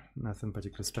for, nothing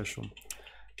particularly special.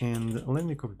 And let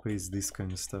me copy paste this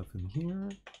kind of stuff in here.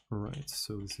 Right,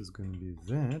 so this is going to be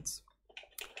that.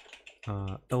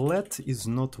 A let is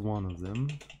not one of them.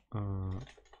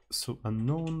 So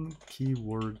unknown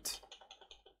keyword.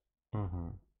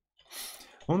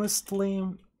 Honestly,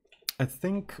 I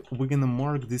think we're going to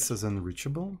mark this as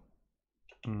unreachable.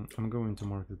 I'm going to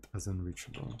mark it as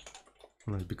unreachable.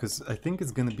 Right, because I think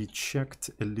it's going to be checked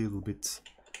a little bit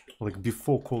like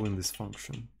before calling this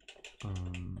function.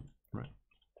 Right.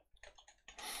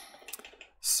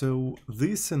 So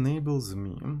this enables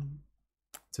me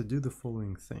to do the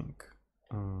following thing.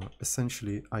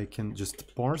 Essentially, I can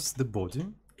just parse the body,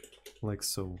 like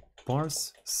so.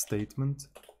 Parse statement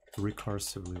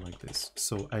recursively like this.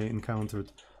 So I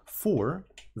encountered for,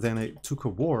 then I took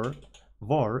a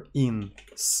var in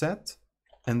set,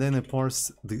 and then I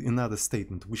parse another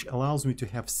statement, which allows me to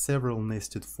have several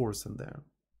nested fors in there.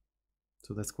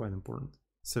 So that's quite important.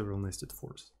 Several nested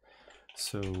fors.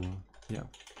 So yeah.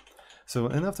 So,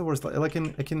 and afterwards, I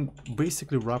can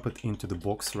basically wrap it into the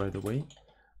box right away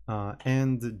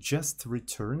and just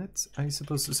return it, I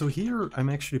suppose. So here I'm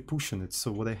actually pushing it.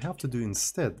 So what I have to do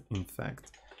instead, in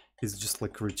fact, is just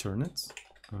like return it.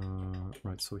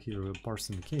 Right, so here we're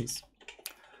parsing the case.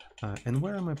 And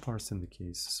where am I parsing the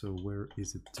case? So where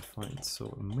is it defined?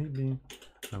 So maybe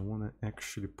I want to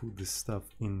actually put this stuff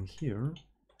in here.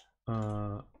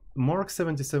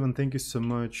 Mark77, thank you so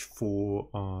much for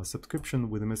subscription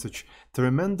with the message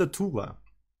Tremenda Tula.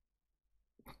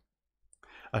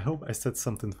 I hope I said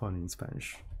something funny in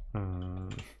Spanish.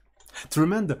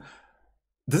 Tremenda,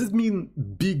 does it mean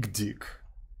big dick?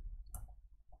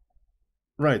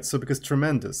 Right, so because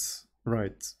tremendous,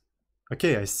 right.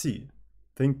 Okay, I see.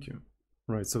 Thank you.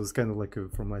 Right, so it's kind of like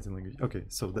from Latin language. Okay,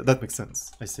 so that makes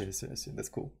sense. I see. That's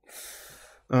cool.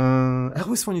 I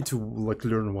always wanted to like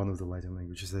learn one of the Latin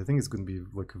languages. I think it's going to be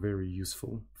like very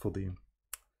useful for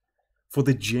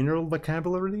the general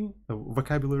vocabulary,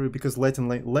 because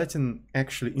Latin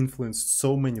actually influenced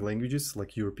so many languages,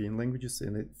 like European languages,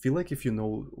 and I feel like if you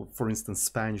know, for instance,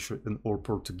 Spanish or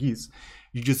Portuguese,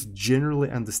 you just generally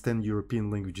understand European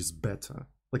languages better,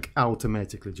 like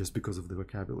automatically, just because of the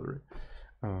vocabulary.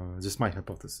 Just my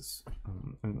hypothesis.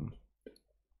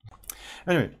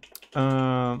 Anyway,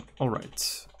 all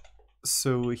right.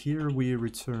 So here we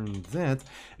return that,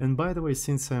 and by the way,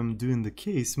 since I'm doing the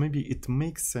case, maybe it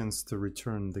makes sense to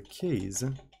return the case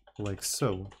like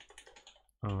so.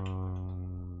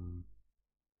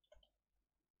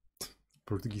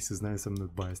 Portuguese is nice, I'm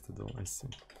not biased at all, I see.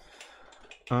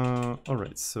 All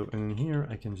right, so and in here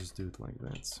I can just do it like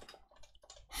that.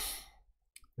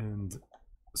 And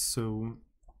so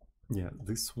yeah,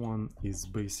 this one is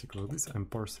basically this. I'm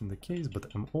parsing the case, but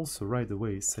I'm also right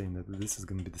away saying that this is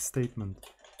going to be the statement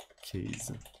case,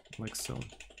 like so.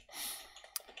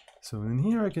 So in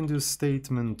here I can do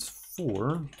statement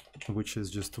for, which is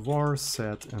just var,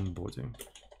 set, and body.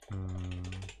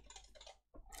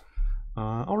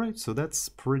 All right, so that's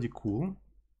pretty cool.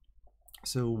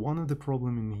 So one of the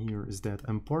problem in here is that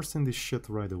I'm parsing this shit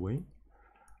right away.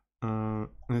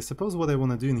 And I suppose what I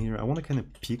want to do in here, I want to kind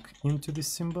of peek into this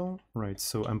symbol, right?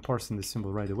 So I'm parsing the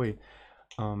symbol right away.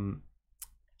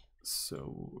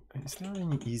 So is there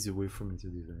any easy way for me to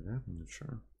do that? I'm not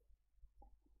sure.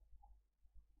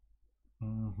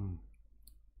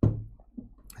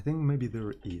 I think maybe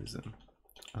there is.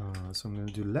 So I'm going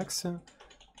to do Lexa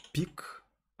peek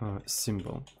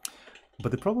symbol.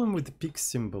 But the problem with the peek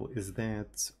symbol is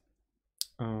that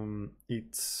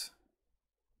it's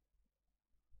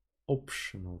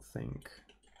optional thing.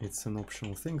 It's an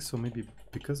optional thing, so maybe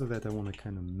because of that I want to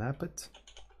kind of map it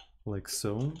like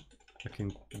so. I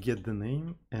can get the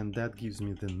name, and that gives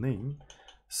me the name.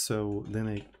 So then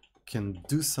I can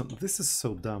do some. This is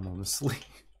so dumb, honestly.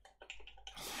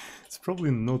 It's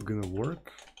probably not gonna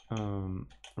work.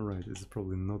 Alright, it's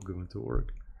probably not going to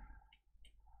work.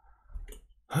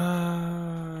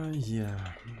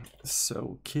 Yeah.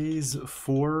 So case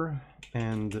 4,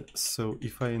 and so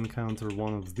if I encounter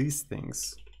one of these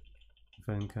things,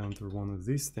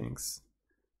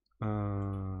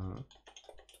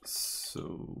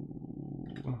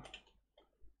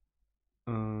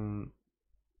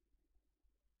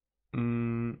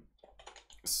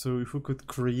 so if we could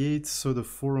create sort of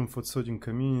forum for Sodium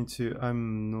community,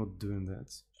 I'm not doing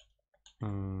that.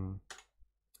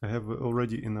 I have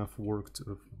already enough work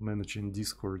to managing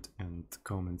Discord and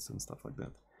comments and stuff like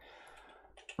that.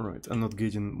 Alright, I'm not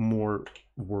getting more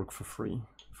work for free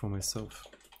for myself.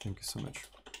 Thank you so much.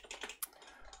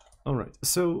 Alright,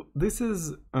 so this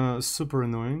is super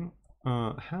annoying.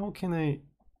 How can I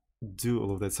do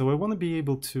all of that? So I want to be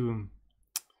able to...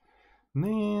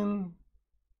 Man...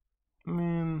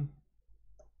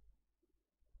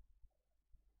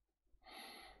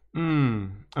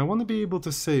 I want to be able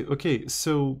to say, okay,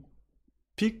 so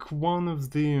pick one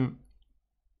of the...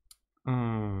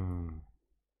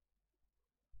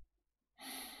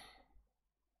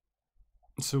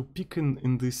 So pick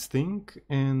in this thing,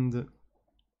 and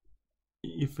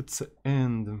if it's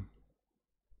and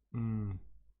I don't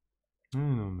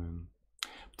know, man.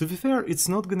 To be fair, it's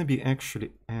not gonna be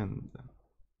actually and,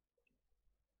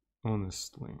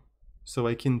 honestly. So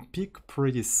I can pick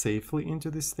pretty safely into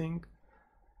this thing.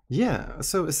 Yeah,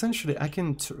 so essentially I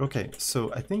can, okay, so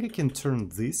I think I can turn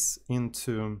this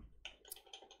into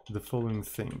the following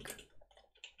thing.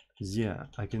 Yeah,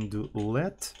 I can do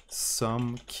let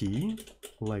some key,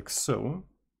 like so.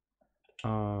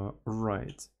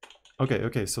 Right.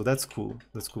 Okay, so that's cool.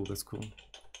 That's cool.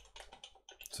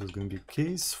 So it's gonna be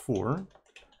case 4,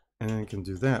 and then I can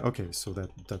do that. Okay, so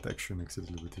that actually makes it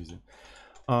a little bit easier.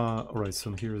 Alright,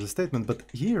 so here is a statement, but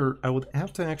here I would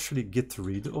have to actually get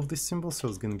rid of this symbol, so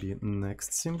it's gonna be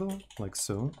next symbol, like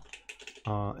so.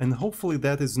 And hopefully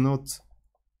that is not...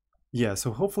 Yeah,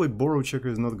 so hopefully Borrow Checker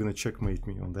is not gonna checkmate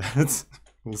me on that.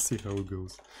 We'll see how it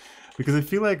goes. Because I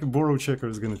feel like Borrow Checker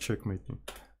is gonna checkmate me.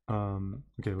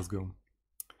 Okay, let's go.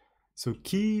 So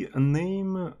key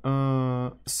name,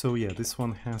 so yeah, this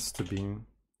one has to be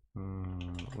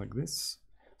like this.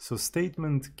 So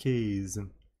statement case.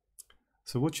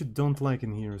 So what you don't like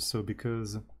in here, so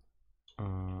because,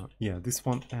 yeah, this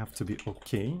one have to be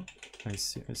okay. I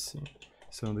see.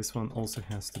 So this one also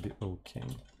has to be okay.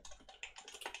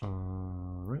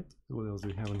 Right, what else do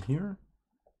we have in here?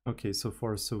 Okay, so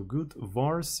far so good.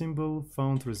 var symbol,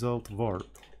 found result, var.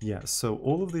 Yeah, so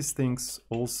all of these things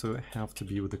also have to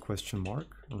be with a question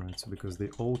mark, right? So because they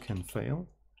all can fail.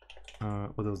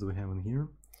 What else do we have in here?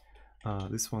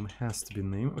 This one has to be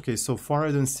name. Okay, so far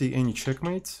I don't see any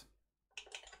checkmate.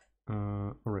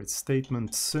 Alright,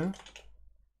 statements.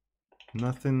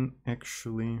 Nothing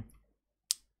actually.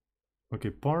 Okay,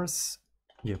 parse.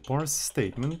 Yeah, parse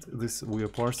statement. This, we are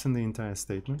parsing the entire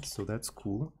statement, so that's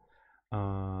cool.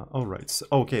 Alright, so,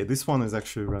 okay, this one is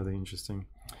actually rather interesting.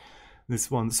 This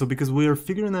one, so because we are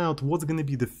figuring out what's going to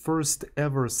be the first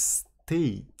ever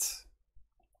state.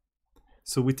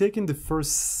 So we're taking the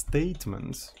first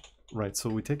statement, right? So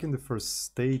we're taking the first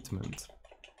statement.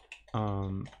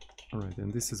 Alright,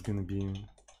 and this is going to be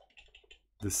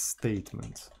the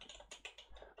statement.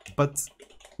 But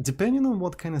depending on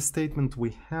what kind of statement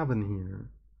we have in here,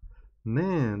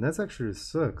 man, that actually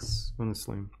sucks,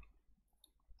 honestly.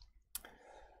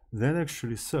 That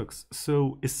actually sucks.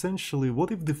 So essentially,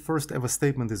 what if the first ever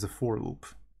statement is a for loop?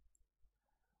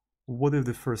 What if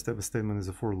the first ever statement is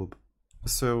a for loop?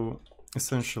 So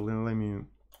essentially, let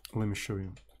me show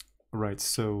you. Right,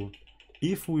 so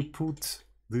if we put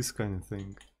this kind of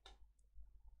thing,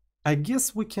 I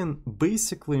guess we can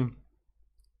basically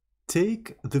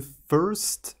take the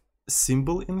first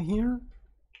symbol in here,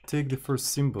 take the first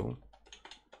symbol,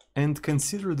 and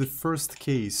consider the first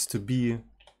case to be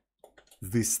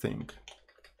this thing.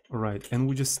 Alright, and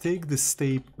we just take the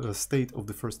state of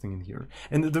the first thing in here.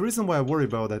 And the reason why I worry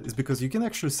about that is because you can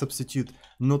actually substitute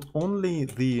not only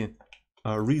the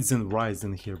reads and writes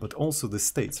in here, but also the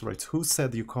states, right? Who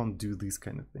said you can't do this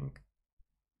kind of thing?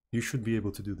 You should be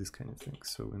able to do this kind of thing,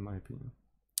 so in my opinion.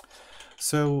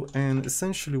 So, and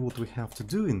essentially what we have to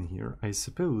do in here, I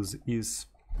suppose, is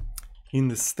in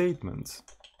the statement,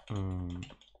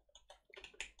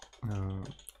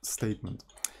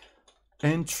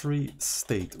 entry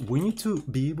state. We need to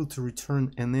be able to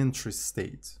return an entry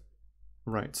state.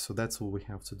 Right, so that's what we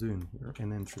have to do in here,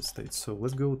 an entry state. So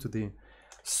let's go to the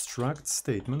struct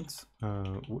statement.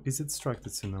 Is it struct?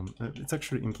 It's in it's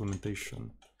actually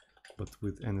implementation, but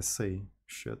with NSA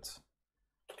shit.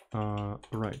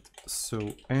 Right,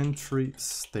 so entry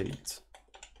state.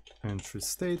 Entry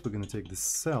state, we're going to take the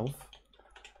self.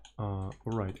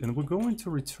 Right, and we're going to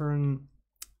return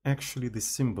actually the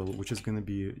symbol, which is going to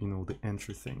be, you know, the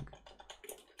entry thing.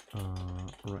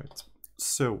 Right,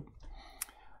 so,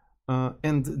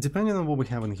 and depending on what we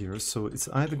have in here, so it's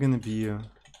either going to be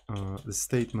the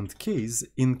statement case.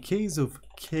 In case of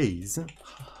case,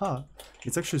 haha,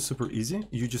 it's actually super easy.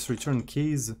 You just return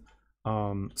case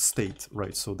state,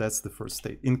 right? So that's the first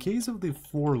state. In case of the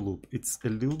for loop, it's a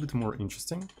little bit more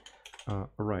interesting.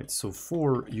 Right, so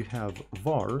for you have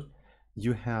var,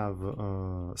 you have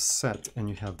set, and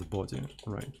you have the body,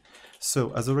 right?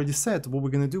 So as already said, what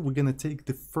we're going to do, we're going to take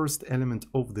the first element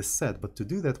of the set, but to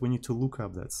do that we need to look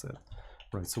up that set,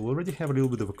 right? So we already have a little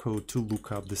bit of a code to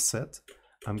look up the set.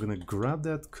 I'm going to grab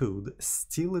that code,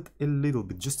 steal it a little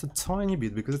bit, just a tiny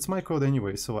bit, because it's my code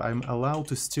anyway, so I'm allowed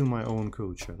to steal my own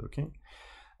code, chat, okay?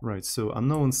 Right, so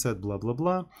unknown set blah blah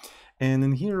blah. And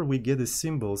in here we get the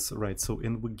symbols, right? So,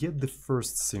 and we get the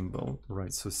first symbol,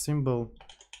 right? So symbol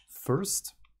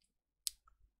first.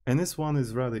 And this one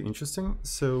is rather interesting.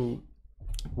 So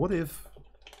what if,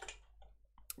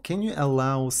 can you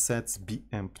allow sets be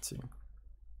empty?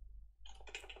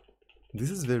 This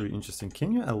is very interesting.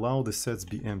 Can you allow the sets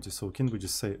be empty? So can we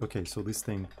just say, okay, so this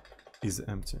thing is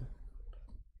empty?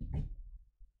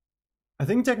 I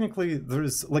think technically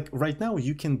there's, like, right now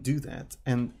you can do that,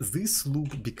 and this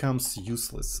loop becomes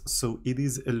useless, so it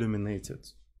is eliminated.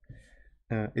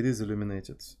 It is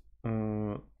eliminated.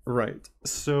 Right,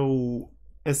 so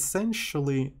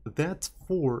essentially that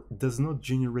for does not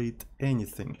generate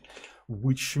anything,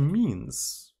 which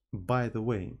means, by the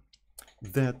way,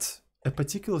 that a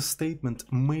particular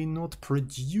statement may not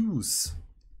produce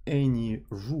any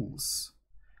rules.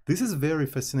 This is a very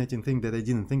fascinating thing that I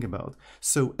didn't think about.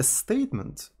 So a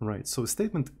statement, right? So a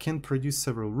statement can produce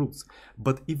several rules,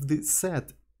 but if the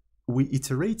set we're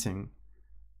iterating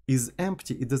is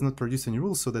empty, it does not produce any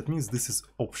rules. So that means this is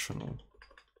optional,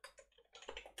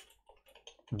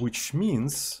 which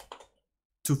means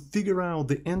to figure out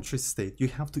the entry state, you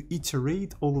have to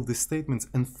iterate all of the statements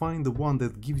and find the one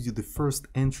that gives you the first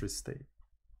entry state.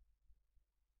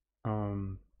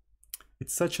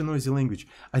 It's such a noisy language.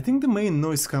 I think the main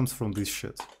noise comes from this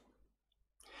shit.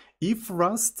 If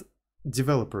Rust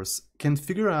developers can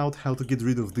figure out how to get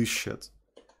rid of this shit,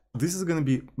 this is gonna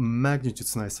be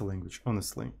magnitudes nicer language,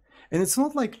 honestly. And it's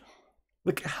not like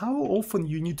how often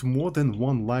you need more than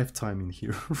one lifetime in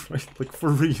here, right? Like, for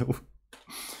real.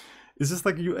 It's just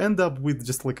like you end up with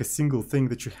just like a single thing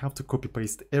that you have to copy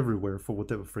paste everywhere for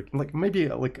whatever freaking, like, maybe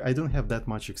like I don't have that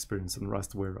much experience in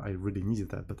Rust where I really needed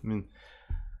that, but I mean,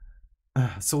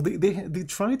 so they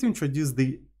try to introduce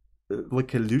the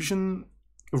like illusion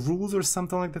rules or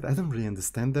something like that. I don't really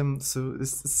understand them, so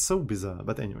it's so bizarre.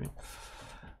 But anyway,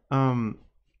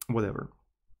 whatever.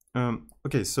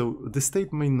 Okay, so the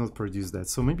state may not produce that,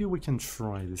 so maybe we can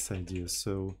try this idea.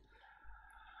 So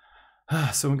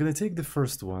I'm gonna take the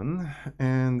first one,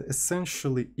 and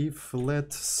essentially if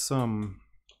let some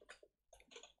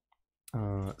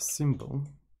symbol,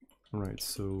 right?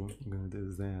 So I'm gonna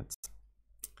do that.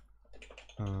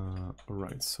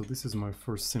 Right, so this is my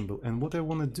first symbol, and what I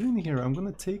want to do in here, I'm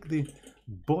going to take the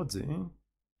body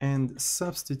and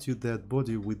substitute that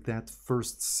body with that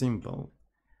first symbol,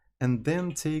 and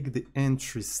then take the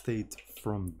entry state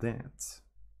from that,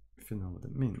 if you know what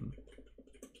I mean.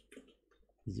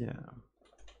 Yeah,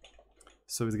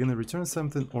 so it's going to return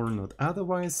something or not.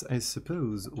 Otherwise, I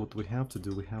suppose what we have to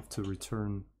do, we have to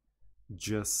return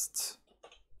just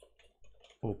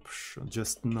option,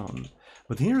 just none.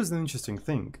 But here's an interesting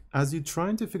thing. As you're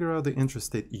trying to figure out the entry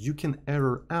state, you can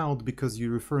error out because you're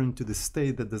referring to the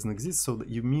state that doesn't exist, so that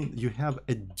you mean you have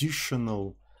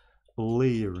additional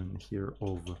layer in here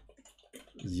of,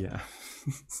 yeah.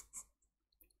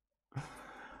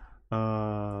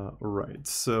 Right,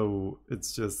 so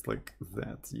it's just like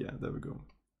that. Yeah, there we go.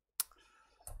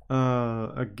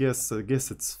 I guess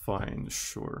it's fine.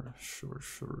 Sure.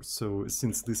 So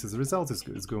since this is result,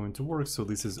 it's going to work. So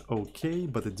this is okay,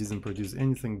 but it doesn't produce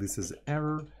anything. This is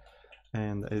error,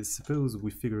 and I suppose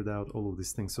we figured out all of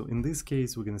these things. So in this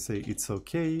case, we're gonna say it's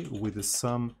okay with the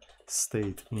some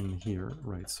state in here,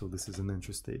 right? So this is an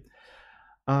entry state.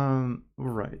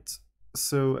 Right.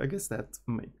 So I guess that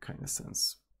makes kind of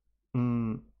sense.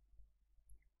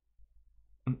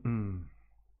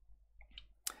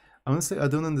 Honestly, I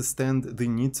don't understand the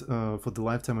need for the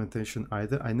lifetime annotation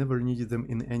either. I never needed them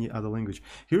in any other language.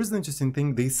 Here's the interesting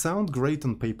thing. They sound great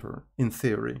on paper, in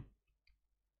theory.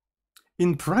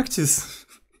 in practice,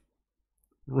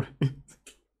 right?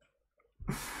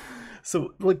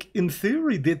 So, like, in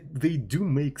theory, they do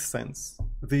make sense.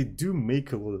 They do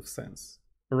make a lot of sense.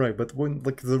 Right, but when,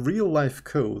 like, the real life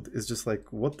code is just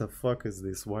like, what the fuck is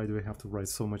this? Why do I have to write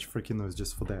so much freaking noise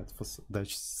just for that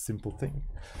simple thing?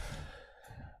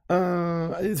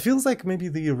 It feels like maybe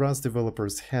the Rust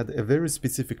developers had a very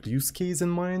specific use case in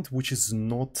mind, which is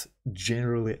not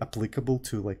generally applicable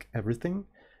to, like, everything.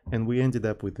 And we ended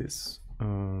up with this.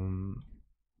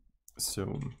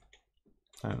 So,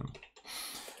 I don't know.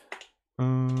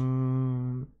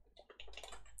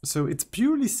 So it's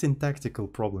purely syntactical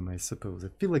problem, I suppose. I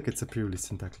feel like it's a purely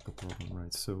syntactical problem,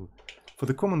 right? So for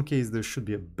the common case, there should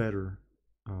be a better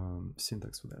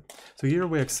syntax for that. So here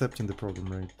we're accepting the problem,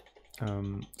 right?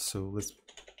 So let's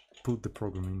put the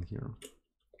program in here.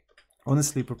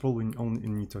 Honestly, we probably only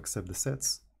need to accept the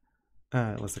sets.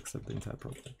 Let's accept the entire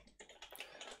program.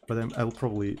 But I'll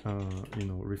probably, you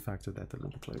know, refactor that a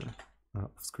little bit later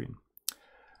off screen.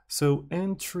 So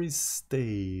entry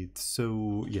state.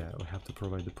 So yeah, we have to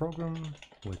provide the program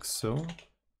like so.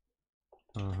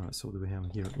 So what do we have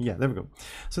here? Yeah, there we go.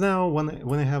 So now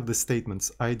when I have the statements,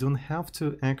 I don't have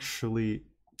to actually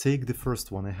take the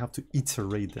first one. I have to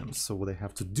iterate them. So what I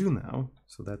have to do now,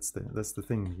 so that's the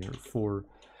thing here for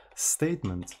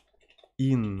statement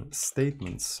in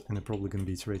statements, and I'm probably gonna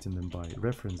be iterating them by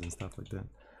reference and stuff like that.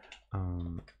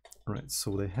 Right.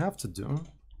 So what I have to do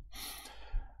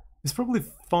is probably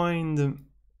find.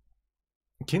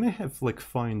 Can I have like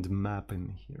find map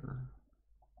in here?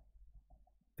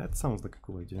 That sounds like a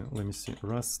cool idea. Let me see.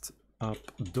 Rust up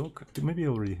doc. Maybe I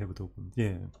already have it open.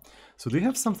 Yeah. So do you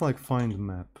have something like find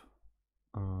map?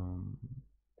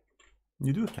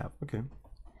 You do have. Okay.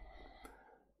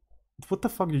 What the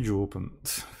fuck did you open?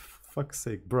 Fuck's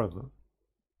sake, brother.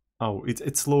 Oh,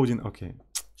 it's loading. Okay.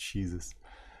 Jesus.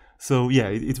 So yeah,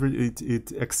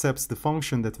 it accepts the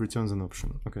function that returns an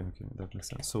option. Okay, that makes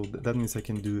sense. So that means I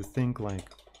can do a thing like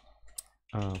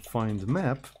find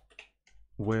map,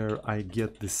 where I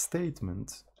get this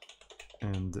statement,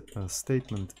 and a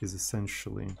statement is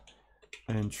essentially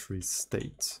entry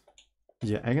state.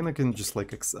 Yeah, I can just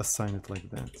like assign it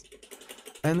like that.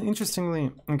 And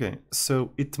interestingly, okay,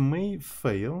 so it may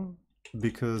fail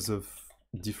because of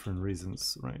different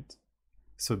reasons, right?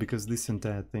 So because this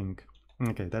entire thing,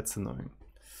 okay, that's annoying.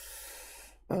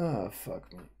 Ah,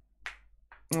 fuck me.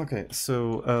 Okay,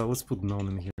 so let's put none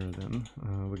in here then.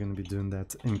 We're gonna be doing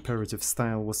that imperative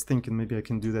style. Was thinking maybe I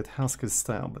can do that Haskell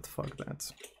style, but fuck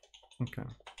that. Okay.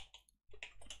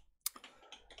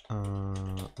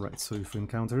 Right, so if we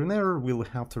encounter an error, we'll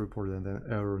have to report an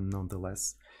error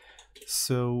nonetheless.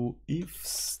 So if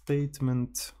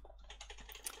statement,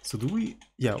 so do we,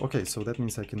 yeah, okay, so that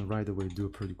means I can right away do a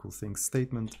pretty cool thing.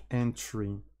 Statement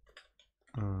entry,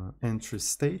 entry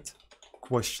state,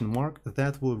 question mark,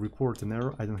 that will report an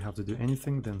error. I don't have to do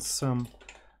anything. Then some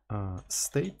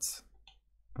state,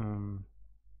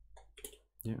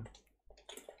 yeah,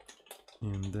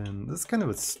 and then that's kind of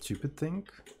a stupid thing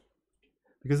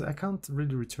because I can't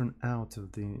really return out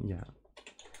of the, yeah,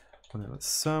 whatever,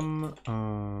 some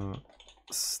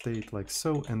state like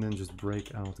so, and then just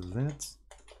break out of that,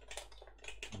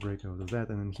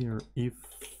 and then here if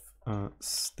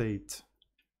state.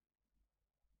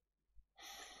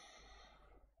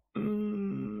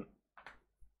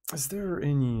 Is there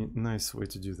any nice way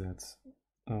to do that?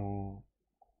 Oh,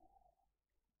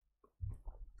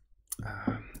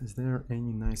 is there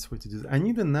any nice way to do that? I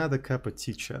need another cup of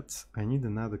tea, chat. I need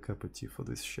another cup of tea for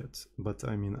this shit. But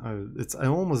I mean, I'm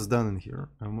almost done in here.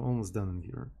 I'm almost done.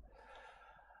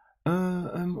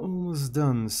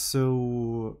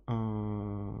 So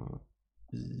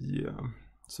yeah.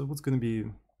 So what's gonna be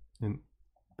a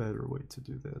better way to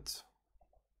do that?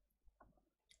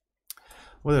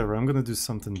 Whatever, I'm gonna do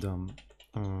something dumb.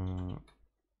 I'm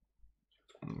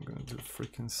gonna do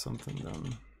freaking something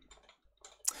dumb.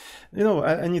 You know,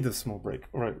 I need a small break.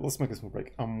 All right, let's make a small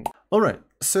break. All right,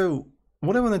 so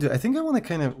what I want to do, I think I want to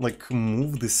kind of like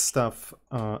move this stuff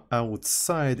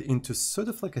outside into sort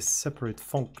of like a separate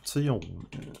function.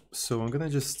 So I'm gonna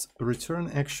just return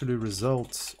actually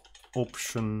result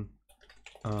option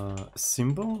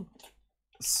symbol.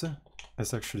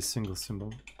 As actually single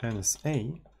symbol,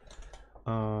 NSA.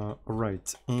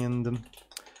 Right, and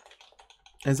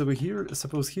as over here,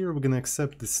 suppose here we're gonna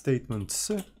accept the statement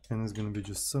and it's gonna be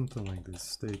just something like this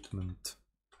statement.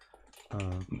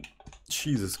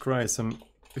 Jesus Christ, I'm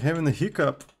having a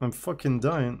hiccup, I'm fucking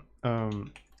dying.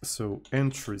 So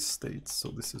entry state, so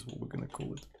this is what we're gonna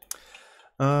call it.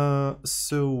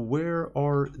 So where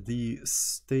are the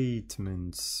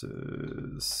statements?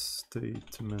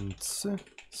 Statements.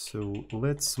 So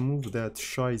let's move that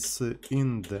scheiße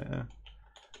in there.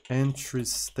 Entry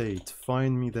state.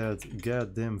 Find me that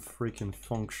goddamn freaking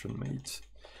function, mate.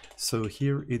 So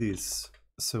here it is.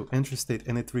 So entry state,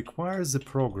 and it requires a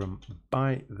program,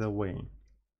 by the way.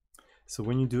 So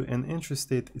when you do an entry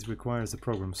state, it requires a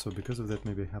program. So because of that,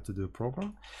 maybe I have to do a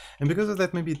program. And because of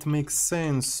that, maybe it makes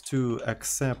sense to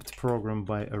accept program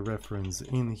by a reference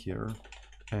in here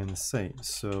and say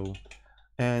so.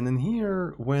 And in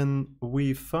here, when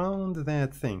we found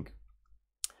that thing,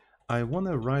 I want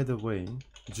to right away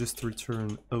just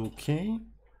return OK,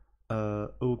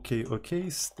 OK,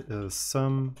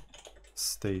 some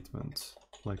statement,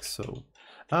 like so.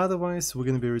 Otherwise, we're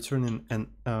going to be returning an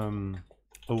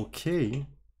OK,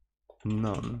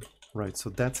 none, right? So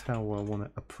that's how I want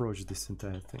to approach this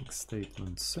entire thing,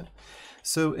 statements.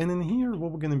 So, and in here,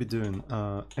 what we're going to be doing,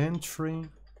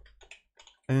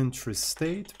 entry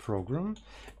state program,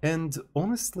 and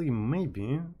honestly,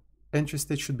 maybe entry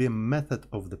state should be a method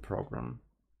of the program.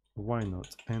 Why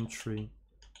not? Entry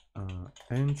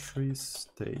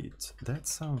state. That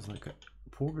sounds like a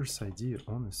progress idea,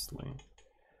 honestly.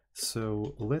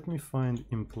 So let me find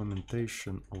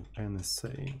implementation of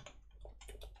NSA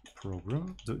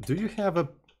program. Do you have a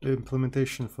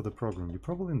implementation for the program? You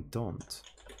probably don't.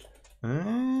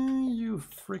 You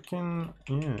freaking,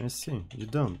 yeah, I see. You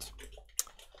don't.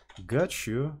 Got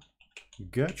you.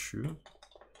 Got you.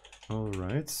 All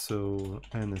right. So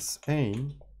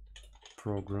NSA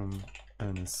program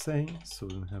NSA. So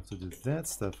we don't have to do that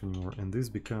stuff anymore. And this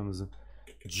becomes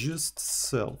just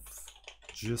self.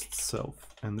 Just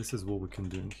self, and this is what we can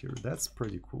do in here. That's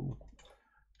pretty cool.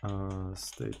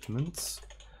 Statements.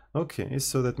 Okay,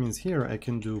 so that means here I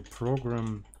can do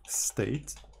program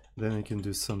state, then I can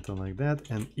do something like that,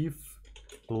 and if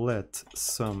let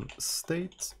some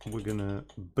state, we're gonna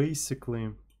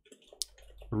basically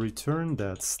return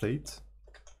that state,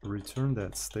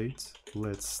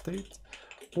 let state,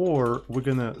 or we're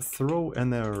gonna throw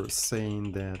an error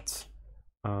saying that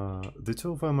the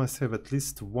two of them must have at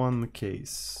least one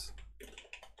case.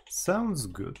 Sounds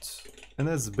good. And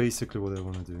that's basically what I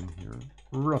want to do in here.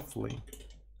 Roughly.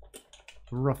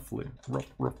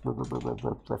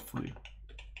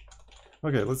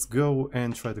 Okay, let's go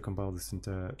and try to compile this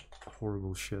into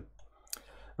horrible shit.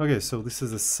 Okay, so this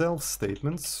is a self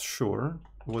statements, sure.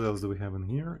 What else do we have in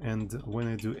here? And when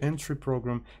I do entry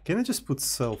program, can I just put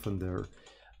self in there?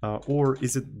 Or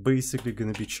is it basically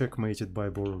going to be checkmated by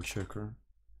borrow checker?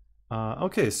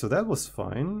 Okay, so that was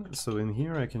fine. So in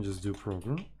here I can just do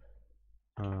program.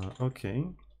 Okay,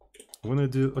 when I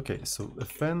do, okay, so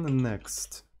fn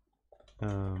next.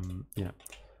 Yeah,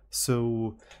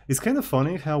 so it's kind of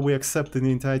funny how we accept the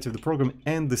entirety of the program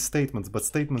and the statements, but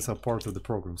statements are part of the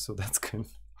program. So that's kind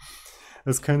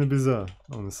of bizarre,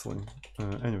 honestly.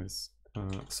 Anyways,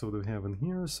 so what do we have in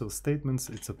here? So statements,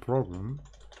 it's a program.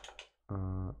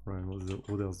 Right,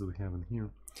 what else do we have in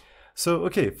here? So,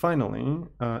 okay, finally,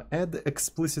 add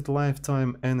explicit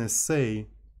lifetime NSA,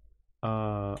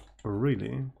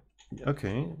 really?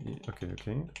 Okay,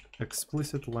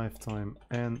 explicit lifetime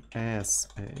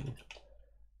NSA.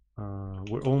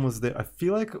 We're almost there. I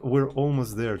feel like we're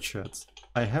almost there, chat.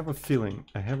 I have a feeling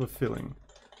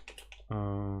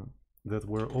that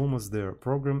we're almost there.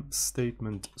 Program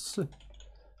statement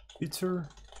iter.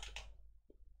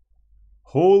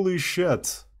 Holy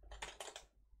shit!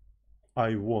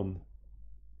 I won.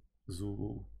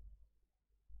 Zulu.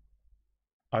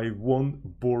 I won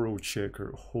borrow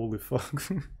checker. Holy fuck.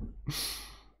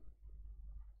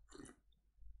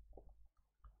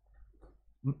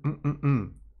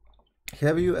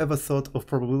 Have you ever thought of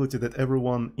probability that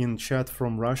everyone in chat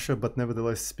from Russia but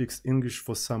nevertheless speaks English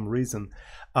for some reason?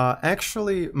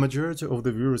 Actually, majority of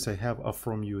the viewers I have are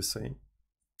from USA.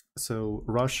 So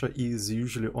Russia is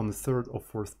usually on the 3rd or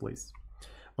 4th place.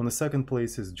 On the 2nd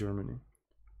place is Germany.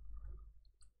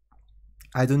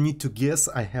 I don't need to guess,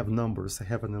 I have numbers, I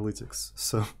have analytics.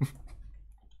 So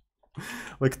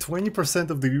like 20%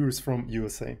 of the viewers from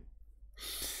USA.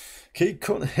 Okay,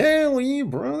 hell yeah,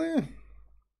 brother.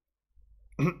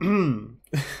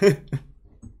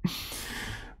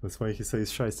 That's why he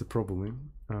says scheiße probably.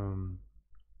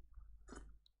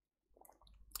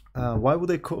 Why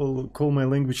would I call my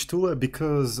language Tula?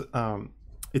 Because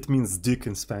it means dick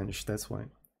in Spanish, that's why.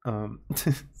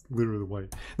 literally why.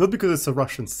 Not because it's a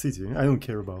Russian city. I don't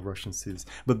care about Russian cities,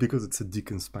 but because it's a dick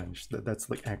in Spanish. That's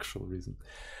like actual reason.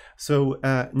 So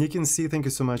Nikin C, thank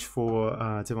you so much for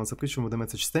Tevan subscription with the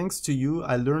message. Thanks to you,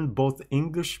 I learned both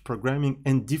English, programming,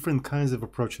 and different kinds of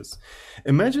approaches.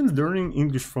 Imagine learning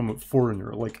English from a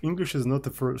foreigner. Like English is not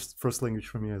the first language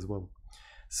for me as well.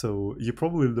 So you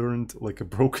probably learned like a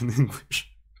broken English.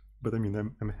 But I mean,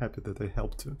 I'm happy that I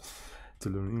helped to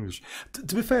learn English.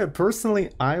 To be fair,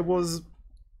 personally, I was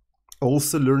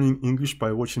also learning English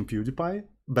by watching PewDiePie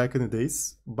back in the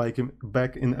days, back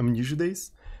in Amnesia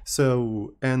days.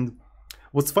 So, and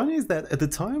what's funny is that at the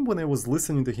time when I was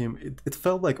listening to him, it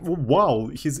felt like, oh, wow,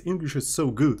 his English is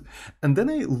so good. And then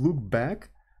I look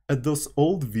back at those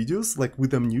old videos, like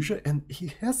with Amnesia, and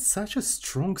he has such a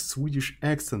strong Swedish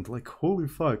accent, like holy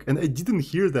fuck. And I didn't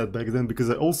hear that back then because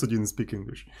I also didn't speak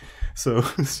English. So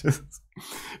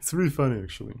it's really funny,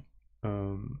 actually.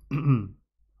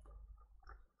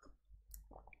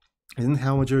 Isn't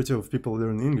how majority of people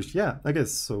learn English? Yeah, I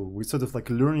guess so. We sort of like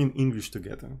learning English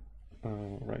together,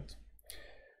 right?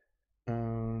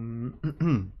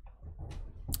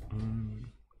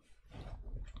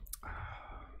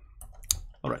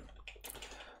 All right.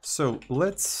 So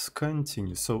let's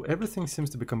continue. So everything seems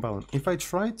to be compound. If I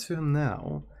try to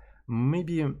now,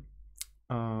 maybe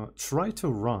try to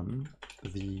run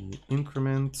the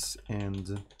increments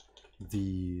and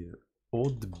the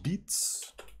odd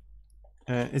bits.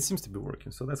 It seems to be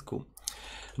working, so that's cool.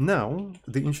 Now,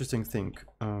 the interesting thing,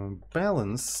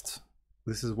 balanced,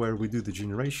 this is where we do the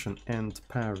generation and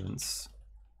parents.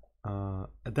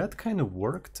 That kind of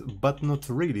worked, but not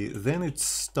really. Then it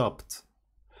stopped.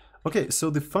 Okay, so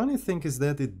the funny thing is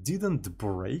that it didn't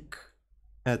break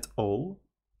at all,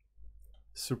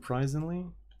 surprisingly.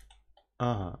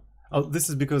 Oh, this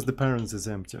is because the parents is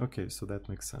empty. Okay, so that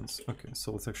makes sense. Okay,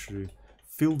 so let's actually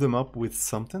fill them up with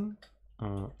something.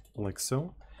 Like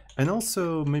so, and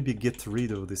also maybe get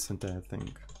rid of this entire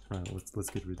thing. Right, let's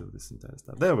get rid of this entire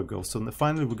stuff. There we go. So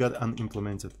finally we got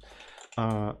unimplemented.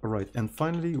 Right, and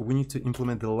finally we need to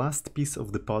implement the last piece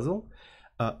of the puzzle,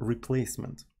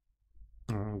 replacement.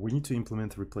 We need to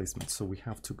implement replacement. So we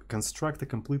have to construct a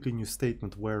completely new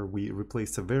statement where we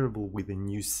replace a variable with a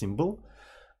new symbol.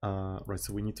 Right,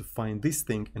 so we need to find this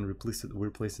thing and replace it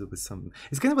with something.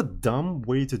 It's kind of a dumb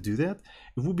way to do that.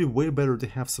 It would be way better to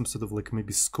have some sort of like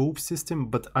maybe scope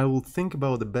system, but I will think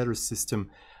about a better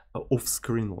system off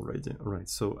screen already. Right,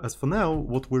 so as for now,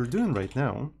 what we're doing right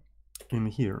now in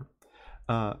here,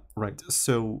 right,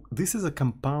 so this is a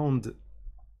compound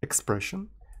expression.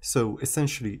 So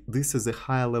essentially this is a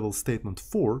higher level statement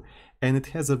 4, and it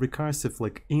has a recursive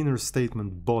like inner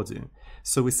statement body.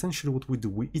 So essentially what we do,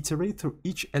 we iterate through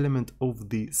each element of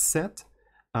the set,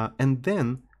 and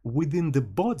then within the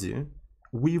body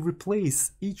we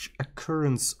replace each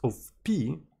occurrence of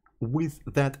P with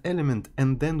that element,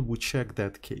 and then we check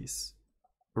that case.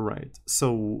 Right,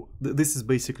 so this is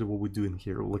basically what we're doing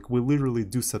here. Like we literally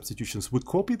do substitutions. We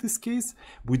copy this case,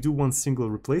 we do one single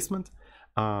replacement,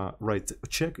 right,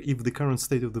 check if the current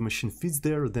state of the machine fits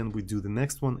there, then we do the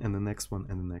next one and the next one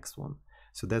and the next one.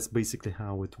 So that's basically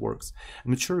how it works.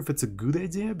 I'm not sure if it's a good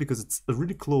idea because it's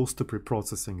really close to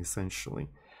pre-processing essentially.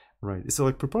 Right, it's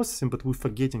like pre-processing, but we're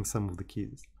forgetting some of the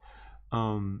keys.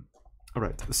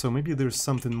 Alright, so maybe there's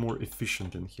something more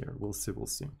efficient in here. We'll see, we'll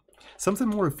see. Something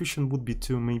more efficient would be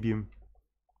to maybe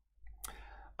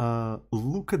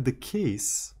look at the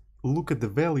case, look at the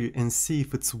value and see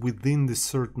if it's within the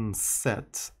certain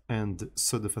set and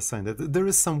sort of assign that. There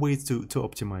is some way to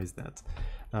optimize that.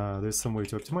 There's some way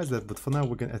to optimize that, but for now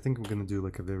I think we're gonna do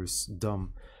like a very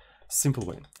dumb, simple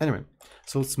way. Anyway,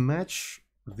 so let's match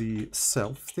the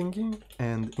self thinking,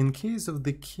 and in case of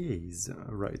the case,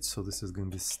 right, so this is gonna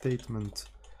be statement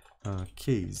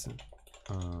case,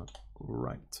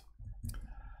 right.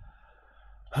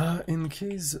 In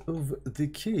case of the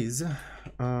case,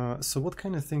 so what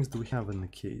kind of things do we have in the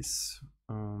case?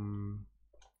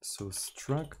 So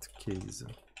struct case.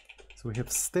 So we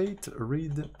have state,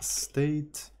 read,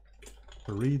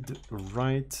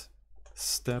 write,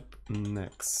 step,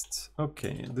 next.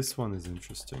 Okay, this one is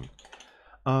interesting.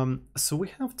 So we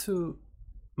have to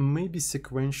maybe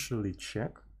sequentially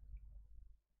check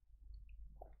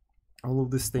all of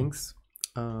these things.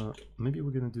 Maybe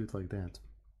we're gonna do it like that.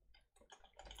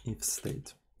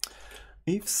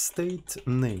 If state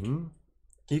name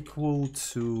equal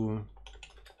to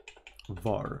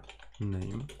var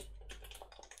name,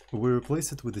 we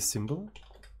replace it with a symbol.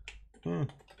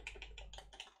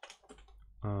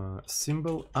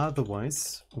 Symbol,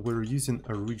 otherwise we're using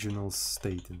original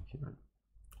state in here.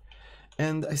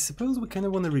 And I suppose we kind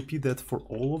of want to repeat that for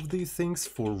all of these things.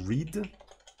 For read,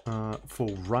 for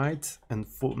right and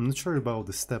for, I'm not sure about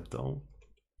the step though.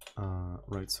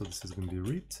 Right, so this is gonna be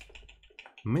read.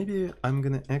 Maybe I'm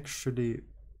gonna actually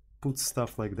put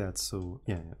stuff like that, so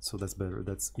yeah, so that's better,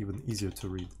 that's even easier to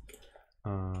read.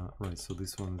 Right, so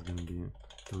this one is gonna be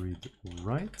read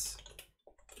right.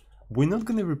 We're not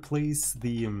gonna replace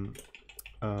the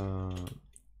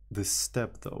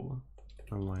step though.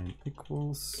 Align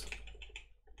equals,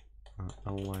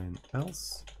 align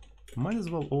else. Might as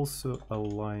well also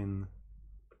align,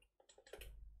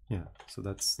 yeah, so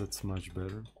that's much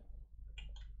better.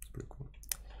 It's pretty cool.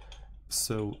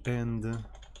 So, and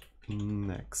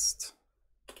next.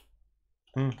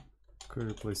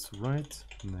 Could replace right,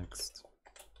 next.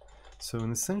 So,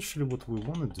 and essentially what we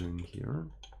want to do in here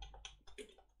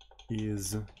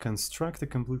is construct a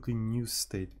completely new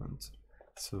statement.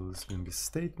 So it's going to be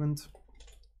statement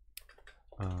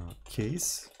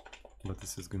case, but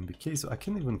this is going to be case. I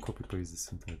can't even copy paste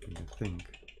this entire thing, I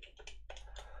think.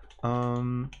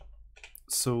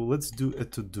 So let's do a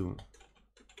to do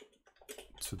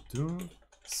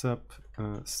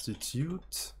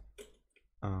substitute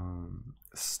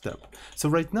step. So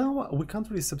right now we can't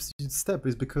really substitute step,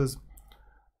 is because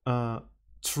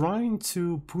trying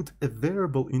to put a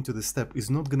variable into the step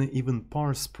is not going to even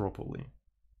parse properly.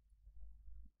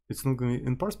 It's not going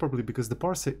to parse properly because the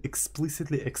parser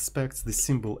explicitly expects the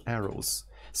symbol arrows.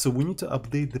 So we need to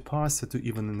update the parser to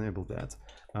even enable that.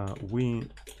 We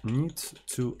need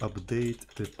to update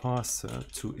the parser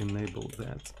to enable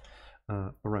that.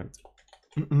 Right.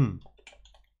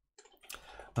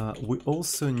 We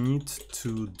also need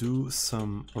to do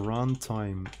some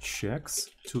runtime checks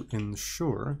to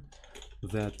ensure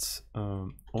that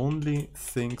only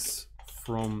things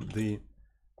from the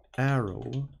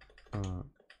arrow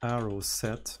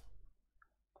set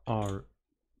are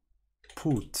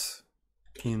put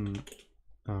in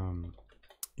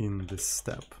the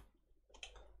step.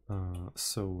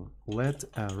 So let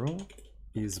arrow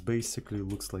is basically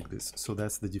looks like this. So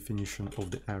that's the definition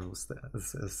of the arrow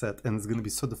set, and it's going to be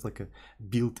sort of like a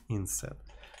built-in set.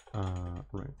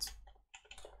 Right.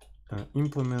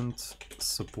 Implement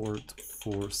support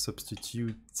for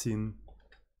substituting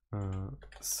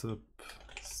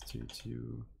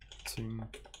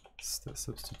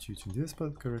this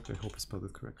spelled correctly. I hope I spelled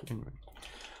it correctly. Anyway,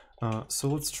 so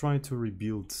let's try to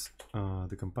rebuild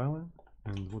the compiler.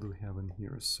 And what do we have in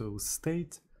here? So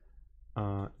state.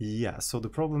 Yeah, so the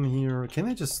problem here, can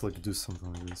I just like do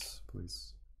something like this,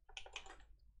 please?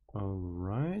 All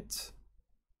right.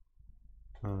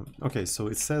 Okay, so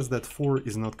it says that for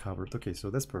is not covered. Okay, so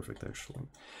that's perfect actually.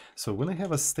 So when I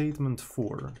have a statement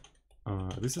for,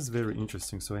 this is very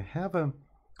interesting. So I have a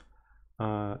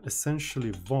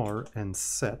essentially var and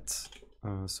set.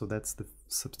 So that's the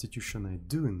substitution I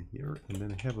do in here, and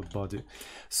then I have a body.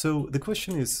 So the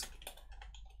question is,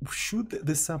 should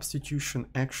the substitution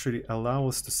actually allow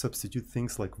us to substitute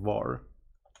things like var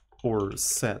or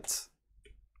set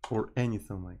or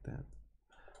anything like that?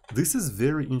 This is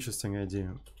very interesting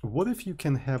idea. What if you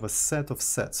can have a set of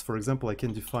sets? For example, I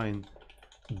can define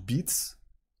bits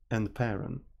and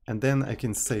parent, and then I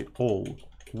can say all,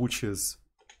 which is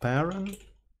parent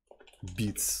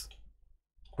bits,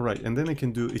 right? And then I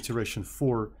can do iteration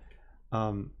for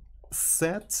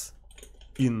set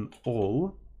in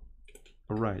all.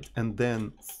 Right, and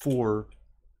then for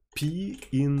p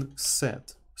in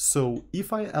set. So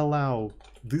if I allow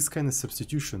this kind of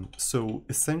substitution, so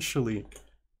essentially,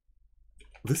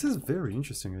 this is a very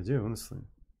interesting idea, honestly.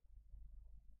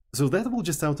 So that will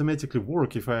just automatically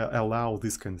work if I allow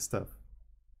this kind of stuff.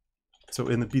 So,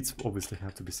 and the bits obviously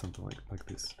have to be something like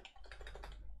this.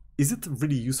 Is it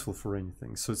really useful for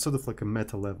anything? So it's sort of like a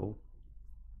meta level.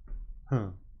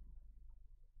 Huh.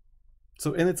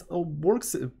 So, and it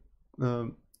works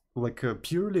like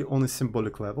purely on a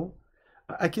symbolic level.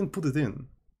 I can put it in.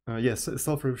 Yes,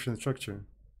 self-referential structure.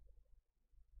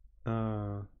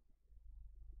 Here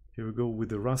we go with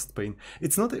the Rust pane.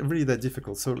 It's not really that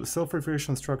difficult. So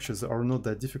self-referential structures are not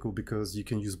that difficult because you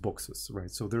can use boxes,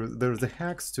 right? So there's the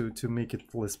hacks to make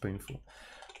it less painful.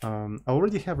 I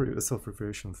already have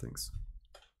self-referential things.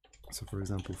 So for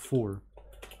example, for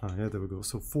yeah, there we go.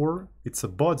 So for, it's a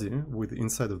body with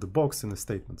inside of the box in a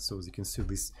statement. So as you can see,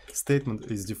 this statement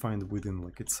is defined within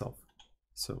like itself.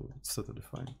 So it's totally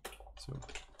fine. So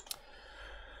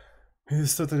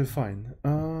it's totally fine.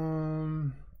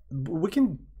 We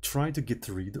can try to get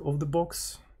rid of the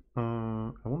box.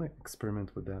 I want to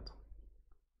experiment with that.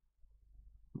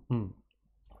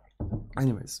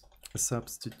 Anyways,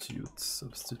 substitute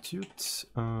fn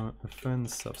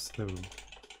substitute.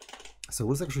 So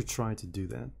let's actually try to do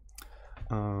that.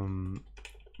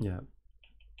 Yeah.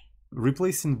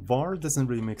 replacing var doesn't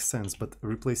really make sense, but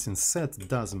replacing set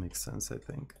does make sense, I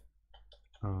think.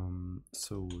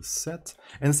 So set,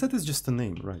 and set is just a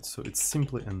name, right? So it's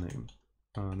simply a name,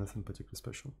 nothing particularly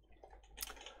special.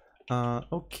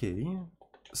 Okay,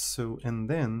 so and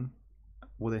then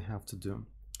what I have to do?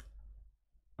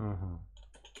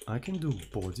 I can do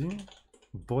body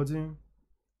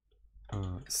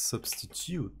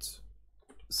substitute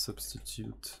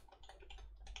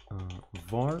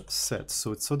var set.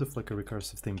 So it's sort of like a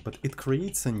recursive thing, but it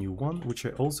creates a new one, which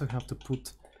I also have to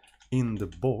put in the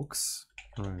box.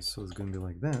 Right, so it's gonna be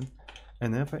like that,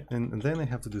 and if and then I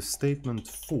have to do statement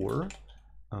for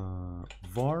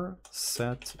var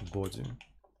set body.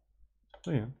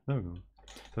 Oh yeah, there we go.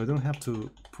 So I don't have to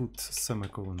put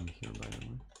semicolon here, by the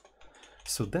way.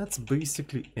 So that's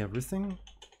basically everything.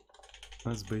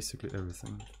 That's basically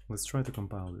everything. Let's try to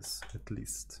compile this at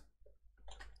least.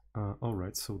 All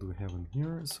right. So do we have in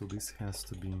here? So this has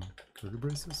to be curly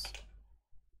braces.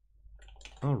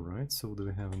 All right. So do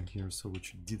we have in here? So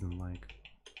what you didn't like?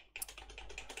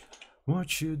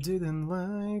 What you didn't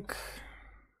like?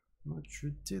 What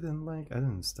you didn't like? I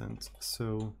don't understand.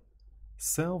 So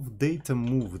self data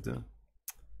moved.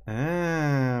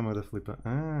 Ah, mother flipper.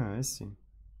 Ah, I see.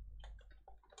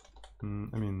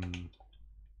 I mean,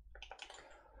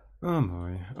 oh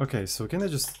boy. Okay, so can I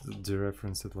just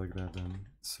dereference it like that then?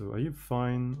 So are you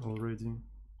fine already?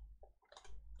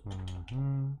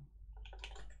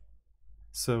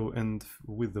 So, and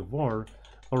with the var,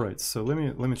 all right. So let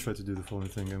me try to do the following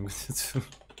thing. I'm going to do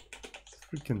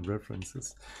freaking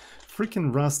references,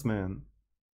 freaking Rust, man.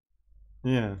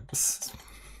 Yeah.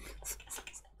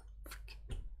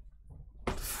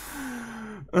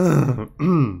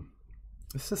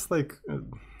 It's just like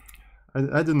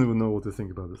I don't even know what to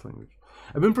think about this language.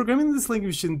 I've been programming this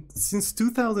language since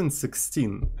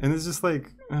 2016, and it's just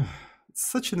like it's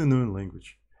such an annoying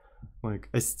language. Like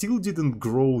I still didn't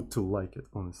grow to like it,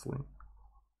 honestly.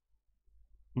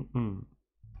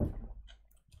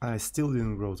 I still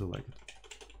didn't grow to like it.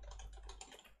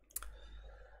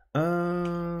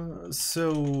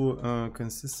 So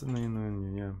consistently,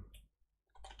 yeah.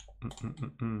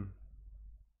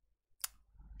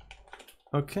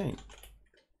 Okay.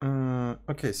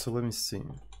 Okay, so let me see.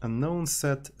 Unknown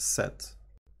set.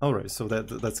 Alright, so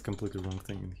that's a completely wrong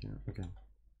thing in here. Okay.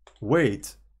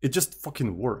 Wait, it just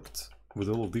fucking worked with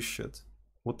all of this shit.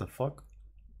 What the fuck?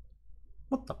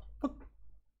 What the fuck?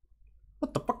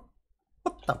 What the fuck?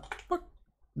 What the fuck?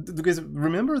 Do you guys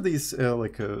remember this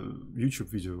like a YouTube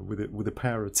video with a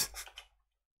parrot?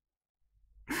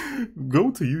 Go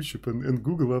to YouTube and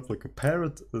Google up like a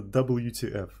parrot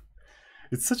WTF.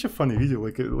 It's such a funny video.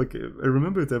 Like I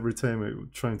remember it every time I'm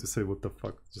trying to say what the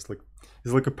fuck. Just like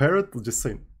it's like a parrot just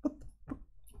saying what the fuck?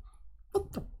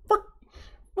 What the fuck?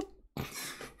 What?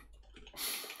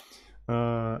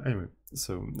 Anyway,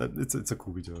 so it's a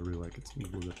cool video. I really like it.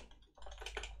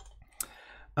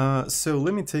 So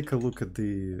let me take a look at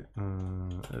the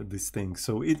this thing.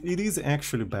 So it is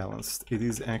actually balanced. It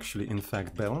is actually in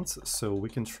fact balanced. So we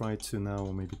can try to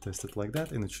now maybe test it like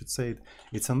that, and it should say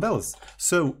it's unbalanced.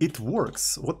 So it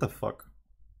works. What the fuck?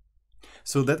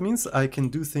 So that means I can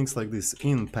do things like this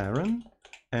in paren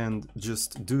and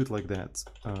just do it like that,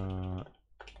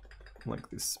 like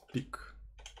this pick,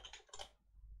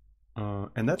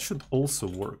 and that should also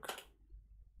work.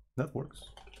 That works.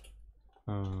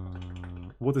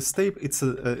 What is tape? It's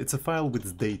a file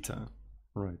with data,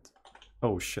 right?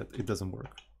 Oh shit! It doesn't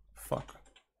work. Fuck.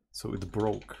 So it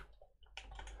broke.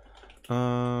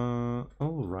 All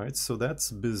right. So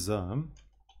that's bizarre.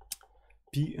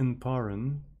 P in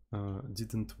paren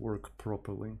didn't work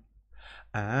properly.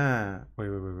 Ah,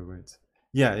 wait.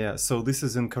 Yeah. So this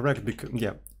is incorrect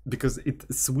because it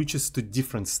switches to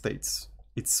different states.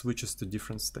 It switches to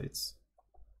different states.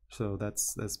 So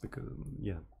that's because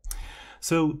yeah.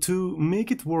 So to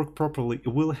make it work properly,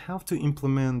 we'll have to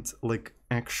implement like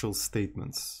actual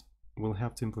statements. We'll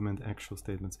have to implement actual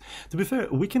statements. To be fair,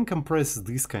 we can compress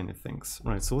these kind of things,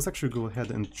 right? So let's actually go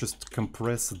ahead and just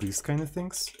compress these kind of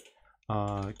things.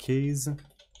 Case,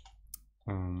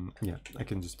 yeah, I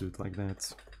can just do it like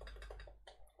that.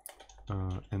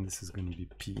 And this is going to be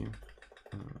P,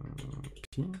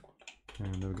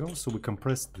 and there we go. So we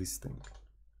compressed this thing,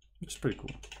 which is pretty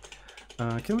cool.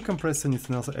 Can we compress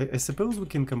anything else? I suppose we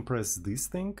can compress this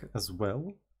thing as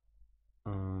well.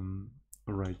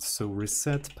 Right, so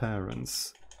reset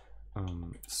parents.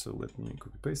 So let me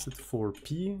copy paste it for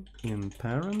P in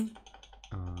parent.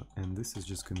 And this is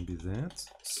just going to be that.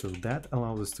 So that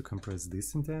allows us to compress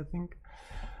this entire thing.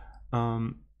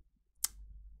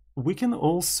 We can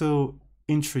also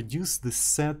introduce the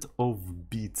set of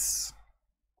bits.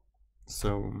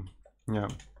 So, yeah.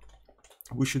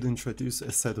 we should introduce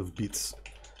a set of bits.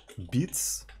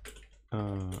 Bits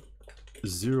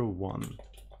 0, 1.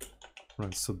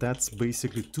 Right, so that's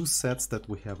basically two sets that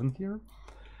we have in here.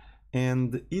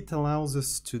 And it allows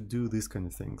us to do these kind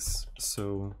of things.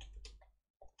 So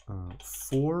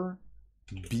for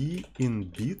b in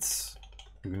bits,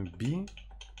 we're going to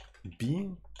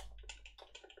b,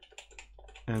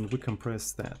 and we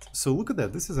compress that. So look at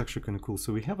that, this is actually kind of cool.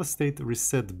 So we have a state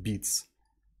reset bits,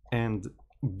 and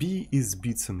b is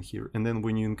bits in here. And then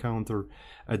when you encounter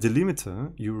a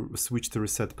delimiter, you switch to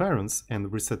reset parents,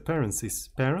 and reset parents is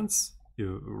parents,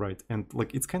 right? And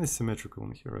like it's kind of symmetrical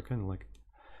in here. I kind of like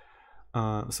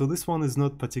it. So this one is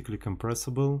not particularly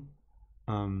compressible.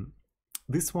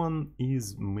 This one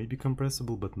is maybe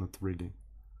compressible, but not really.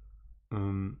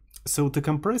 So to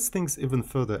compress things even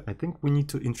further, I think we need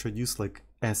to introduce like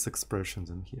S expressions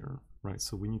in here, right?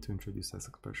 So we need to introduce S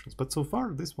expressions. But so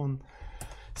far, this one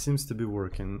seems to be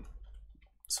working.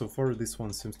 So far, this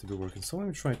one seems to be working. So let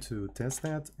me try to test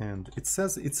that. And it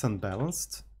says it's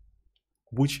unbalanced,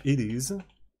 which it is.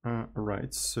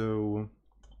 Right, so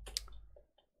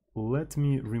let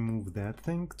me remove that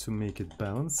thing to make it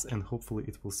balanced, and hopefully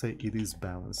it will say it is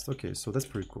balanced. Okay, so that's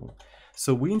pretty cool.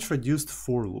 So we introduced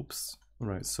for loops,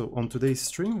 right? So on today's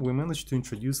stream, we managed to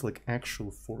introduce like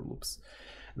actual for loops.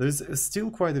 There's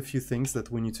still quite a few things that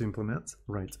we need to implement,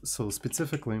 right? So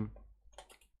specifically,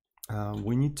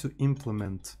 we need to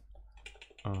implement,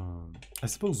 I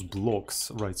suppose, blocks,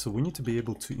 right? So we need to be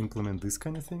able to implement this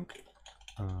kind of thing,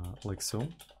 like so.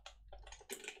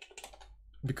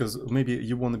 Because maybe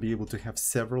you want to be able to have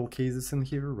several cases in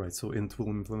here, right? So it will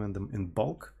implement them in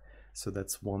bulk. So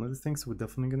that's one of the things we're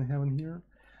definitely going to have in here.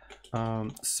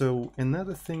 So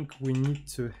another thing we need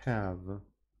to have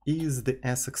is the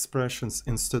S expressions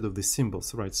instead of the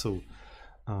symbols, right? So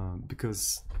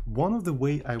because one of the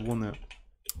way I want to,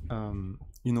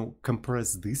 you know,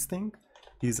 compress this thing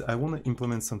is I want to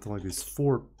implement something like this.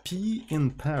 For P in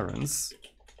parents,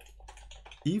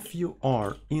 if you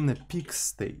are in a peak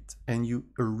state and you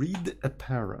read a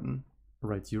parent,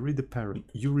 right, you read a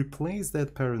parent, you replace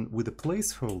that parent with a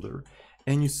placeholder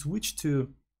and you switch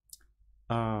to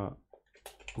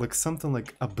like something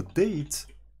like update,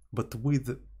 but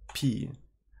with P,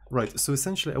 right? So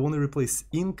essentially I want to replace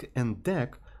inc and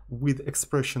dec with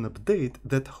expression update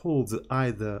that holds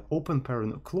either open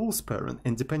parent or close parent,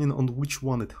 and depending on which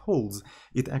one it holds,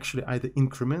 it actually either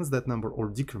increments that number or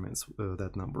decrements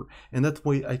that number. And that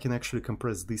way I can actually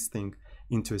compress this thing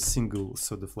into a single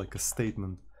sort of like a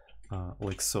statement,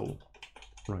 like so,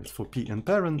 right, for P and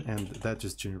parent, and that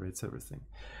just generates everything.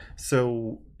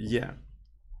 So yeah,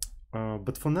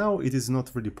 but for now it is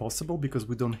not really possible because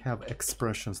we don't have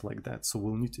expressions like that. So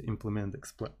we'll need to implement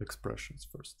expressions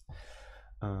first.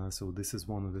 So this is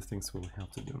one of the things we'll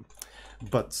have to do.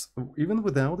 But even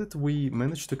without it, we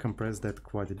managed to compress that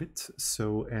quite a bit.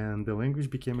 So, and the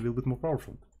language became a little bit more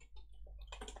powerful.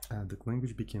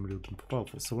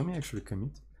 So let me actually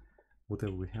commit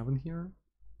whatever we have in here.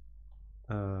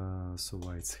 So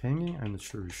why it's hanging, I'm not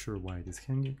sure why it is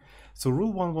hanging. So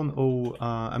rule 110,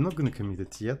 I'm not going to commit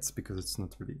it yet because it's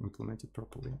not really implemented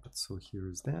properly. But so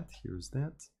here's that.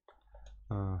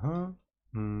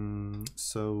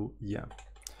 So yeah.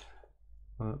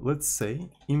 Let's say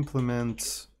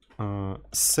implement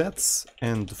sets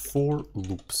and for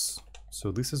loops.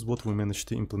 So this is what we managed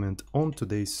to implement on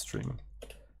today's stream.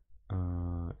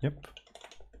 Yep.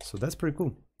 So that's pretty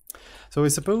cool. So I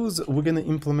suppose we're going to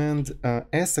implement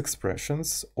S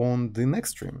expressions on the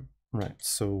next stream, right?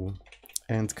 So,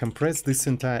 and compress this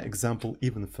entire example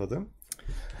even further.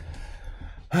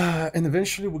 And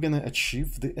eventually we're going to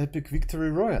achieve the epic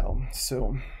victory royale.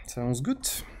 So sounds good.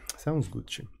 Sounds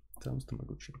Gucci. Sounds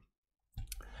Tamaguchi.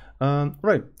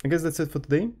 Right, I guess that's it for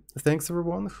today. Thanks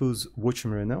everyone who's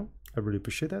watching me right now. I really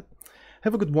appreciate that.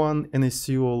 Have a good one, and I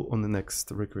see you all on the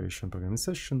next recreation programming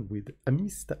session with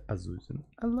Mr. Azuzin.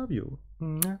 I love you.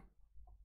 Mwah.